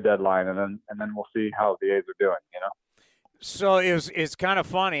the trade deadline, and then we'll see how the A's are doing, you know? So it's kind of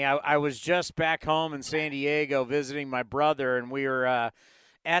funny. I was just back home in San Diego visiting my brother, and we were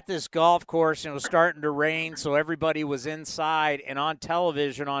at this golf course, and it was starting to rain, so everybody was inside. And on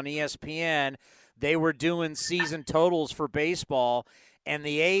television on ESPN, they were doing season totals for baseball, and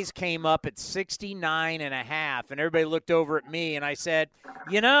the A's came up at 69.5, and everybody looked over at me, and I said,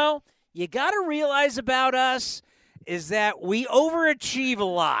 you know, you got to realize about us is that we overachieve a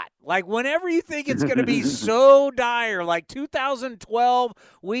lot. Like, whenever you think it's going to be so dire, like 2012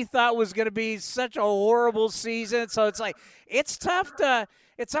 we thought was going to be such a horrible season. So it's like, it's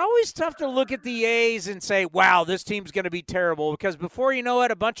always tough to look at the A's and say, wow, this team's going to be terrible, because before you know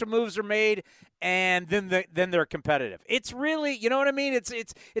it, a bunch of moves are made and then they're competitive. It's really, you know what I mean?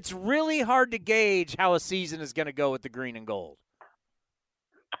 It's really hard to gauge how a season is going to go with the green and gold.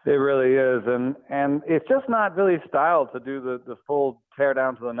 It really is, and it's just not really styled to do the full tear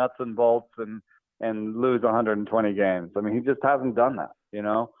down to the nuts and bolts and lose 120 games. I mean, he just hasn't done that, you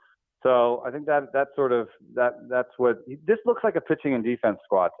know. So I think that's what this looks like, a pitching and defense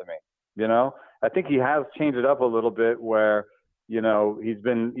squad to me. You know, I think he has changed it up a little bit where, you know, he's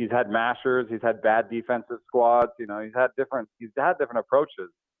had mashers, he's had bad defensive squads, you know, he's had different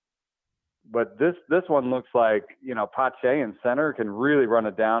approaches. But this one looks like, you know, Pache in center can really run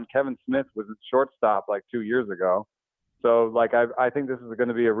it down. Kevin Smith was at shortstop like 2 years ago. So, like, I think this is going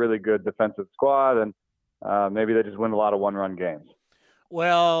to be a really good defensive squad, and maybe they just win a lot of one-run games.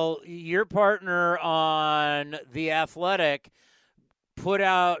 Well, your partner on The Athletic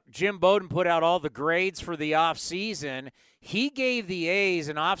Jim Bowden put out all the grades for the offseason. He gave the A's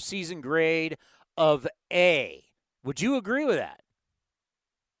an offseason grade of A. Would you agree with that?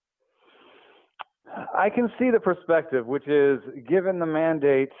 I can see the perspective, which is given the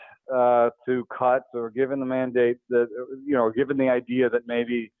mandate to cut, or given the mandate that, you know, given the idea that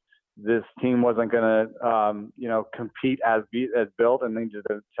maybe this team wasn't going to, you know, compete as built and needed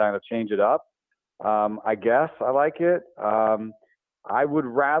to kind of change it up. I guess I like it. I would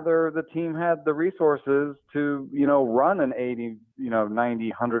rather the team had the resources to, you know, run an 80, you know, 90,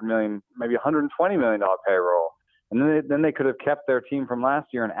 100 million, maybe $120 million payroll. And then they could have kept their team from last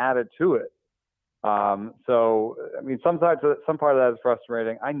year and added to it. So, I mean, some part of that is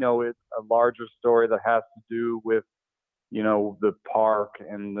frustrating. I know it's a larger story that has to do with, you know, the park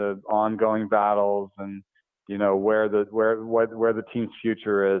and the ongoing battles and, you know, where the team's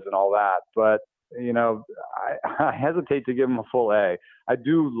future is and all that. But, you know, I hesitate to give them a full A. I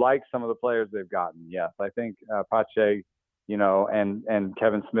do like some of the players they've gotten. Yes, I think Pache, you know, and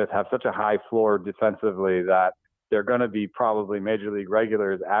Kevin Smith have such a high floor defensively that they're going to be probably major league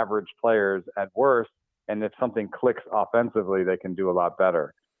regulars, average players at worst. And if something clicks offensively, they can do a lot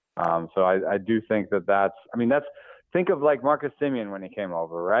better. So I do think think of like Marcus Semien when he came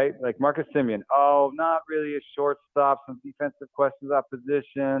over, right? Like Marcus Semien, not really a shortstop, some defensive questions at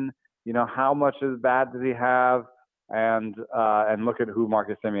position. You know, how much as bad does he have? And look at who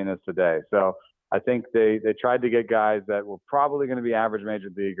Marcus Semien is today. So I think they tried to get guys that were probably going to be average major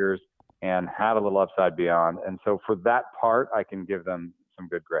leaguers and had a little upside beyond. And so for that part, I can give them some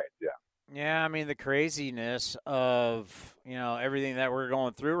good grades, yeah. Yeah, I mean, the craziness of, you know, everything that we're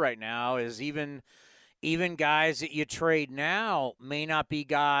going through right now is even guys that you trade now may not be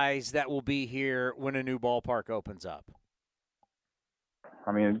guys that will be here when a new ballpark opens up.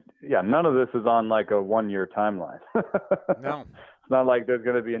 I mean, yeah, none of this is on like a 1-year timeline. No. It's not like there's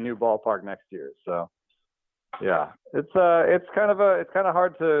going to be a new ballpark next year, so. Yeah, it's kind of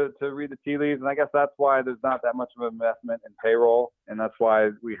hard to read the tea leaves, and I guess that's why there's not that much of an investment in payroll, and that's why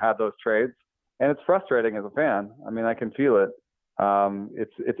we had those trades. And it's frustrating as a fan. I mean, I can feel it.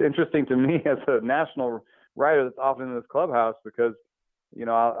 It's interesting to me as a national writer that's often in this clubhouse because, you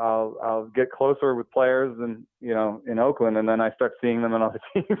know, I'll get closer with players and, you know, in Oakland, and then I start seeing them on other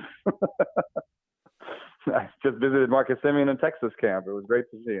teams. I just visited Marcus Semien in Texas camp. It was great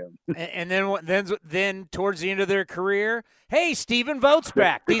to see him. And then towards the end of their career, hey, Stephen Vogt's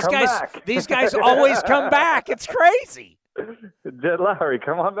back. These guys always come back. It's crazy. Jed Lowry,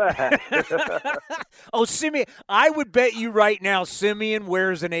 come on back. Oh, Semien, I would bet you right now Semien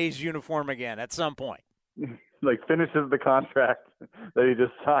wears an A's uniform again at some point. Like finishes the contract that he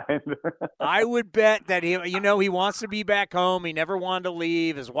just signed. I would bet that he wants to be back home. He never wanted to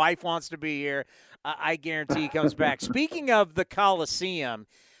leave. His wife wants to be here. I guarantee he comes back. Speaking of the Coliseum,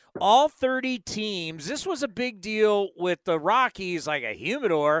 all 30 teams, this was a big deal with the Rockies, like a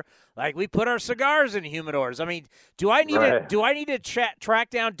humidor. Like we put our cigars in humidors. I mean, do I need to track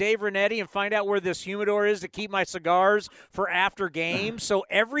down Dave Renetti and find out where this humidor is to keep my cigars for after games? So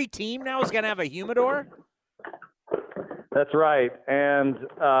every team now is going to have a humidor? That's right. And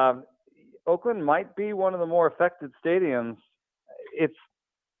Oakland might be one of the more affected stadiums.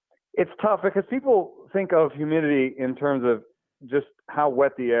 It's tough because people think of humidity in terms of just how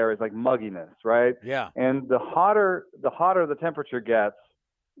wet the air is, like mugginess, right? Yeah. And the hotter the temperature gets,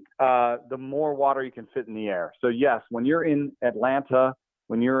 the more water you can fit in the air. So yes, when you're in Atlanta,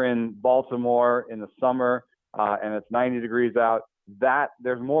 when you're in Baltimore in the summer, and it's 90 degrees out,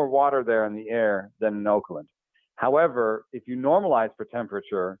 there's more water there in the air than in Oakland. However, if you normalize for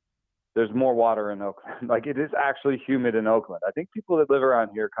temperature, there's more water in Oakland. Like it is actually humid in Oakland. I think people that live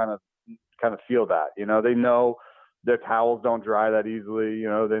around here kind of feel that. You know, they know their towels don't dry that easily. You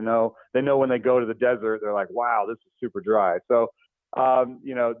know, they know when they go to the desert, they're like, wow, this is super dry. So,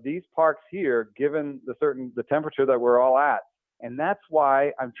 you know, these parks here, given the temperature that we're all at, and that's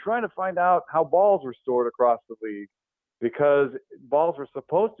why I'm trying to find out how balls were stored across the league, because balls were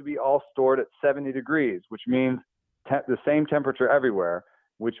supposed to be all stored at 70 degrees, which means the same temperature everywhere,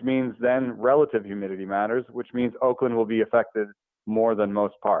 which means then relative humidity matters, which means Oakland will be affected more than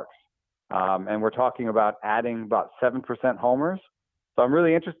most parks. And we're talking about adding about 7% homers. So I'm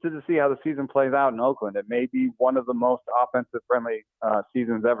really interested to see how the season plays out in Oakland. It may be one of the most offensive-friendly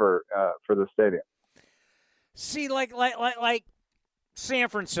seasons ever for the stadium. See, like San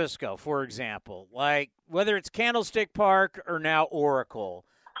Francisco, for example, like whether it's Candlestick Park or now Oracle,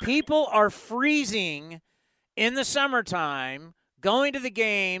 people are freezing in the summertime, going to the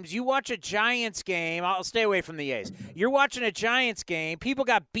games. You watch a Giants game. I'll stay away from the A's. You're watching a Giants game. People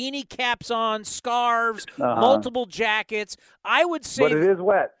got beanie caps on, scarves, multiple jackets. I would say, but it is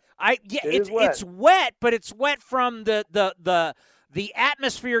wet. It's wet, but it's wet from the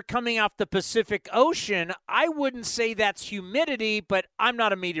atmosphere coming off the Pacific Ocean. I wouldn't say that's humidity, but I'm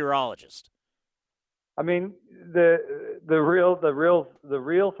not a meteorologist. I mean, the real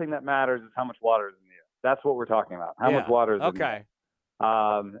thing that matters is how much water is in the air. That's what we're talking about. How much water is in the air.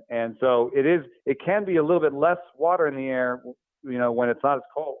 And so it can be a little bit less water in the air, you know, when it's not as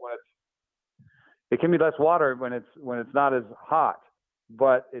cold. It can be less water when it's not as hot,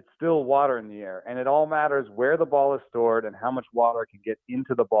 but it's still water in the air. And it all matters where the ball is stored and how much water can get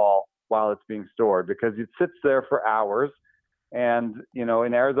into the ball while it's being stored, because it sits there for hours. And, you know,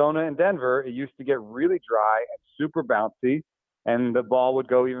 in Arizona and Denver, it used to get really dry and super bouncy, and the ball would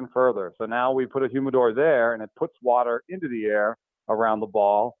go even further. So now we put a humidor there, and it puts water into the air around the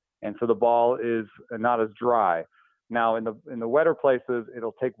ball, and so the ball is not as dry. Now in the wetter places,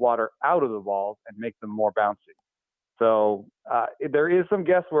 it'll take water out of the balls and make them more bouncy. So there is some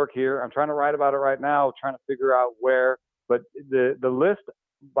guesswork here. I'm trying to write about it right now, trying to figure out where. But the list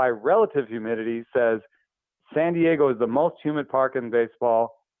by relative humidity says San Diego is the most humid park in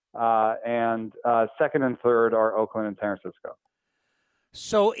baseball, and second and third are Oakland and San Francisco.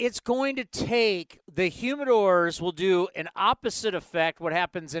 So it's going to take, the humidors will do an opposite effect, what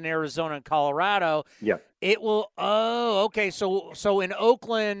happens in Arizona and Colorado. Yeah. It will, So in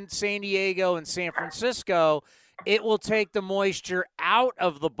Oakland, San Diego, and San Francisco, it will take the moisture out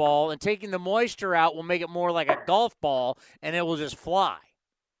of the ball, and taking the moisture out will make it more like a golf ball, and it will just fly.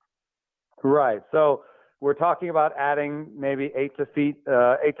 Right. So we're talking about adding maybe 8 to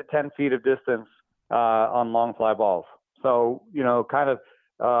 10 feet of distance on long fly balls. So, you know, kind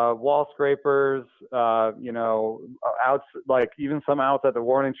of wall scrapers, you know, outs, like even some outs at the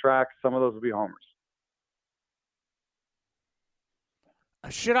warning track, some of those will be homers.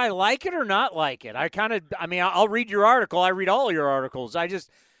 Should I like it or not like it? I'll read your article. I read all your articles.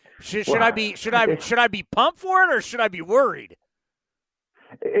 Should I be pumped for it or should I be worried?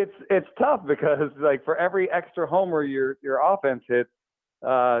 It's tough because like for every extra homer your offense hits,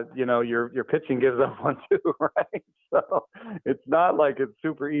 your pitching gives up one too, right? So it's not like it's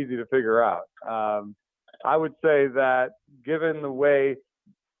super easy to figure out. I would say that given the way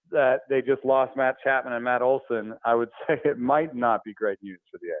that they just lost Matt Chapman and Matt Olson, I would say it might not be great news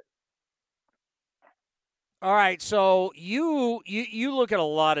for the A's. All right, so you look at a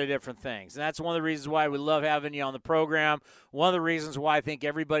lot of different things, and that's one of the reasons why we love having you on the program. One of the reasons why I think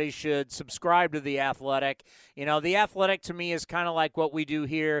everybody should subscribe to The Athletic. You know, The Athletic to me is kind of like what we do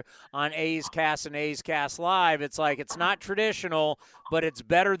here on A's Cast and A's Cast Live. It's like it's not traditional, but it's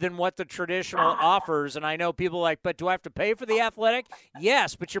better than what the traditional offers. And I know people are like, but do I have to pay for The Athletic?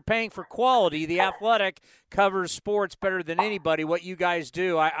 Yes, but you're paying for quality. The Athletic covers sports better than anybody. What you guys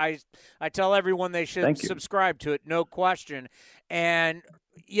do, I tell everyone they should subscribe to it, no question. And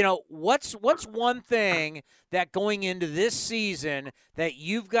you know, what's one thing that going into this season that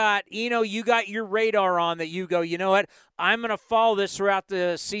you've got, you got your radar on that you go, you know what, I'm going to follow this throughout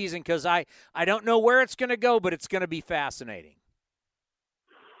the season because I don't know where it's going to go, but it's going to be fascinating.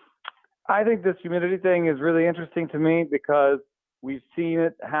 I think this humidity thing is really interesting to me because we've seen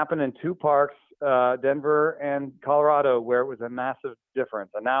it happen in two parks, Denver and Colorado, where it was a massive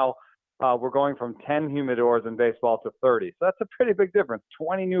difference. And now we're going from 10 humidors in baseball to 30. So that's a pretty big difference.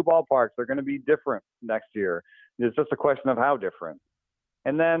 20 new ballparks are going to be different next year. It's just a question of how different.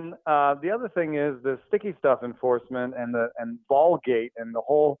 And then the other thing is the sticky stuff enforcement and ball gate and the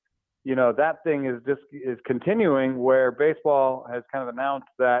whole, that thing is continuing where baseball has kind of announced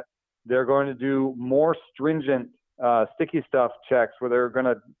that they're going to do more stringent sticky stuff checks where they're going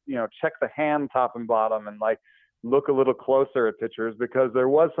to, check the hand top and bottom and look a little closer at pitchers because there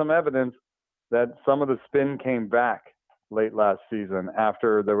was some evidence that some of the spin came back late last season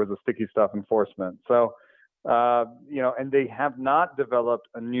after there was a sticky stuff enforcement. So, and they have not developed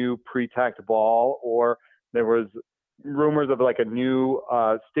a new pre-tacked ball, or there was rumors of like a new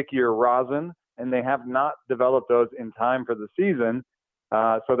stickier rosin, and they have not developed those in time for the season.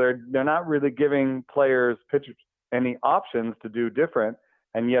 So they're not really giving pitchers any options to do different,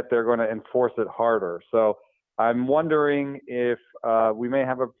 and yet they're going to enforce it harder. So I'm wondering if we may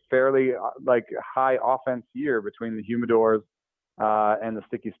have a fairly high offense year between the humidors and the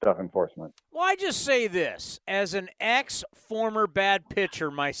sticky stuff enforcement. Well, I just say this as an ex-former bad pitcher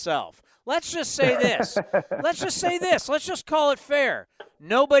myself. Let's just say this. Let's just call it fair.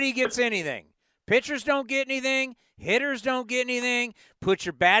 Nobody gets anything. Pitchers don't get anything. Hitters don't get anything. Put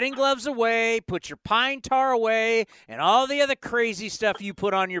your batting gloves away. Put your pine tar away. And all the other crazy stuff you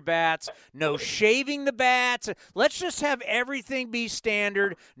put on your bats. No shaving the bats. Let's just have everything be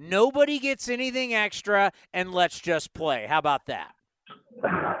standard. Nobody gets anything extra. And let's just play. How about that?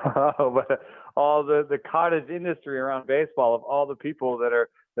 But all the cottage industry around baseball of all the people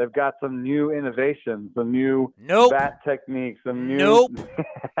they've got some new innovations, some new bat techniques, some new.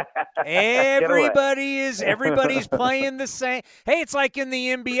 Everybody's playing the same. Hey, it's like in the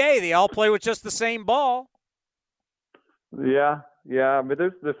NBA. They all play with just the same ball. Yeah. But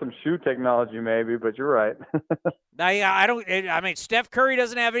there's some shoe technology maybe, but you're right. I mean, Steph Curry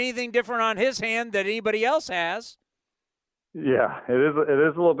doesn't have anything different on his hand that anybody else has. Yeah, it is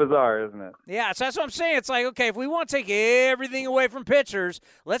a little bizarre, isn't it? Yeah, so that's what I'm saying. It's like, okay, if we want to take everything away from pitchers,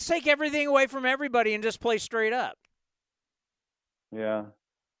 let's take everything away from everybody and just play straight up. Yeah.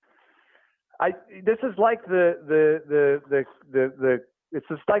 This is like it's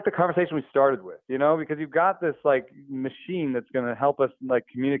just like the conversation we started with, because you've got this machine that's going to help us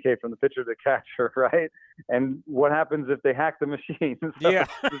communicate from the pitcher to the catcher, right? And what happens if they hack the machine? So yeah.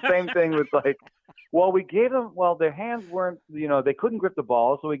 It's the same thing with we gave them, their hands weren't, they couldn't grip the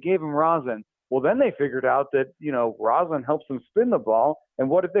ball, so we gave them rosin. Well, then they figured out that, rosin helps them spin the ball. And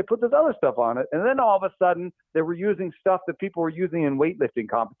what if they put this other stuff on it? And then all of a sudden they were using stuff that people were using in weightlifting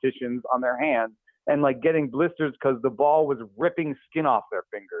competitions on their hands and getting blisters because the ball was ripping skin off their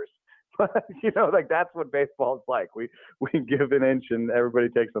fingers. That's what baseball is like. We give an inch and everybody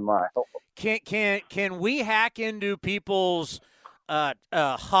takes a mile. Can we hack into people's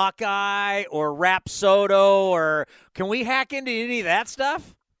Hawkeye or Rapsodo, or can we hack into any of that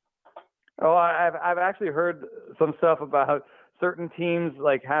stuff? Oh, I've actually heard some stuff about certain teams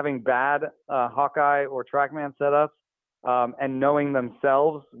having bad Hawkeye or TrackMan setups and knowing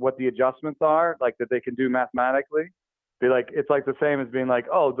themselves what the adjustments are, that they can do mathematically. It's the same as being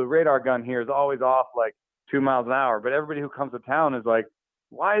the radar gun here is always off 2 miles an hour, but everybody who comes to town is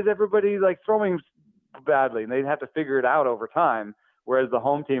why is everybody throwing badly? And they'd have to figure it out over time. Whereas the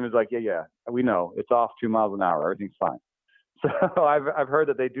home team is yeah, we know it's off 2 miles an hour. Everything's fine. So I've heard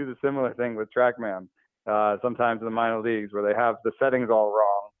that they do the similar thing with TrackMan sometimes in the minor leagues, where they have the settings all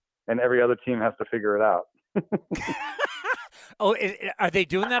wrong and every other team has to figure it out. Oh, are they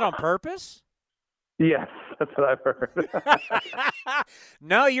doing that on purpose? Yes, that's what I've heard.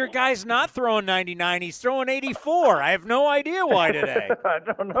 No, your guy's not throwing 99. He's throwing 84. I have no idea why today. I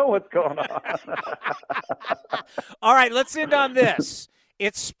don't know what's going on. All right, let's end on this.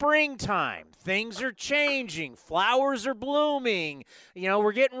 It's springtime. Things are changing. Flowers are blooming. You know,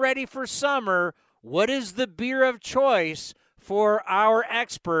 we're getting ready for summer. What is the beer of choice for our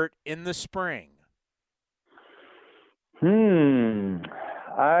expert in the spring? I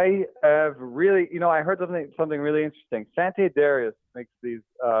have really, I heard something really interesting. Sante Darius makes these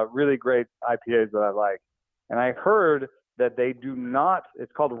really great IPAs that I like. And I heard that they do not,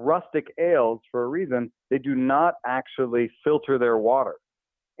 it's called rustic ales for a reason, they do not actually filter their water.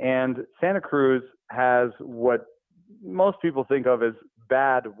 And Santa Cruz has what most people think of as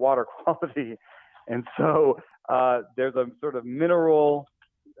bad water quality. And so there's a sort of mineral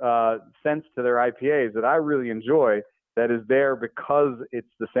sense to their IPAs that I really enjoy that is there because it's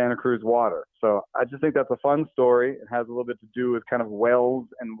the Santa Cruz water. So I just think that's a fun story. It has a little bit to do with kind of wells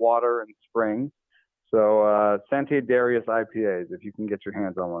and water and springs. So Sante Darius IPAs, if you can get your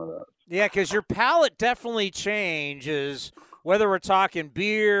hands on one of those. Yeah, because your palate definitely changes, whether we're talking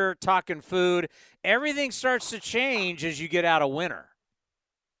beer, talking food. Everything starts to change as you get out of winter.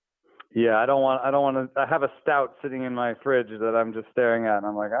 Yeah, I don't want to. I have a stout sitting in my fridge that I'm just staring at, and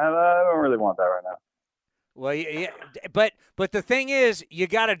I'm like, I don't really want that right now. Well, yeah, but the thing is, you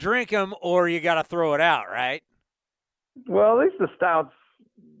got to drink them or you got to throw it out, right? Well, at least the stouts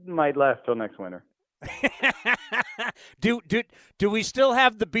might last till next winter. Do we still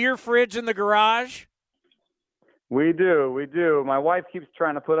have the beer fridge in the garage? We do. My wife keeps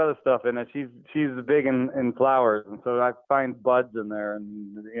trying to put other stuff in it. She's big in flowers, and so I find buds in there,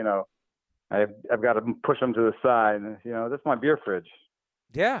 and I've got to push them to the side. And, that's my beer fridge.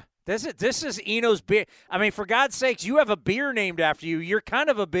 Yeah. This is Eno's beer. I mean, for God's sakes, you have a beer named after you. You're kind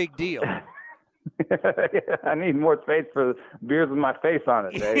of a big deal. I need more space for beers with my face on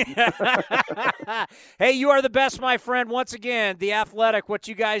it, Dave. Hey, you are the best, my friend. Once again, The Athletic, what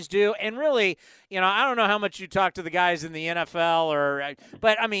you guys do. And really, I don't know how much you talk to the guys in the NFL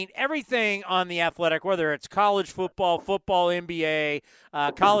but I mean, everything on The Athletic, whether it's college football, NBA,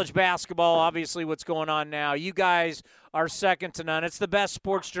 college basketball, obviously what's going on now. You guys are second to none. It's the best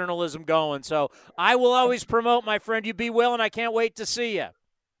sports journalism going. So I will always promote, my friend. You be well, and I can't wait to see you.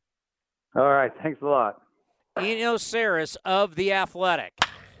 All right. Thanks a lot. Eno Sarris of The Athletic.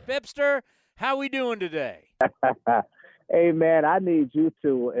 Bipster, how we doing today? Hey, man, I need you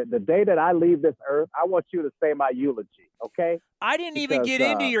to, the day that I leave this earth, I want you to say my eulogy, okay? I didn't even get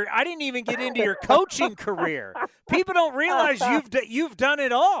into your coaching career. People don't realize you've done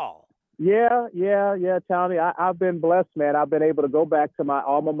it all. Yeah, Tommy. I've been blessed, man. I've been able to go back to my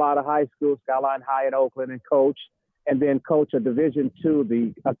alma mater high school, Skyline High in Oakland, and coach, and then coach a Division II,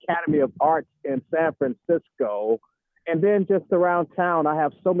 the Academy of Arts in San Francisco. And then just around town, I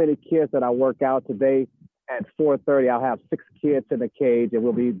have so many kids that I work out today. At 4:30, I'll have 6 kids in the cage, and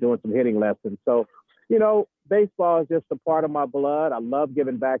we'll be doing some hitting lessons. So, baseball is just a part of my blood. I love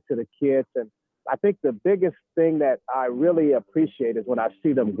giving back to the kids. And I think the biggest thing that I really appreciate is when I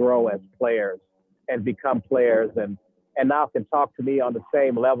see them grow as players and become players and now can talk to me on the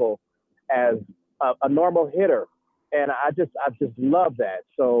same level as a normal hitter. And I just love that.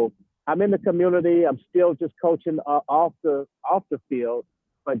 So I'm in the community. I'm still just coaching off the field,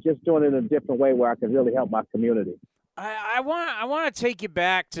 but just doing it in a different way where I can really help my community. I want to take you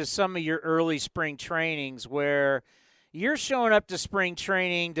back to some of your early spring trainings where you're showing up to spring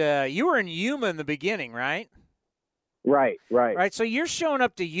training you were in Yuma in the beginning, right? Right. So you're showing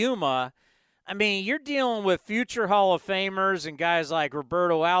up to Yuma. I mean, you're dealing with future Hall of Famers and guys like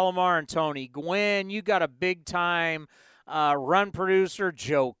Roberto Alomar and Tony Gwynn. You got a big-time run producer,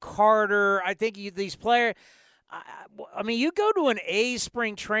 Joe Carter. I think these players – I mean, you go to an A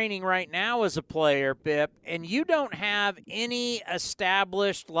spring training right now as a player, Pip, and you don't have any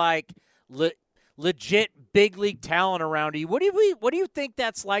established, legit big league talent around you. What do you think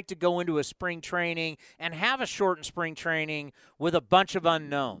that's like to go into a spring training and have a shortened spring training with a bunch of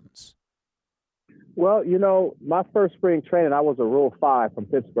unknowns? Well, my first spring training, I was a Rule 5 from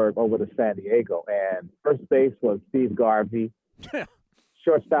Pittsburgh over to San Diego, and first base was Steve Garvey.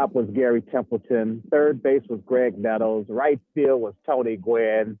 Shortstop was Gary Templeton. Third base was Greg Nettles. Right field was Tony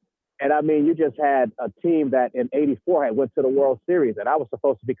Gwynn. And, I mean, you just had a team that in '84 had went to the World Series, and I was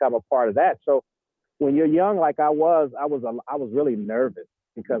supposed to become a part of that. So when you're young like I was really nervous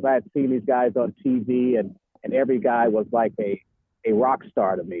because I had seen these guys on TV and and every guy was like a rock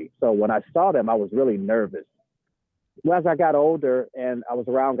star to me. So when I saw them, I was really nervous. Well, as I got older and I was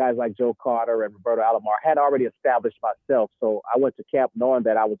around guys like Joe Carter and Roberto Alomar, I had already established myself. So I went to camp knowing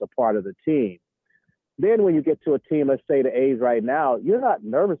that I was a part of the team. Then when you get to a team, let's say the A's right now, you're not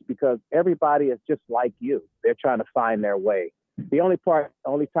nervous because everybody is just like you. They're trying to find their way. The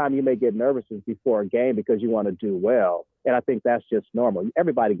only time you may get nervous is before a game because you want to do well. And I think that's just normal.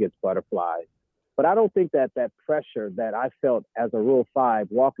 Everybody gets butterflies. But I don't think that pressure that I felt as a Rule 5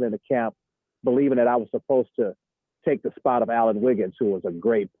 walking into camp, believing that I was supposed to take the spot of Alan Wiggins, who was a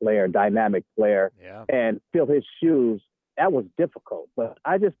great player, dynamic player, and fill his shoes, that was difficult. But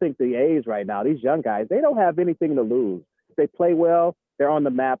I just think the A's right now, these young guys, they don't have anything to lose. If they play well, they're on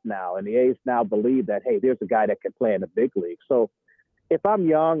the map now. And the A's now believe that, hey, there's a guy that can play in the big league. So if I'm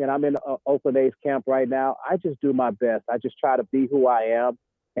young and I'm in Oakland A's camp right now, I just do my best. I just try to be who I am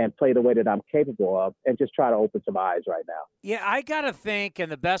and play the way that I'm capable of and just try to open some eyes right now. Yeah, I got to think,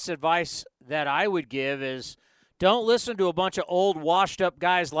 and the best advice that I would give is don't listen to a bunch of old, washed-up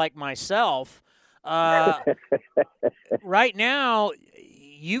guys like myself. Right now,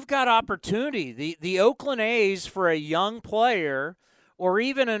 you've got opportunity. The Oakland A's, for a young player or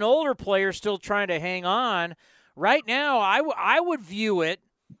even an older player still trying to hang on, right now I would view it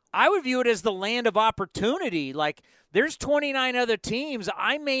as the land of opportunity. Like, there's 29 other teams.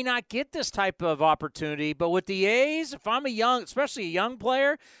 I may not get this type of opportunity, but with the A's, if I'm especially a young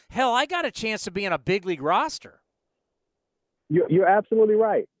player, hell, I got a chance to be on a big league roster. You're absolutely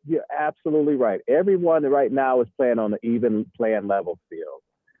right. You're absolutely right. Everyone right now is playing on the even playing level field.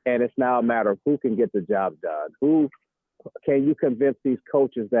 And it's now a matter of who can get the job done. Who can you convince these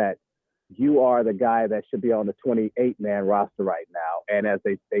coaches that you are the guy that should be on the 28-man roster right now? And as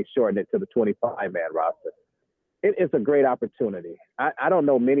they shorten it to the 25-man roster. It is a great opportunity. I don't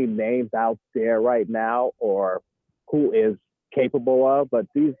know many names out there right now or who is capable of, but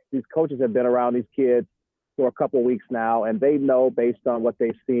these coaches have been around these kids for a couple of weeks now, and they know based on what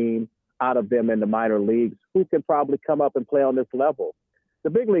they've seen out of them in the minor leagues who can probably come up and play on this level. The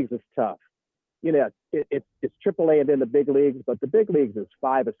big leagues is tough. You know, it's AAA and then the big leagues, but the big leagues is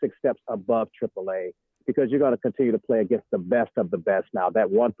 5 or 6 steps above AAA because you're going to continue to play against the best of the best now, that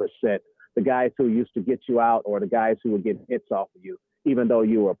 1%, the guys who used to get you out or the guys who would get hits off of you, even though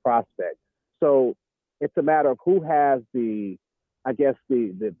you were a prospect. So it's a matter of who has the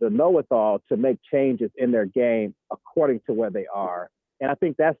know-it-all to make changes in their game according to where they are. And I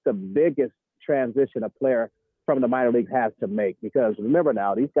think that's the biggest transition a player from the minor league has to make, because remember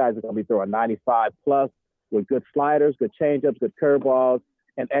now, these guys are going to be throwing 95 plus with good sliders, good changeups, good curveballs,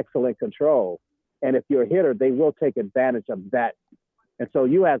 and excellent control. And if you're a hitter, they will take advantage of that. And so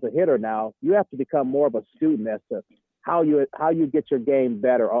you as a hitter now, you have to become more of a student as to how you get your game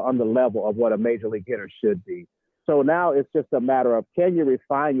better on the level of what a major league hitter should be. So now it's just a matter of, can you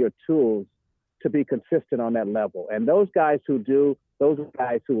refine your tools to be consistent on that level? And those guys who do, those are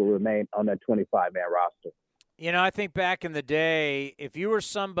guys who will remain on that 25-man roster. You know, I think back in the day, if you were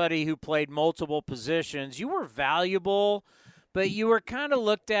somebody who played multiple positions, you were valuable, but you were kind of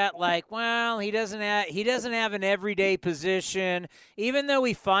looked at like, well, he doesn't have an everyday position. Even though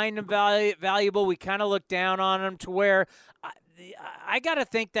we find him valuable, we kind of look down on him, to where I got to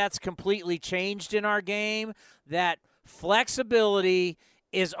think that's completely changed in our game, that flexibility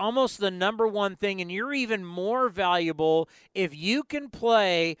is almost the number one thing, and you're even more valuable if you can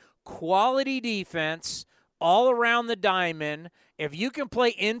play quality defense all around the diamond, if you can play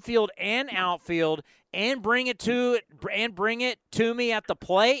infield and outfield and bring it to me at the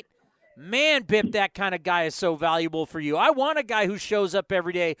plate. Man, Bip, that kind of guy is so valuable for you. I want a guy who shows up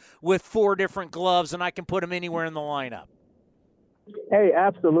every day with 4 different gloves and I can put him anywhere in the lineup. Hey,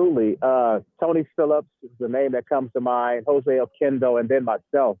 absolutely. Tony Phillips is the name that comes to mind, Jose Oquendo, and then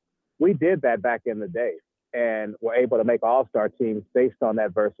myself. We did that back in the day and were able to make all-star teams based on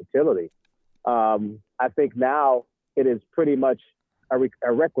that versatility. I think now it is pretty much a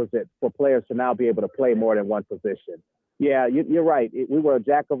requisite for players to now be able to play more than one position. Yeah, you're right. We were a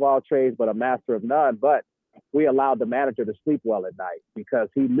jack of all trades, but a master of none. But we allowed the manager to sleep well at night because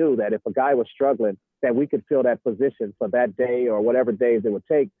he knew that if a guy was struggling, that we could fill that position for that day or whatever days it would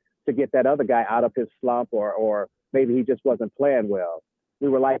take to get that other guy out of his slump or maybe he just wasn't playing well. We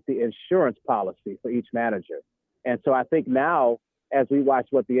were like the insurance policy for each manager. And so I think now, as we watch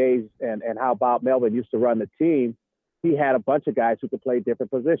what the A's and how Bob Melvin used to run the team, he had a bunch of guys who could play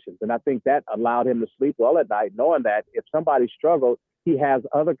different positions. And I think that allowed him to sleep well at night, knowing that if somebody struggled, he has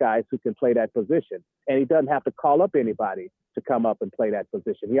other guys who can play that position. And he doesn't have to call up anybody to come up and play that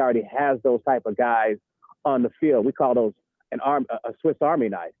position. He already has those type of guys on the field. We call those a Swiss Army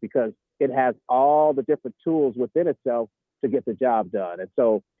knife, because it has all the different tools within itself to get the job done. And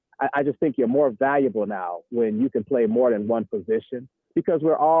so I just think you're more valuable now when you can play more than one position, because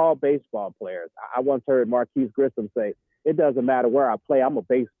we're all baseball players. I once heard Marquise Grissom say, it doesn't matter where I play, I'm a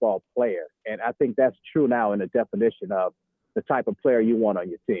baseball player. And I think that's true now in the definition of the type of player you want on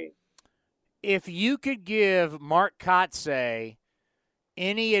your team. If you could give Mark Kotsay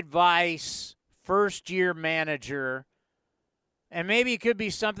any advice, first-year manager, and maybe it could be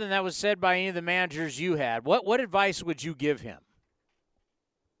something that was said by any of the managers you had, what advice would you give him?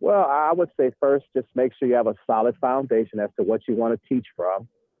 Well, I would say first, just make sure you have a solid foundation as to what you want to teach from,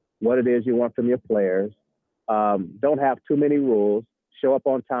 what it is you want from your players. Don't have too many rules. Show up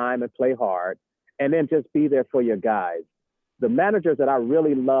on time and play hard, and then just be there for your guys. The managers that I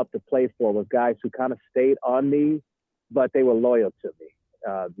really loved to play for was guys who kind of stayed on me, but they were loyal to me.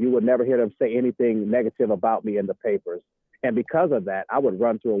 You would never hear them say anything negative about me in the papers. And because of that, I would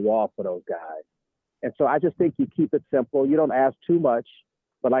run through a wall for those guys. And so I just think you keep it simple. You don't ask too much.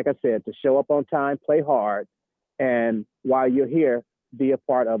 But like I said, to show up on time, play hard, and while you're here, be a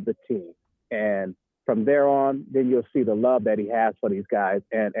part of the team. And from there on, then you'll see the love that he has for these guys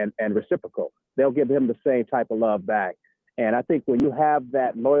and reciprocal. They'll give him the same type of love back. And I think when you have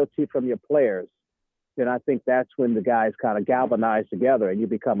that loyalty from your players, then I think that's when the guys kind of galvanize together and you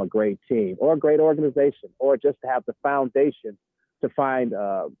become a great team or a great organization, or just to have the foundation to find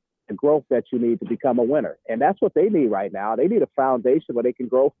the growth that you need to become a winner. And that's what they need right now. They need a foundation where they can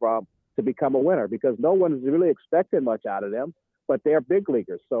grow from to become a winner, because no one is really expecting much out of them, but they're big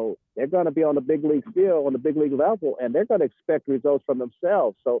leaguers. So they're going to be on the big league field, on the big league level, and they're going to expect results from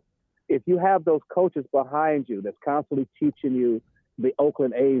themselves. So if you have those coaches behind you that's constantly teaching you the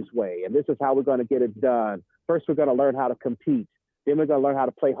Oakland A's way, and this is how we're going to get it done. First, we're going to learn how to compete. Then we're going to learn how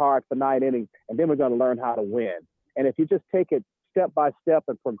to play hard for 9 innings, and then we're going to learn how to win. And if you just take it step by step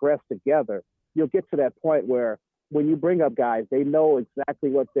and progress together, you'll get to that point where when you bring up guys, they know exactly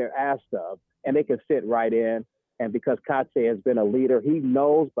what they're asked of, and they can fit right in. And because Kotsay has been a leader, he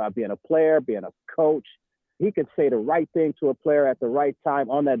knows by being a player, being a coach, he can say the right thing to a player at the right time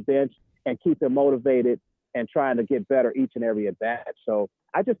on that bench and keep them motivated and trying to get better each and every at bat. So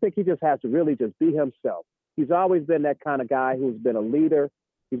I just think he just has to really just be himself. He's always been that kind of guy who's been a leader.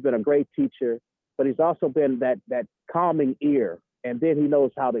 He's been a great teacher, but he's also been that calming ear. And then he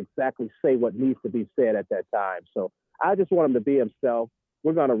knows how to exactly say what needs to be said at that time. So I just want him to be himself.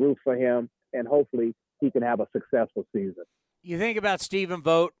 We're going to root for him, and hopefully he can have a successful season. You think about Stephen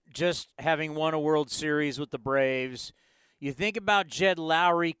Vogt just having won a World Series with the Braves. You think about Jed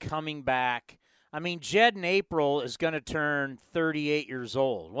Lowrie coming back. I mean, Jed in April is going to turn 38 years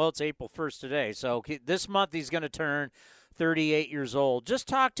old. Well, it's April 1st today, so this month he's going to turn 38 years old. Just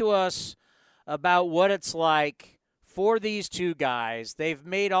talk to us about what it's like for these two guys. They've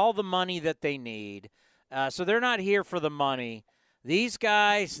made all the money that they need, so they're not here for the money. These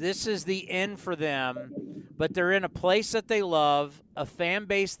guys, this is the end for them, but they're in a place that they love, a fan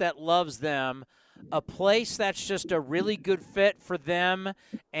base that loves them, a place that's just a really good fit for them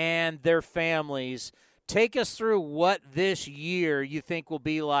and their families. Take us through what this year you think will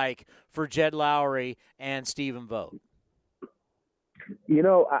be like for Jed Lowrie and Stephen Vogt. You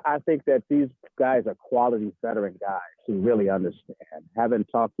know, I think that these guys are quality veteran guys who really understand. Having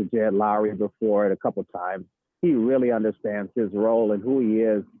talked to Jed Lowrie before a couple times, he really understands his role and who he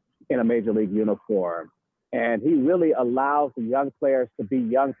is in a major league uniform. And he really allows the young players to be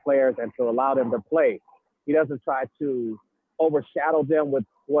young players and to allow them to play. He doesn't try to overshadow them with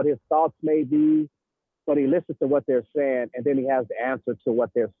what his thoughts may be, but he listens to what they're saying, and then he has the answer to what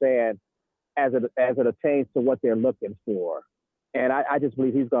they're saying as it attains to what they're looking for. And I just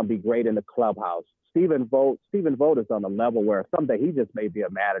believe he's going to be great in the clubhouse. Stephen Vogt is on a level where someday he just may be a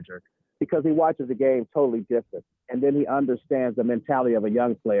manager because he watches the game totally different. And then he understands the mentality of a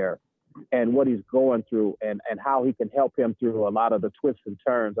young player and what he's going through and how he can help him through a lot of the twists and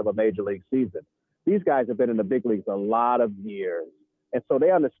turns of a major league season. These guys have been in the big leagues a lot of years. And so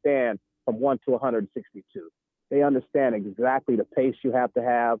they understand from 1 to 162. They understand exactly the pace you have to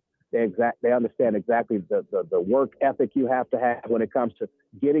have. They understand exactly the work ethic you have to have when it comes to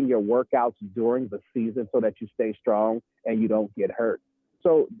getting your workouts during the season so that you stay strong and you don't get hurt.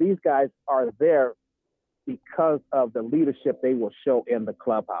 So these guys are there because of the leadership they will show in the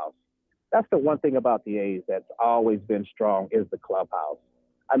clubhouse. That's the one thing about the A's that's always been strong is the clubhouse.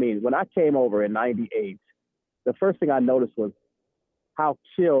 I mean, when I came over in 98, the first thing I noticed was how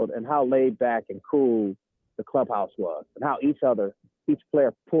chilled and how laid back and cool the clubhouse was and how each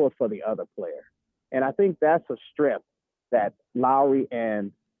player pulled for the other player. And I think that's a strength that Lowrie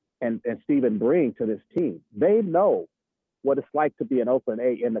and Stephen bring to this team. They know what it's like to be an Oakland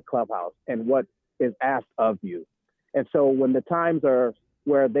A in the clubhouse and what is asked of you. And so when the times are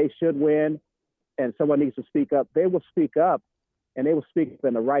where they should win and someone needs to speak up, they will speak up, and they will speak up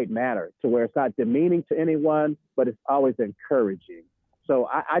in the right manner to where it's not demeaning to anyone, but it's always encouraging. So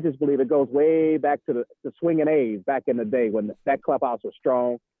I just believe it goes way back to the swinging A's back in the day when that clubhouse was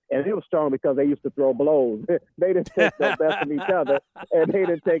strong. And it was strong because they used to throw blows. They didn't take no mess on each other, and they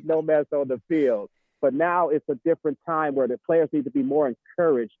didn't take no mess on the field. But now it's a different time where the players need to be more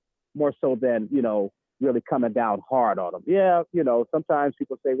encouraged, more so than, really coming down hard on them. Yeah, sometimes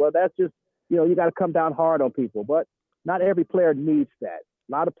people say, well, that's just, you got to come down hard on people. But not every player needs that.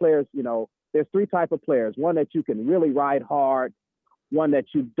 A lot of players, there's three types of players. One that you can really ride hard, one that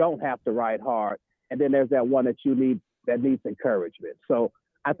you don't have to ride hard, and then there's that one that needs encouragement. So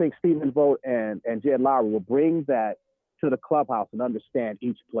I think Stephen Vogt and Jed Lowry will bring that to the clubhouse and understand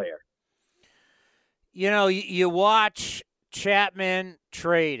each player. You watch Chapman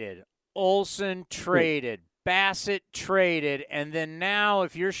traded, Olsen traded, Bassett traded, and then now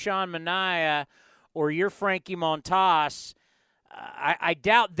if you're Sean Manaea or you're Frankie Montas, I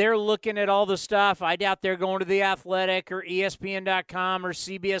doubt they're looking at all the stuff. I doubt they're going to The Athletic or ESPN.com or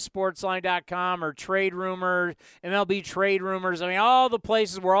CBSSportsline.com or Trade Rumors, MLB Trade Rumors. I mean, all the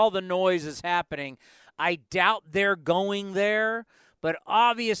places where all the noise is happening. I doubt they're going there, but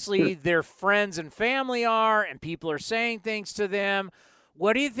obviously their friends and family are, and people are saying things to them.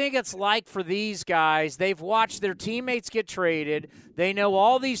 What do you think it's like for these guys? They've watched their teammates get traded. They know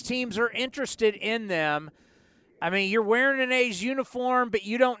all these teams are interested in them. I mean, you're wearing an A's uniform, but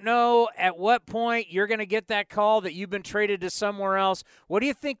you don't know at what point you're going to get that call that you've been traded to somewhere else. What do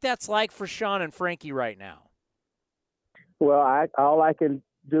you think that's like for Sean and Frankie right now? Well, all I can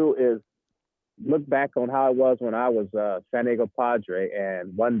do is look back on how it was when I was San Diego Padre,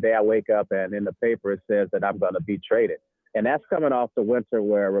 and one day I wake up and in the paper it says that I'm going to be traded. And that's coming off the winter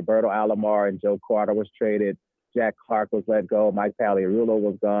where Roberto Alomar and Joe Carter was traded, Jack Clark was let go, Mike Pagliarulo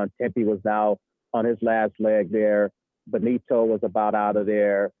was gone, Tempe was now on his last leg there. Benito was about out of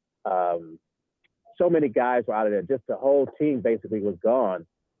there. So many guys were out of there. Just the whole team basically was gone,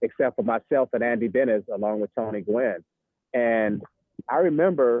 except for myself and Andy Dennis, along with Tony Gwynn. And I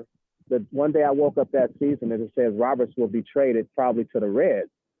remember that one day I woke up that season and it says Roberts will be traded probably to the Reds.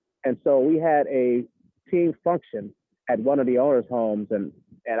 And so we had a team function at one of the owners' homes. And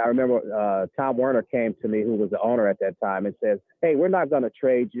I remember Tom Werner came to me, who was the owner at that time, and says, hey, we're not going to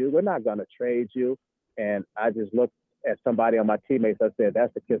trade you. We're not going to trade you. And I just looked at somebody on my teammates. I said,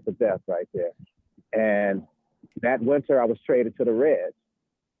 that's the kiss of death right there. And that winter I was traded to the Reds.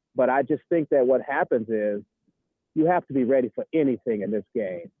 But I just think that what happens is you have to be ready for anything in this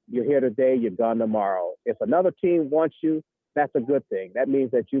game. You're here today, you're gone tomorrow. If another team wants you, that's a good thing. That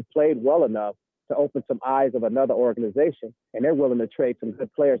means that you played well enough to open some eyes of another organization, and they're willing to trade some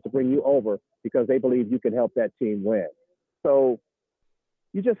good players to bring you over because they believe you can help that team win. So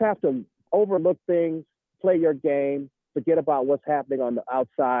you just have to overlook things, play your game, forget about what's happening on the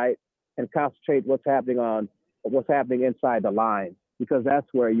outside, and concentrate what's happening inside the line, because that's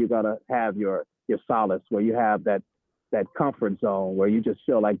where you're going to have your solace, where you have that comfort zone, where you just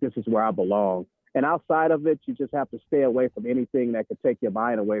feel like this is where I belong. And outside of it, you just have to stay away from anything that could take your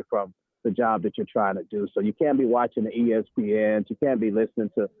mind away from the job that you're trying to do. So you can't be watching the ESPNs, you can't be listening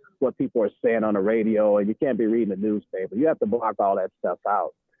to what people are saying on the radio, and you can't be reading the newspaper. You have to block all that stuff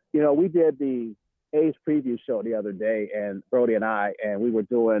out. We did the A's preview show the other day, and Brody and I, and we were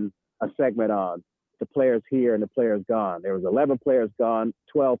doing a segment on the players here and the players gone. There was 11 players gone,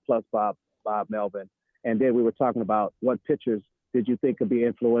 12 plus Bob Melvin. And then we were talking about what pitchers did you think could be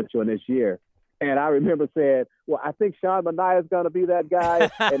influential in this year? And I remember saying, well, I think Sean Manaea is going to be that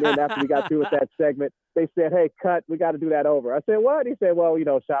guy. And then after we got through with that segment, they said, hey, cut, we got to do that over. I said, what? He said, well,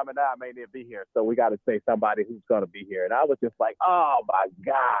 Sean Manaea may not be here, so we got to say somebody who's going to be here. And I was just like, oh, my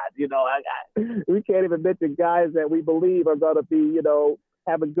God. We can't even mention guys that we believe are going to be,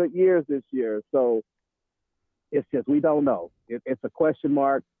 having good years this year. So it's just, we don't know. It's a question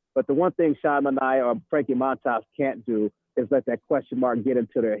mark. But the one thing Sean Manaea or Frankie Montas can't do is let that question mark get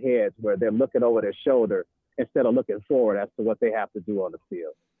into their heads where they're looking over their shoulder instead of looking forward as to what they have to do on the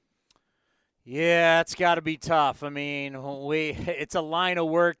field. Yeah, it's got to be tough. I mean, it's a line of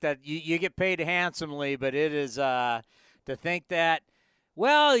work that you get paid handsomely, but it is to think that,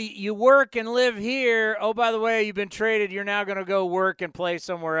 well, you work and live here. Oh, by the way, you've been traded. You're now going to go work and play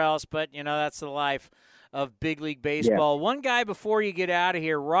somewhere else. But, that's the life of big league baseball. Yeah. One guy before you get out of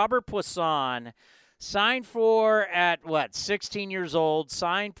here, Robert Puason, signed for at 16 years old,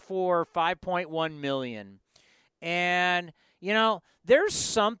 signed for $5.1 million. And, there's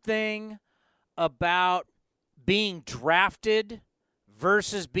something about being drafted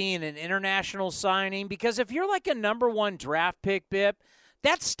versus being an international signing? Because if you're like a number one draft pick, Bip,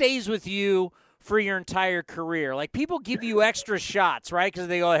 that stays with you for your entire career. Like, people give you extra shots, right? Because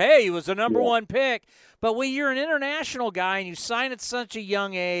they go, hey, he was a number one pick. But when you're an international guy and you sign at such a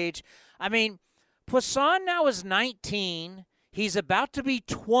young age, I mean, Poisson now is 19. He's about to be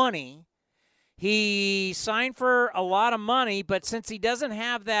 20. He signed for a lot of money, but since he doesn't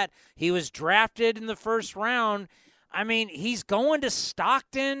have that, he was drafted in the first round. I mean, he's going to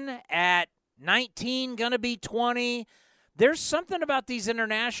Stockton at 19, going to be 20. There's something about these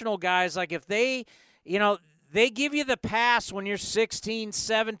international guys, like if they, they give you the pass when you're 16,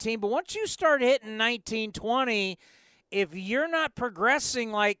 17, but once you start hitting 19, 20, if you're not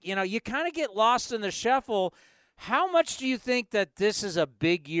progressing, you kind of get lost in the shuffle. How much do you think that this is a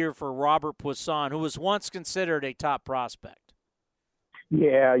big year for Robert Poisson, who was once considered a top prospect?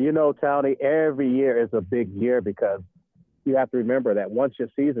 Yeah, Tony, every year is a big year because you have to remember that once your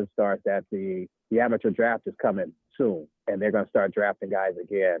season starts, that the amateur draft is coming soon, and they're going to start drafting guys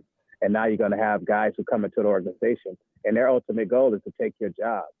again. And now you're going to have guys who come into the organization, and their ultimate goal is to take your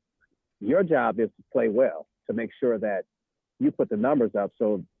job. Your job is to play well, to make sure that you put the numbers up.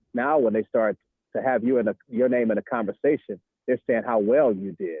 So now when they start to have your name in a conversation, they're saying how well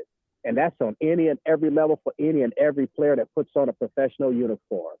you did. And that's on any and every level for any and every player that puts on a professional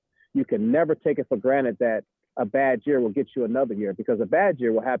uniform. You can never take it for granted that a bad year will get you another year, because a bad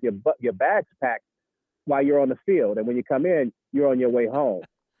year will have your bags packed while you're on the field. And when you come in, you're on your way home.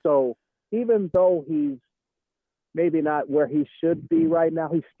 So even though he's maybe not where he should be right now,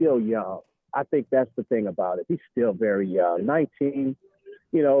 he's still young. I think that's the thing about it. He's still very young. 19,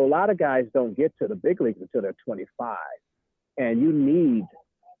 a lot of guys don't get to the big leagues until they're 25. And you need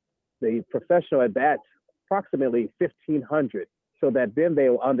the professional at bats approximately 1,500 so that then they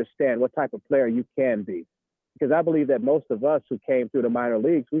will understand what type of player you can be. Because I believe that most of us who came through the minor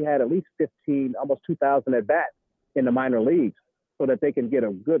leagues, we had at least 15, almost 2,000 at bats in the minor leagues so that they can get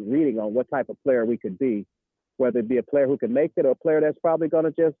a good reading on what type of player we could be, whether it be a player who can make it or a player that's probably going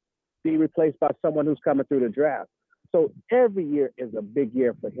to just be replaced by someone who's coming through the draft. So every year is a big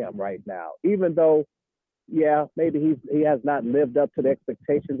year for him right now, even though, maybe he has not lived up to the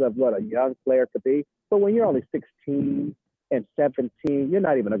expectations of what a young player could be. But when you're only 16 and 17, you're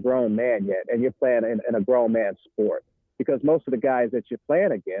not even a grown man yet, and you're playing in a grown man sport, because most of the guys that you're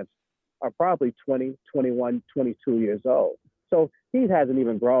playing against are probably 20, 21, 22 years old. So he hasn't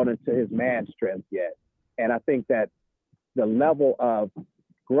even grown into his man strength yet. And I think that the level of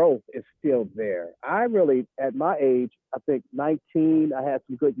growth is still there. I really, at my age, I think 19, I had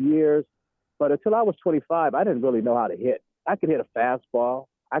some good years, but until I was 25, I didn't really know how to hit. I could hit a fastball.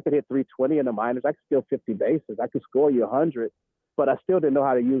 I could hit 320 in the minors. I could steal 50 bases. I could score you 100, but I still didn't know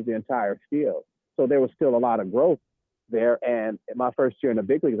how to use the entire field. So there was still a lot of growth there. And in my first year in the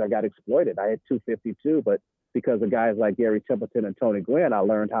big leagues, I got exploited. I had 252, but because of guys like Gary Templeton and Tony Gwynn, I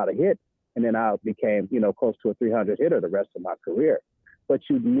learned how to hit. And then I became, close to a 300 hitter the rest of my career. But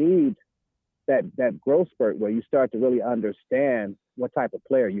you need that growth spurt where you start to really understand what type of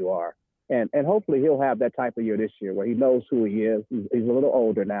player you are. And hopefully he'll have that type of year this year where he knows who he is. He's a little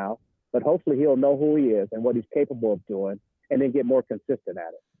older now, but hopefully he'll know who he is and what he's capable of doing, and then get more consistent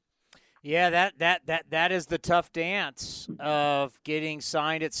at it. Yeah, that is the tough dance of getting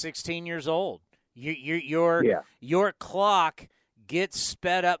signed at 16 years old. Your clock gets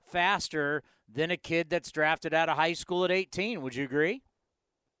sped up faster than a kid that's drafted out of high school at 18. Would you agree?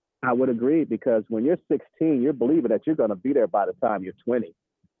 I would agree, because when you're 16, you're believing that you're going to be there by the time you're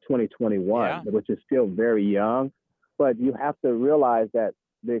 2021, which is still very young. But you have to realize that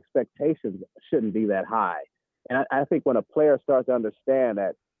the expectations shouldn't be that high. And I think when a player starts to understand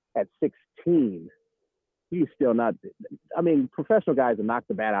that at 16, he's still not – I mean, professional guys have knocked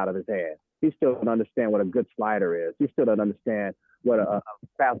the bat out of his hand. He still doesn't understand what a good slider is. He still doesn't understand what a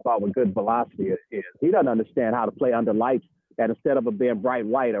fastball with good velocity is. He doesn't understand how to play under lights that instead of it being bright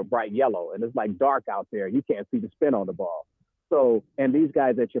white or bright yellow, and it's like dark out there, you can't see the spin on the ball. So, and these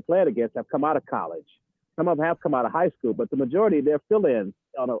guys that you're playing against have come out of college. Some of them have come out of high school, but the majority, they're fill-ins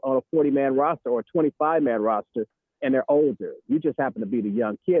on a 40-man roster or a 25-man roster, and they're older. You just happen to be the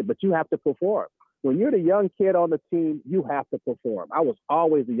young kid, but you have to perform. When you're the young kid on the team, you have to perform. I was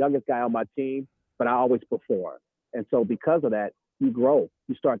always the youngest guy on my team, but I always performed. And so because of that, you grow.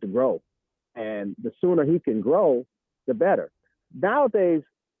 You start to grow. And the sooner he can grow, the better. Nowadays,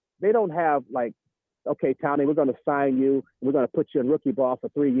 they don't have like, okay, Tony, we're going to sign you, and we're going to put you in rookie ball for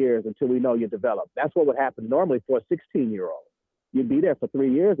 3 years until we know you develop. That's what would happen normally for a 16-year-old. You'd be there for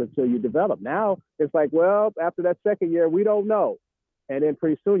 3 years until you develop. Now, it's like, well, after that second year, we don't know. And then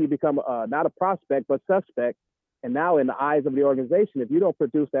pretty soon you become not a prospect, but suspect, And now in the eyes of the organization, if you don't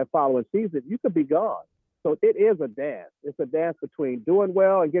produce that following season, you could be gone. So it is a dance. It's a dance between doing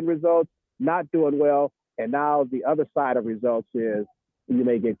well and getting results, not doing well. And now the other side of results is you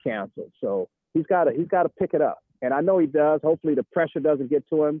may get canceled. So he's got to pick it up. And I know he does. Hopefully the pressure doesn't get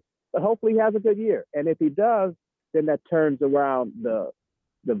to him, but hopefully he has a good year. And if he does, then that turns around the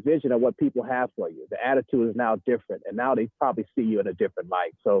vision of what people have for you. The attitude is now different, and now they probably see you in a different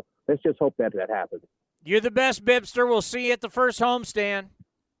light. So let's just hope that happens. You're the best, Bipster. We'll see you at the first homestand.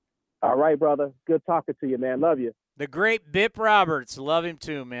 All right, brother. Good talking to you, man. Love you. The great Bip Roberts. Love him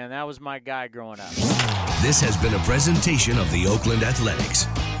too, man. That was my guy growing up. This has been a presentation of the Oakland Athletics.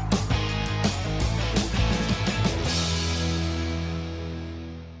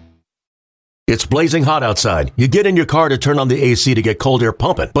 It's blazing hot outside. You get in your car to turn on the AC to get cold air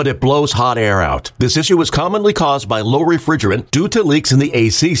pumping, but it blows hot air out. This issue is commonly caused by low refrigerant due to leaks in the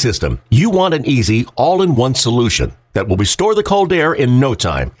AC system. You want an easy, all-in-one solution that will restore the cold air in no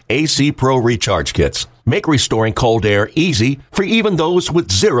time. AC Pro Recharge Kits make restoring cold air easy for even those with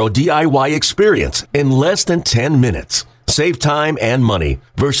zero DIY experience in less than 10 minutes. Save time and money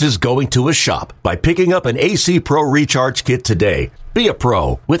versus going to a shop by picking up an AC Pro Recharge Kit today. Be a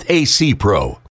pro with AC Pro.